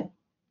have come in.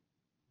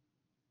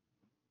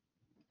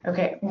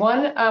 Okay,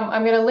 one,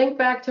 I'm going to link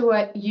back to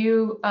what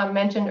you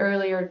mentioned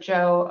earlier,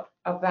 Joe,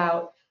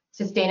 about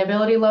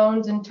sustainability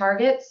loans and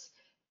targets.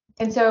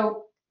 And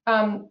so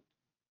can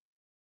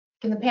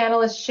the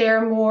panelists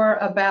share more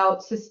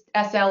about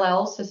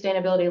SLL,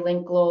 sustainability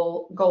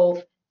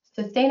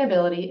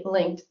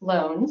linked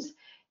loans,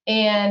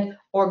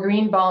 or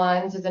green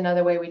bonds is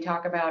another way we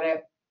talk about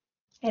it,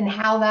 and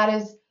how that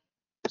is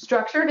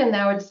structured and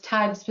how it's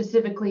tied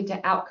specifically to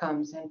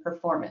outcomes and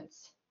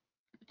performance.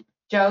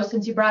 Joe,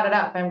 since you brought it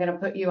up, I'm going to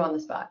put you on the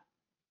spot.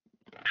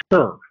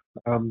 Sure.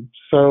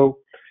 So,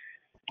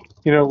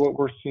 what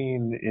we're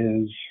seeing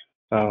is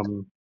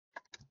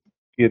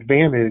the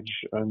advantage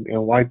and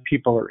why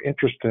people are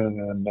interested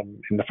in them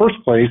in the first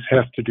place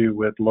has to do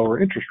with lower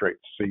interest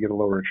rates. So you get a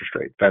lower interest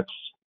rate. That's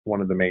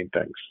one of the main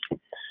things.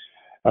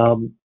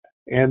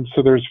 And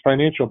so there's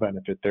financial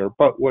benefit there.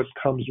 But what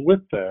comes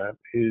with that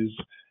is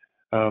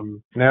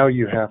now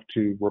you have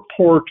to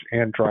report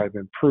and drive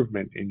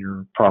improvement in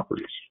your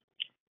properties,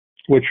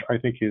 which I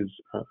think is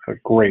a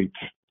great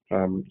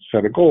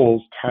set of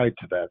goals tied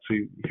to that. So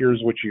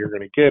here's what you're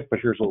going to get, but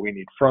here's what we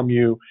need from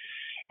you.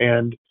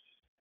 And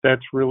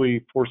that's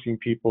really forcing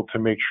people to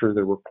make sure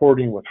they're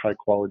reporting with high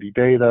quality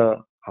data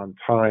on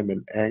time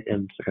and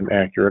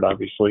accurate,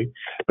 obviously.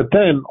 But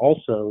then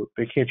also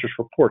they can't just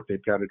report;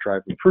 they've got to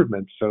drive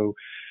improvements. So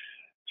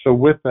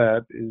with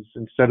that is,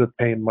 instead of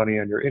paying money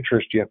on your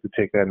interest, you have to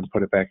take that and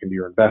put it back into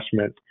your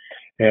investment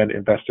and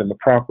invest in the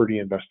property,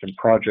 invest in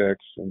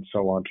projects, and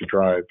so on to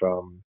drive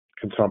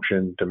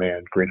consumption,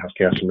 demand, greenhouse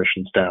gas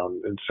emissions down.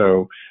 And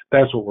so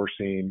that's what we're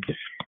seeing.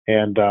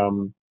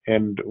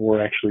 And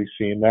we're actually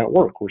seeing that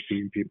work. We're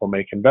seeing people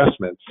make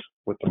investments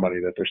with the money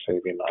that they're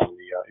saving on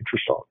the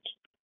interest loans.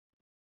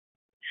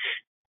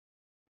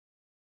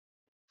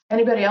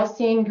 Anybody else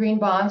seeing green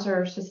bonds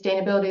or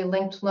sustainability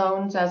linked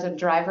loans as a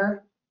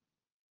driver?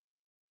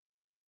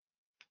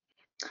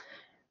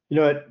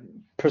 At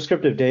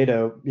Prescriptive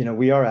Data,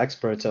 we are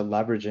experts at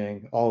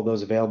leveraging all of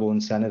those available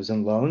incentives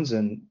and loans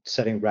and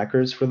setting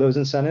records for those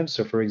incentives.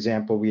 So for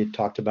example, we had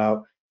talked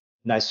about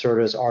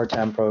NYSERDA's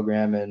R10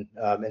 program and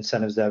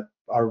incentives that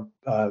are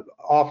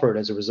offered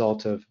as a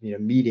result of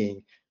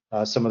meeting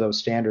some of those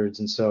standards.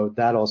 And so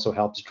that also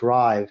helps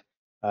drive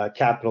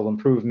capital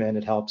improvement.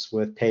 It helps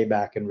with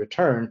payback and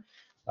return.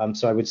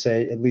 So I would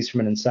say, at least from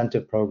an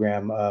incentive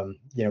program,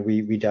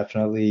 we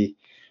definitely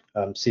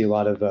see a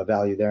lot of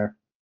value there.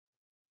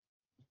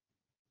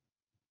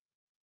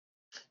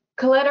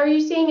 Colette, are you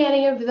seeing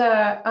any of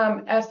the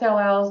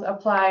SLLs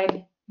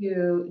applied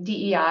to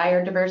DEI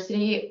or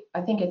diversity?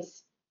 I think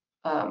it's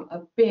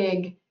a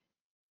big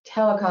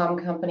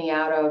telecom company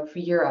out of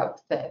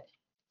Europe that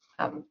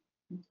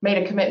made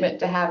a commitment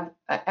to have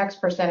X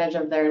percentage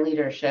of their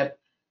leadership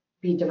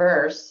be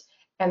diverse,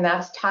 and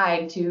that's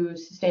tied to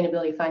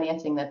sustainability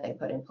financing that they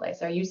put in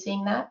place. Are you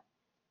seeing that?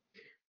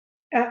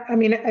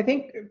 I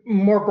think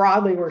more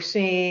broadly, we're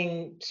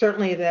seeing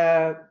certainly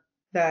the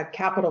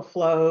capital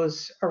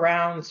flows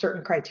around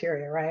certain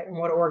criteria, right? And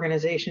what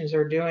organizations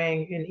are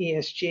doing in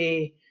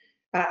ESG.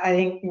 I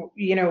think,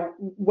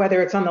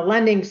 whether it's on the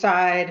lending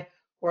side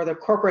or the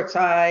corporate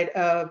side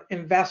of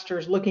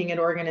investors looking at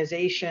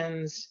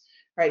organizations,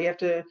 right? You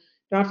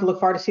don't have to look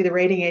far to see the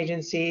rating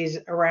agencies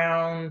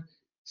around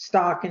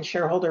stock and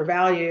shareholder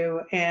value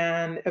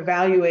and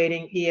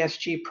evaluating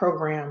ESG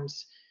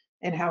programs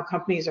and how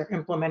companies are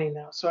implementing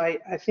those. So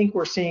I think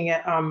we're seeing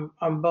it on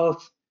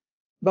both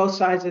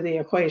sides of the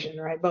equation,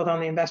 right? Both on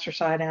the investor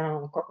side and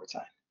on the corporate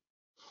side.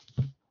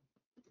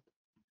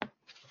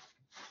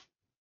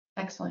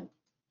 Excellent.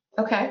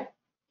 Okay.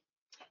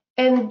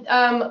 And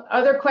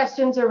other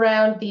questions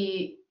around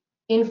the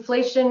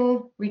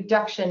Inflation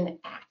Reduction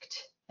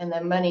Act and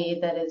the money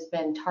that has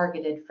been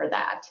targeted for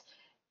that.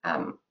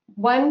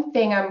 One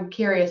thing I'm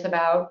curious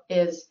about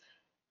is,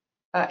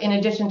 in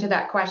addition to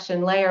that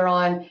question, layer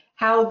on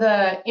how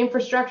the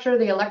infrastructure,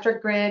 the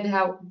electric grid,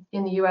 how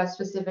in the US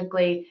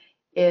specifically,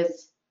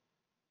 is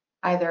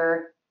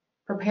either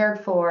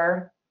prepared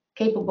for,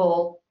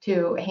 capable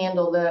to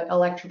handle the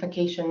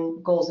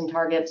electrification goals and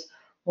targets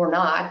or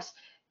not,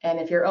 and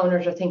if your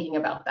owners are thinking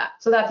about that.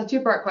 So that's a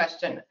two-part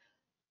question.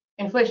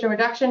 Inflation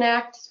Reduction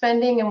Act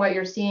spending and what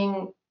you're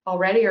seeing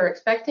already or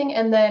expecting,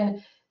 and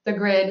then the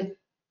grid,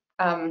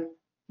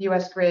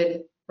 US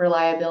grid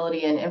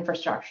reliability and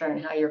infrastructure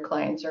and how your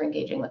clients are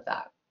engaging with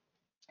that.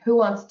 Who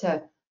wants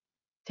to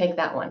take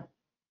that one?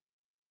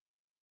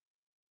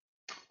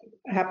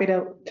 Happy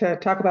to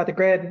talk about the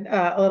grid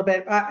a little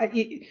bit.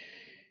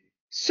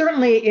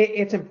 Certainly,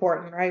 it's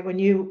important, right? When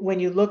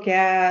you look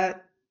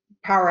at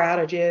power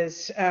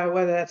outages,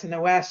 whether that's in the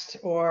West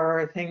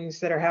or things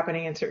that are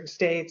happening in certain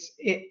states,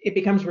 it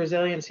becomes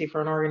resiliency for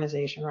an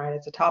organization, right?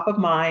 It's a top of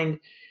mind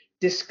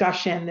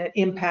discussion that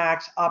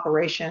impacts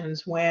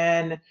operations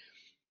when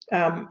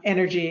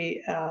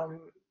energy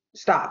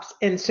stops.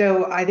 And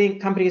so I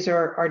think companies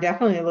are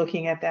definitely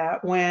looking at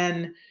that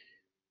when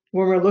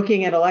we're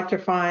looking at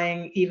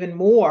electrifying even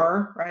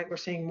more, right? We're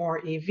seeing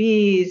more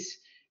EVs.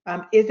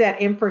 Is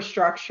that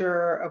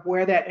infrastructure of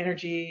where that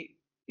energy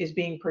is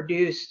being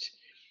produced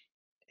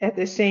at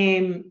the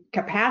same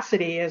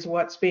capacity as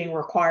what's being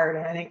required?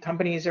 And I think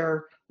companies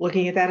are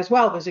looking at that as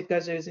well, because it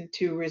goes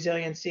into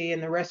resiliency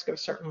and the risk of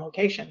certain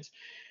locations.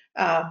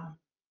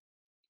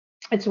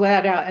 It's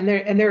without doubt, and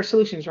there are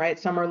solutions, right?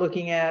 Some are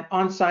looking at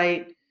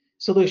on-site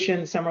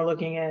solutions, some are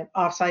looking at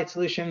off-site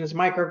solutions,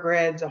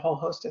 microgrids, a whole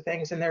host of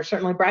things. And there are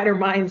certainly brighter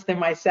minds than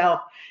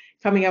myself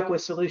coming up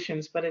with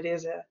solutions, but it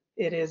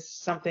is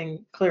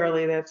something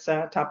clearly that's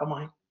top of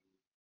mind.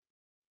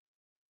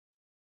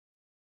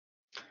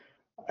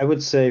 I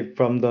would say,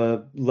 from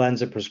the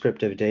lens of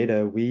Prescriptive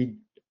Data, we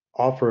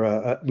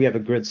offer we have a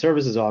grid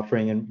services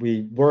offering, and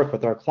we work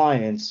with our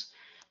clients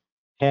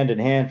hand in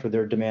hand for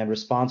their demand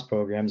response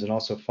programs, and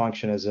also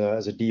function as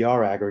a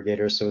DR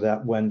aggregator, so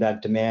that when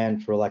that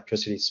demand for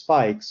electricity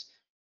spikes,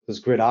 those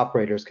grid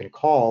operators can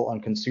call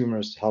on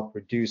consumers to help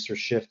reduce or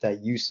shift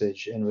that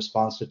usage in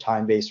response to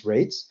time-based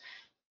rates.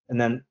 And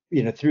then,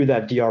 through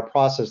that DR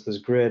process, those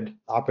grid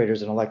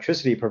operators and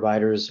electricity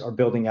providers are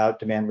building out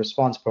demand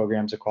response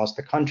programs across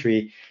the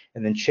country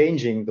and then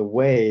changing the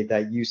way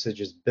that usage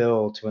is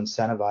billed to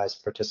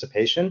incentivize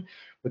participation,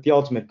 with the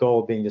ultimate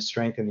goal being to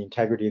strengthen the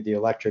integrity of the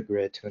electric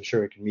grid to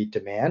ensure it can meet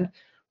demand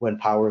when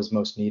power is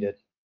most needed.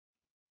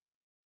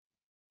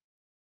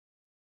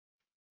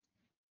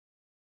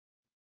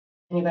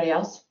 Anybody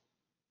else?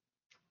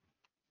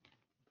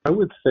 I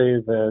would say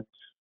that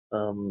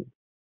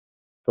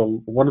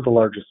one of the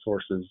largest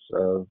sources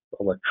of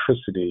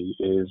electricity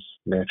is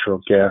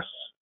natural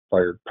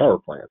gas-fired power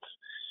plants.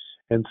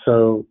 And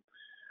so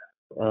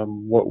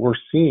what we're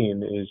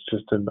seeing is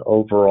just an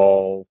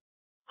overall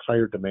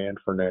higher demand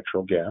for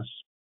natural gas.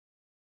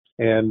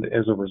 And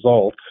as a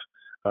result,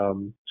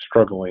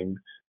 struggling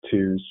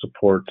to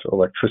support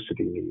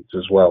electricity needs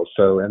as well.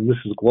 So, and this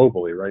is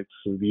globally, right?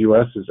 So the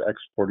U.S. is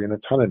exporting a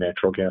ton of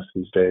natural gas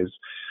these days.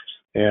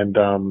 And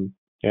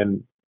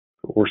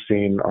we're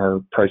seeing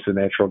our price of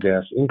natural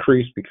gas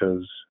increase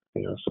because,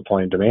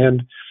 supply and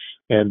demand,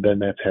 and then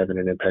that's having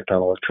an impact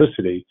on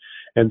electricity.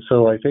 And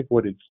so I think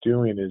what it's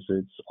doing is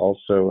it's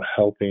also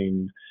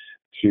helping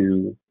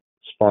to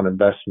spawn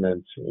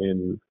investment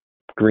in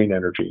green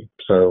energy.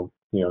 So,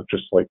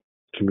 just like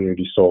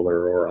community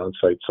solar or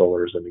on-site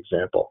solar as an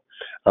example.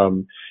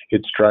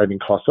 It's driving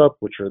costs up,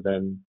 which are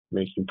then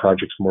making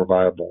projects more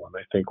viable. And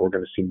I think we're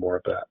going to see more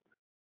of that.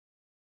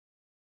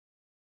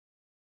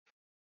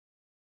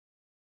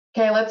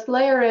 Okay, let's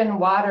layer in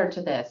water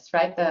to this,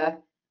 right? The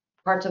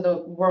parts of the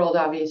world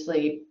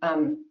obviously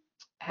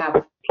have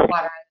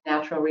water as a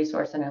natural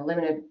resource and a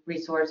limited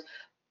resource.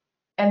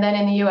 And then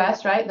in the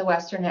US, right, the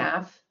western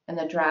half and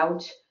the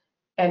drought,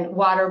 and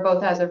water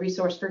both as a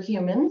resource for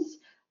humans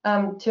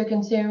to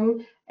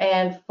consume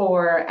and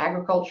for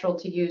agricultural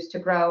to use to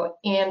grow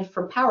and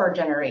for power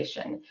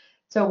generation.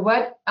 So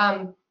what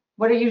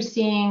are you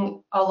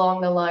seeing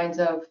along the lines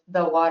of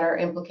the water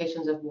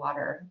implications of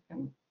water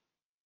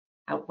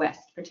out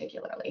west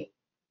particularly?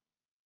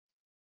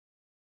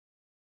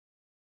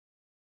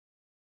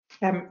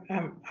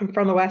 I'm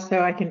from the West,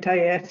 so I can tell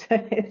you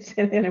it's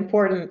an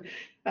important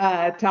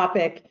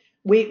topic.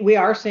 We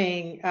are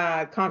seeing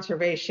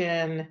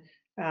conservation,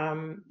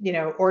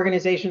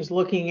 organizations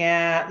looking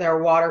at their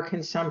water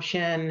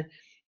consumption,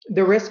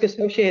 the risk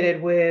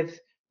associated with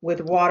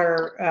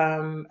water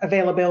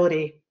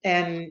availability,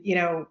 and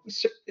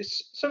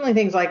certainly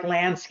things like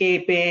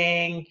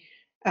landscaping,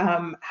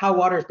 how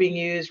water is being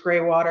used, gray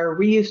water,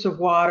 reuse of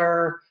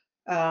water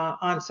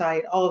on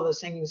site. All of those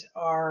things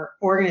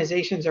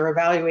organizations are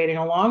evaluating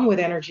along with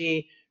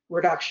energy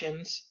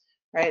reductions,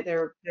 right?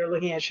 They're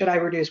looking at, should I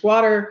reduce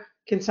water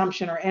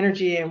consumption or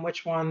energy, and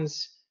which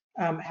ones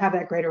have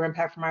that greater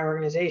impact for my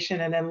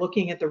organization, and then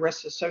looking at the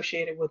risks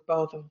associated with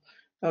both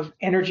of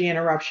energy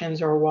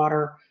interruptions or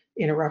water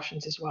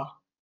interruptions as well.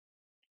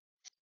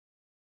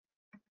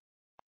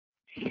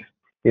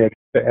 Yeah,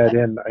 to add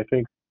in, I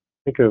think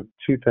of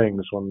two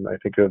things when I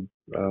think of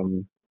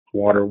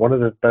water. One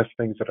of the best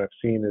things that I've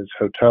seen is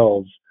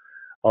hotels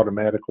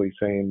automatically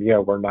saying, yeah,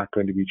 we're not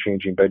going to be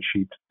changing bed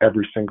sheets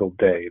every single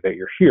day that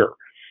you're here.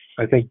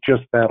 I think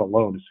just that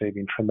alone is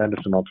saving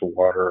tremendous amounts of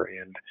water.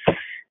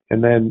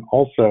 And then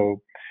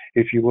also,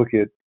 if you look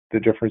at the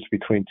difference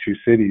between two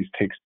cities,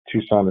 take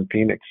Tucson and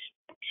Phoenix.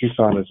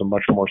 Tucson is a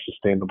much more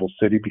sustainable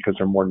city because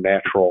they're more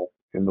natural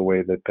in the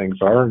way that things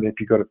are. And if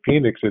you go to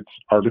Phoenix, it's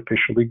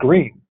artificially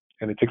green,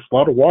 and it takes a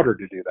lot of water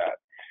to do that.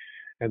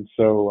 And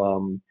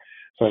so,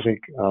 I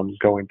think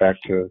going back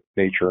to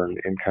nature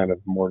and kind of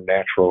more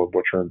natural of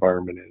what your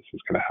environment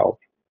is going to help.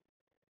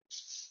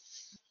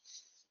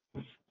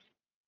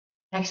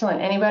 Excellent.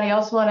 Anybody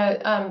else want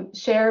to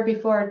share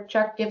before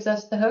Chuck gives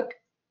us the hook?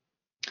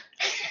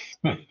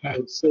 I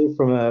would say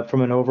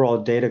from an overall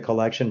data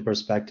collection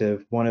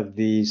perspective, one of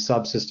the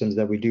subsystems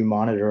that we do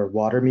monitor are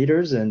water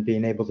meters, and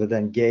being able to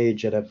then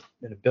gauge in a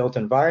built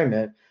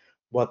environment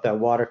what that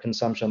water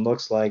consumption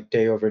looks like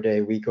day over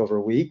day, week over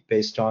week,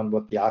 based on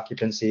what the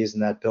occupancy is in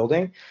that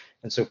building.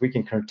 And so if we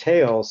can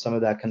curtail some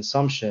of that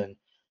consumption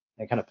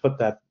and kind of put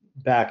that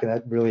back, and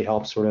that really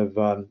helps sort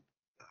of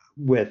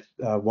with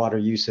water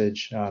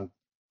usage,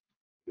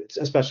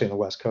 especially in the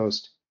West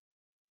Coast.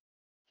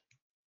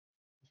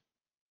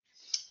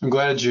 I'm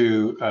glad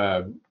you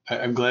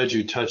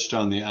touched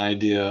on the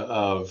idea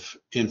of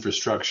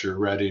infrastructure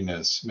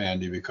readiness,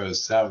 Mandy,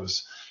 because that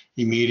was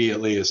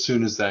immediately, as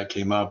soon as that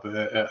came up,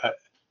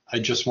 I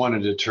just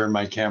wanted to turn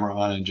my camera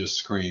on and just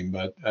scream.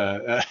 But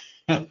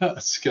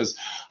because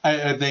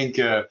I think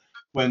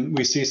when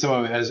we see some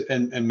of it, as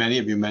and many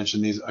of you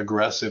mentioned these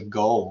aggressive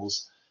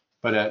goals,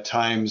 but at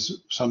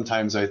times,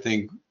 sometimes I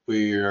think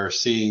we are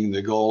seeing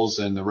the goals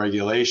and the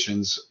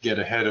regulations get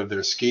ahead of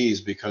their skis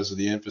because of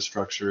the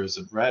infrastructure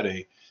isn't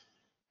ready.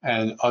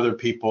 And other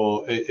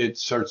people, it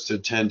starts to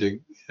tend to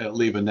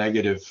leave a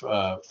negative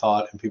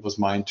thought in people's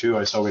mind too.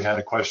 I saw we had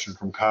a question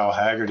from Kyle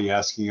Haggerty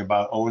asking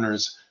about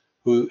owners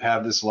who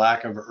have this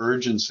lack of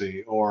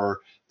urgency or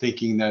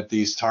thinking that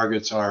these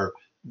targets are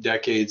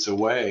decades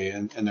away,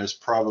 and there's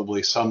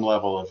probably some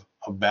level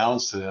of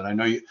balance to that. I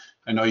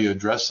know you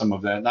addressed some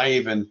of that, and I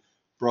even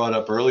brought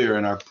up earlier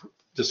in our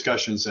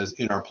discussions as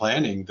in our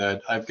planning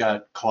that I've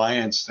got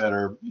clients that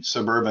are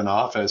suburban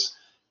office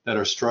that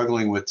are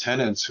struggling with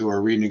tenants who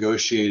are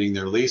renegotiating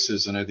their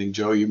leases, and I think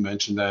Joe, you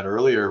mentioned that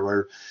earlier,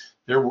 where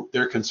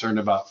they're concerned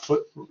about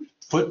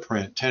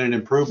footprint, tenant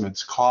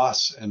improvements,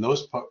 costs, and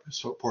those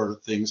sort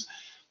of things,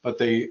 but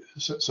they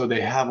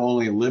have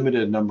only a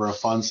limited number of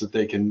funds that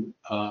they can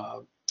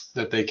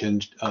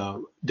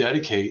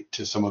dedicate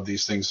to some of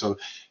these things. So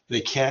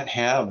they can't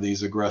have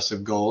these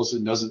aggressive goals.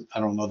 I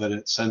don't know that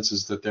it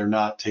senses that they're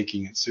not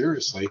taking it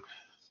seriously.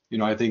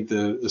 I think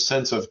the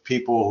sense of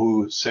people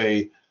who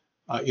say,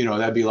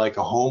 that'd be like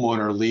a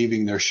homeowner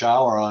leaving their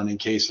shower on in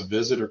case a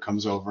visitor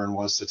comes over and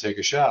wants to take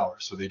a shower.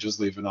 So they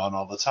just leave it on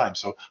all the time.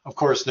 So of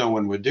course, no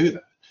one would do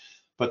that.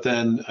 But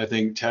then I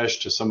think,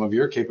 Tesh, to some of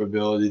your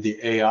capability, the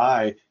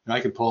AI, and I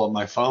could pull up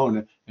my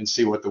phone and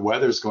see what the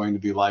weather's going to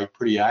be like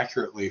pretty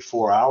accurately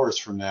 4 hours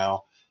from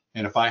now.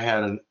 And if I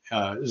had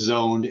a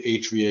zoned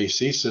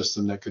HVAC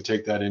system that could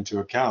take that into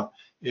account,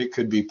 it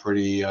could be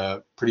pretty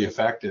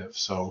effective.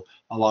 So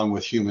along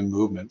with human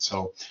movement.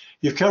 So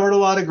you've covered a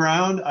lot of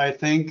ground. I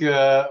think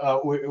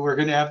we're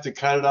going to have to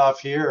cut it off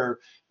here.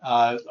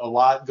 A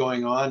lot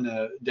going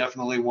on.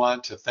 Definitely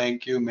want to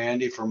thank you,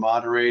 Mandy, for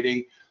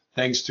moderating.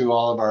 Thanks to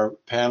all of our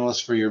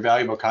panelists for your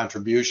valuable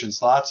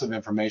contributions. Lots of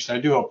information. I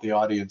do hope the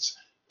audience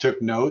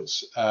took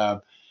notes.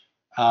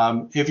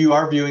 If you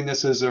are viewing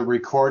this as a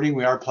recording,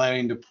 we are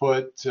planning to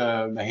put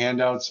the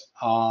handouts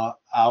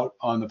out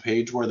on the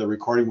page where the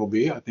recording will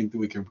be. I think that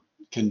we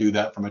can do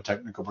that from a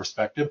technical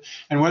perspective.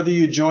 And whether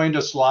you joined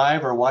us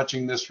live or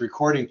watching this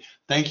recording,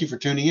 thank you for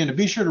tuning in. And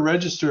be sure to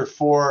register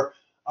for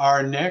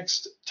our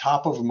next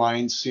Top of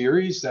Mind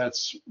series.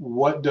 That's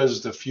What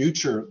Does the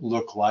Future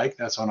Look Like?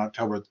 That's on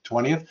October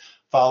 20th,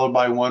 followed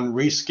by one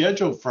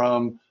rescheduled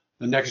from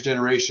the Next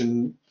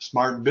Generation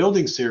Smart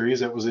Building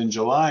series that was in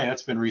July.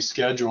 That's been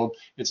rescheduled.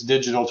 It's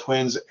digital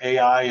twins,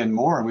 AI, and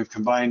more. And we've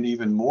combined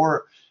even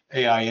more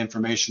AI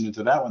information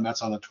into that one.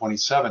 That's on the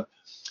 27th.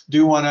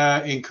 Do want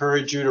to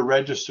encourage you to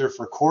register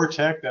for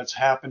CoreTech. That's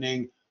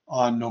happening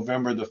on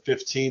November the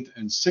 15th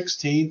and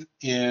 16th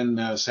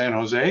in San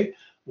Jose.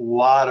 A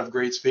lot of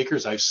great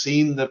speakers. I've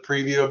seen the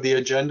preview of the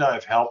agenda.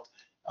 I've helped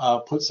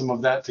put some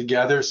of that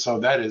together. So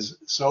that is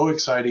so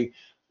exciting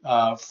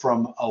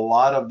from a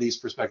lot of these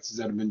perspectives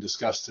that have been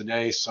discussed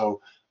today.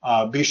 So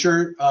be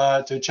sure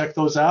to check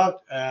those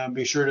out.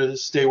 Be sure to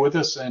stay with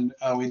us. And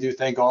we do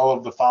thank all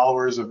of the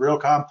followers of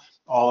Realcomm,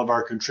 all of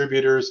our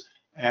contributors.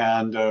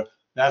 And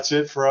that's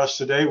it for us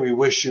today. We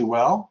wish you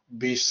well.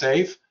 Be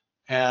safe.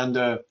 And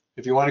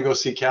if you want to go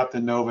see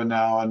Captain Nova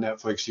now on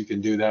Netflix, you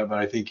can do that. But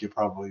I think you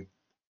probably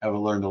have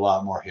learned a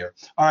lot more here.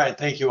 All right.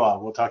 Thank you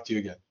all. We'll talk to you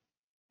again.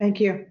 Thank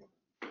you.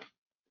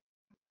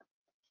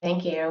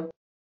 Thank you.